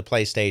ability of the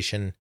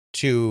PlayStation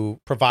to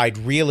provide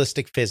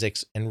realistic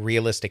physics and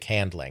realistic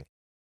handling.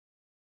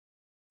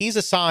 He's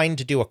assigned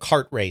to do a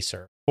kart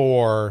racer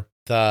for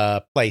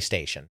the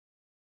PlayStation,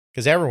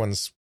 because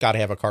everyone's got to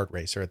have a kart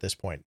racer at this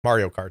point.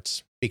 Mario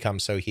Kart's become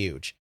so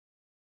huge.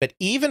 But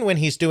even when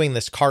he's doing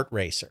this kart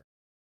racer,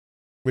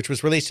 which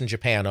was released in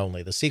Japan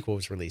only, the sequel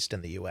was released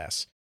in the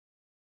US,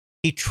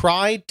 he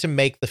tried to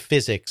make the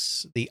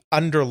physics, the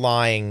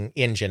underlying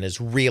engine,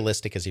 as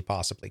realistic as he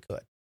possibly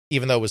could,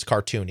 even though it was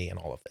cartoony and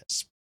all of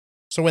this.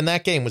 So when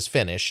that game was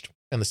finished,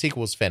 and the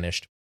sequel was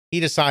finished, he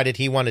decided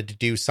he wanted to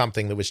do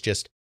something that was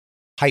just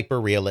hyper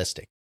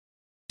realistic.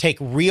 Take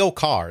real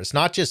cars,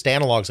 not just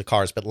analogs of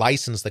cars, but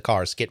license the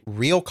cars. Get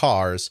real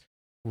cars,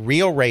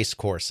 real race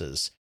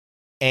courses,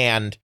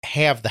 and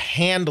have the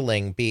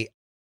handling be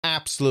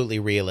absolutely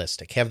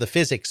realistic. Have the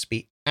physics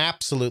be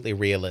absolutely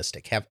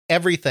realistic. Have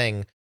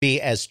everything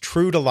be as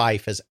true to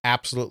life as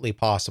absolutely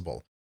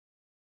possible.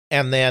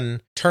 And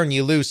then turn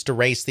you loose to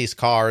race these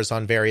cars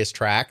on various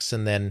tracks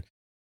and then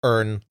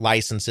earn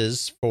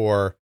licenses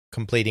for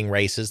completing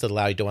races that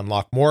allow you to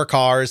unlock more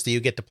cars that you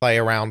get to play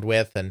around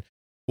with and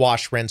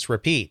wash, rinse,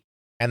 repeat.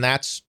 And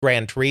that's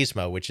Gran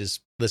Turismo, which is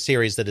the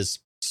series that is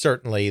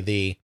certainly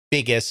the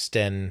biggest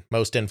and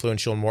most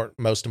influential and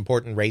most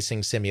important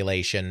racing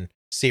simulation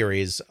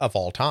series of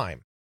all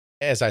time.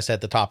 As I said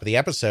at the top of the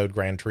episode,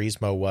 Gran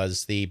Turismo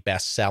was the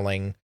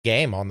best-selling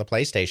game on the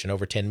PlayStation,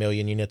 over 10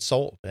 million units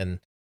sold, and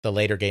the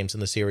later games in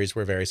the series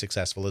were very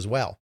successful as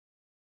well.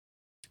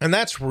 And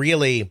that's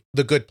really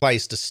the good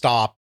place to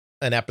stop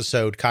an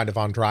episode kind of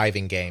on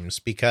driving games,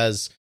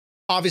 because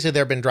obviously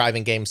there have been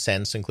driving games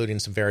since, including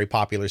some very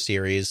popular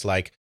series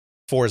like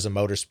Forza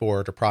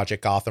Motorsport or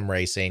Project Gotham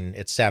Racing,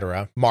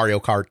 etc.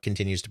 Mario Kart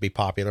continues to be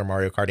popular.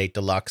 Mario Kart 8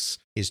 Deluxe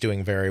is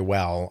doing very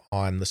well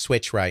on the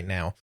Switch right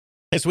now.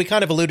 As we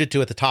kind of alluded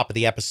to at the top of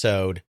the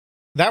episode,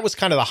 that was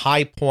kind of the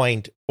high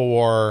point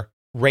for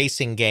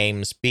racing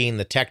games being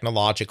the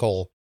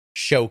technological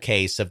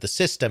showcase of the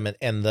system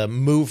and the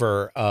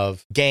mover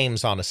of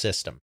games on a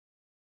system.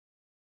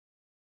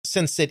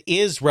 Since it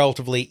is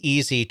relatively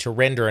easy to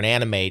render and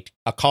animate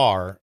a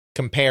car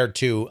compared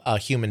to a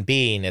human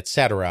being,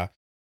 etc.,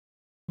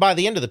 by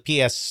the end of the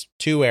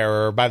PS2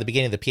 era, or by the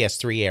beginning of the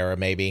PS3 era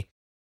maybe,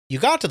 you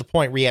got to the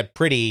point where you had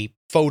pretty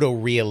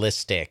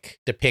photorealistic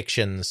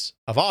depictions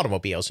of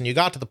automobiles, and you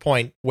got to the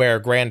point where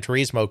Gran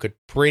Turismo could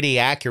pretty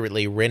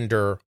accurately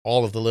render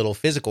all of the little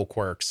physical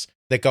quirks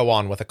that go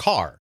on with a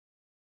car.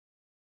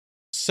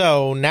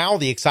 So now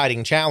the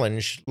exciting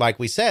challenge, like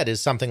we said, is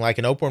something like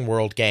an open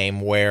world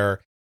game where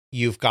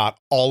you've got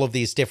all of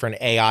these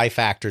different AI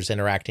factors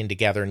interacting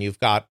together, and you've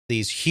got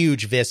these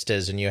huge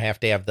vistas, and you have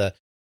to have the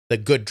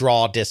good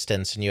draw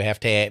distance, and you have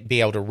to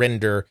be able to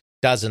render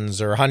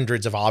dozens or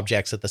hundreds of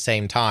objects at the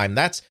same time.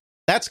 That's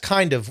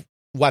kind of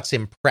what's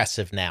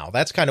impressive now.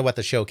 That's kind of what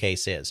the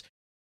showcase is.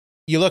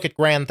 You look at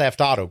Grand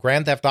Theft Auto.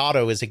 Grand Theft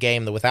Auto is a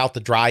game that without the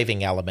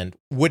driving element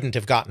wouldn't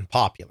have gotten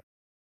popular.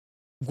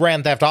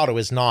 Grand Theft Auto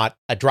is not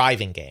a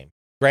driving game.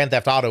 Grand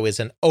Theft Auto is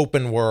an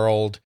open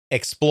world,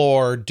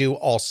 explore, do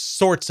all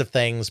sorts of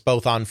things,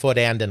 both on foot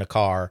and in a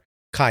car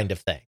kind of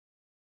thing.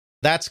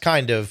 That's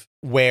kind of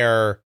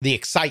where the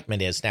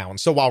excitement is now. And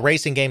so while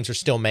racing games are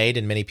still made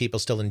and many people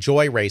still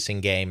enjoy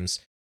racing games,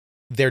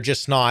 they're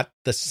just not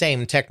the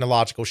same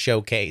technological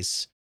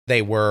showcase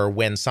they were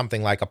when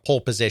something like a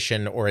Pole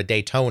Position or a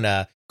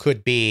Daytona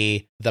could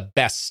be the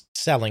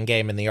best-selling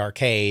game in the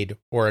arcade,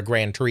 or a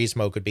Gran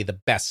Turismo could be the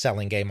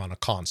best-selling game on a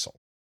console.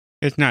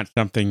 It's not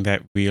something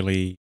that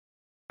really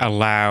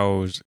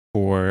allows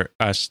for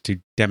us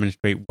to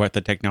demonstrate what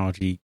the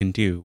technology can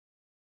do.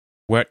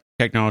 What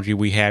technology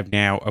we have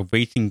now, a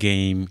racing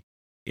game,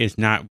 is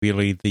not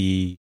really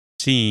the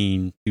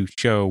scene to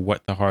show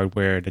what the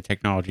hardware, the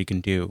technology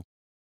can do.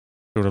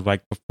 Sort of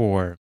like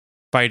before,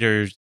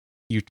 fighters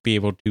used to be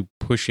able to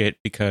push it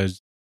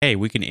because, hey,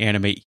 we can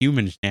animate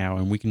humans now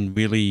and we can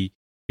really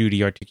do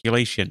the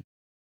articulation.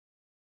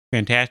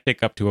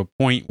 Fantastic up to a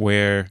point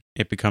where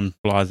it becomes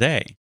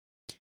blasé.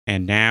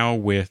 And now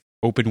with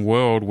open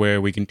world, where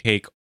we can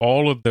take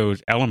all of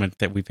those elements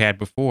that we've had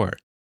before,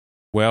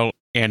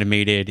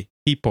 well-animated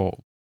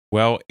people,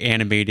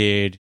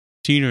 well-animated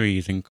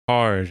sceneries and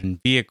cars and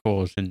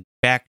vehicles and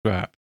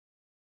backdrop.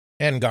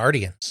 And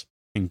Guardians.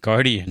 And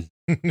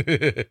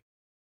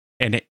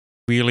it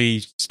really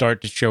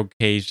start to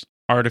showcase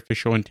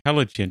artificial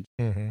intelligence,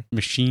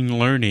 machine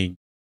learning.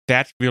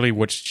 That's really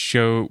what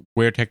show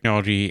where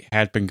technology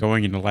has been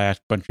going in the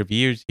last bunch of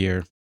years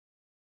here.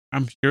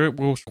 I'm sure it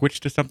will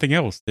switch to something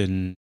else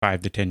in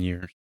 5 to 10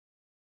 years.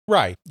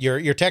 Right.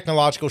 Your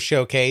technological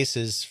showcase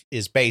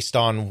is based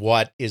on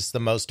what is the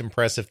most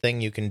impressive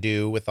thing you can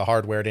do with the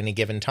hardware at any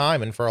given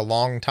time. And for a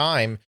long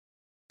time,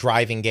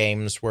 driving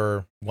games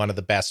were one of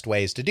the best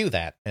ways to do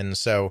that. And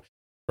so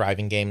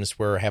driving games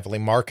were heavily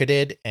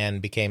marketed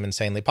and became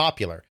insanely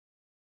popular.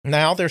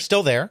 Now they're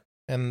still there,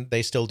 and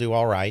they still do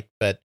all right,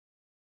 but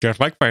just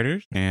like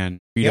fighters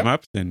and beat 'em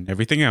ups and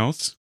everything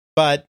else.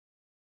 But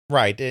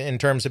right, in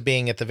terms of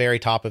being at the very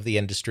top of the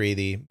industry,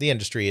 the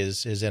industry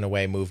is in a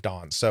way moved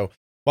on. So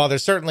while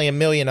there's certainly a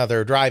million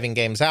other driving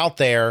games out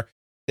there,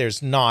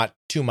 there's not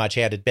too much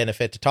added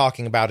benefit to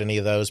talking about any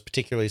of those,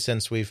 particularly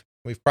since we've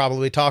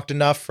probably talked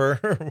enough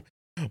for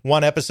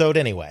one episode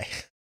anyway.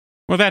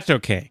 Well, that's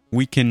okay.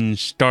 We can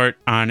start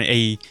on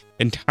a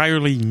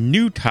entirely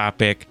new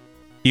topic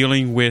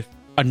dealing with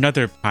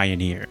another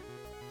pioneer.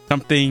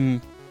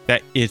 Something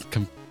that is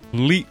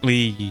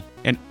completely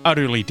and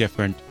utterly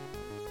different.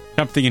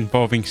 Something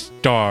involving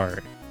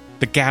stars,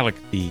 the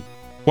galaxy,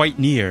 quite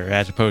near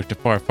as opposed to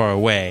far, far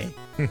away.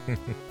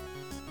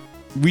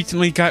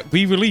 Recently got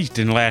re-released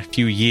in the last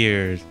few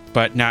years,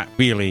 but not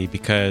really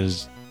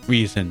because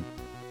reason.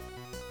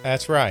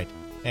 That's right.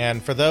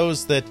 And for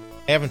those that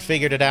haven't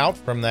figured it out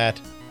from that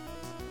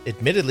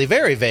admittedly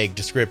very vague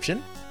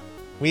description,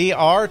 we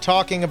are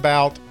talking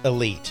about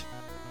Elite.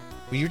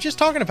 We were just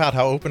talking about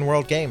how open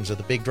world games are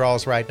the big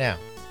draws right now.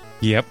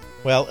 Yep.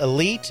 Well,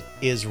 Elite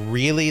is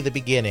really the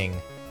beginning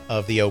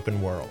of the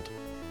open world.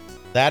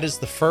 That is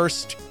the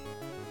first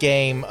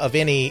game of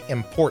any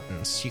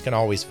importance. You can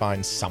always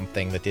find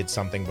something that did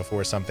something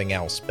before something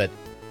else, but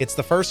it's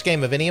the first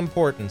game of any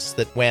importance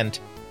that went,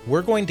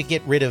 we're going to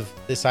get rid of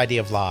this idea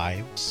of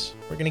lives.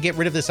 We're going to get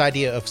rid of this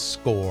idea of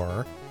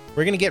score.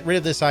 We're going to get rid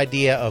of this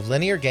idea of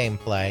linear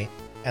gameplay,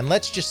 and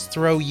let's just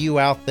throw you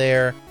out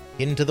there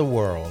into the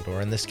world,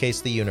 or in this case,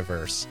 the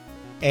universe,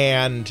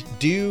 and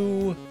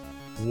do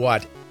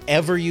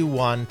whatever you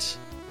want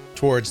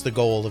towards the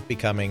goal of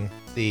becoming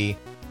the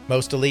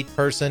most elite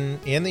person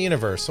in the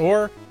universe.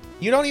 Or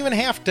you don't even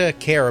have to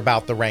care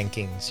about the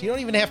rankings. You don't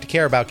even have to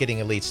care about getting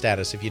elite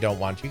status if you don't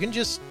want. You can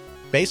just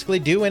basically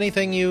do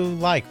anything you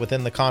like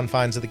within the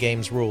confines of the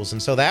game's rules.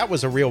 And so that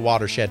was a real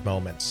watershed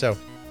moment. So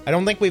I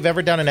don't think we've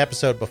ever done an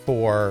episode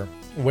before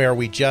where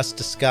we just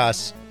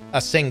discuss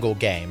a single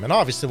game. And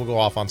obviously we'll go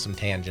off on some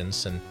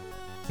tangents and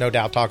no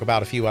doubt talk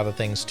about a few other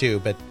things too.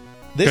 But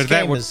this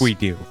game that's what we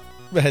do.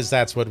 Because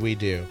that's what we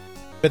do.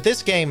 But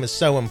this game is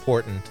so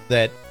important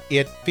that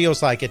it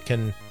feels like it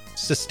can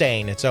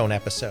sustain its own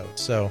episode.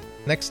 So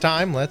next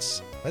time,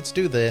 let's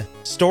do the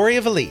story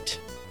of Elite.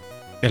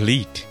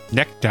 Elite,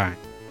 next time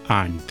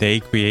on They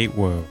Create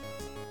World.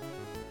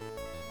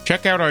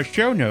 Check out our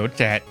show notes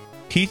at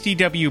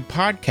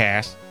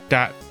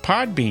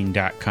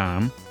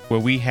tcwpodcast.podbean.com, where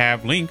we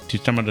have links to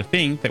some of the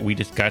things that we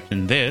discussed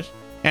in this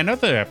and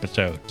other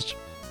episodes.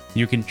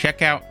 You can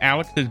check out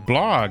Alex's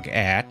blog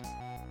at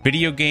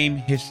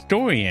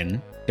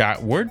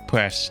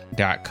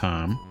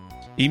videogamehistorian.wordpress.com,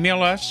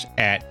 email us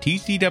at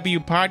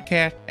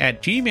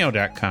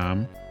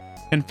tcwpodcast@gmail.com,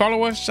 and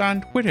follow us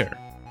on Twitter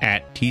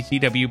at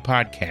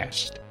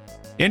tcwpodcast.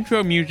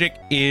 Intro music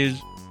is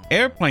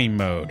Airplane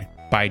Mode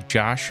by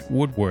Josh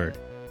Woodward,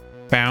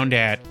 found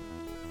at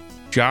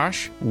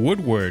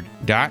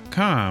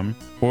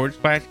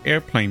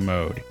joshwoodward.com/airplane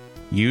mode,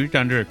 used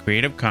under a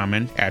Creative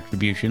Commons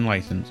Attribution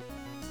License.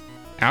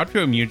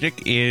 Outro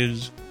music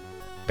is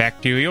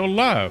Bacterial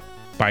Love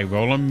by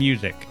Roland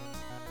Music,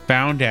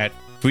 found at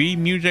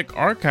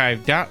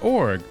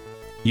freemusicarchive.org,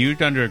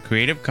 used under a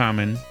Creative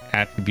Commons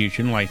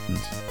Attribution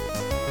License.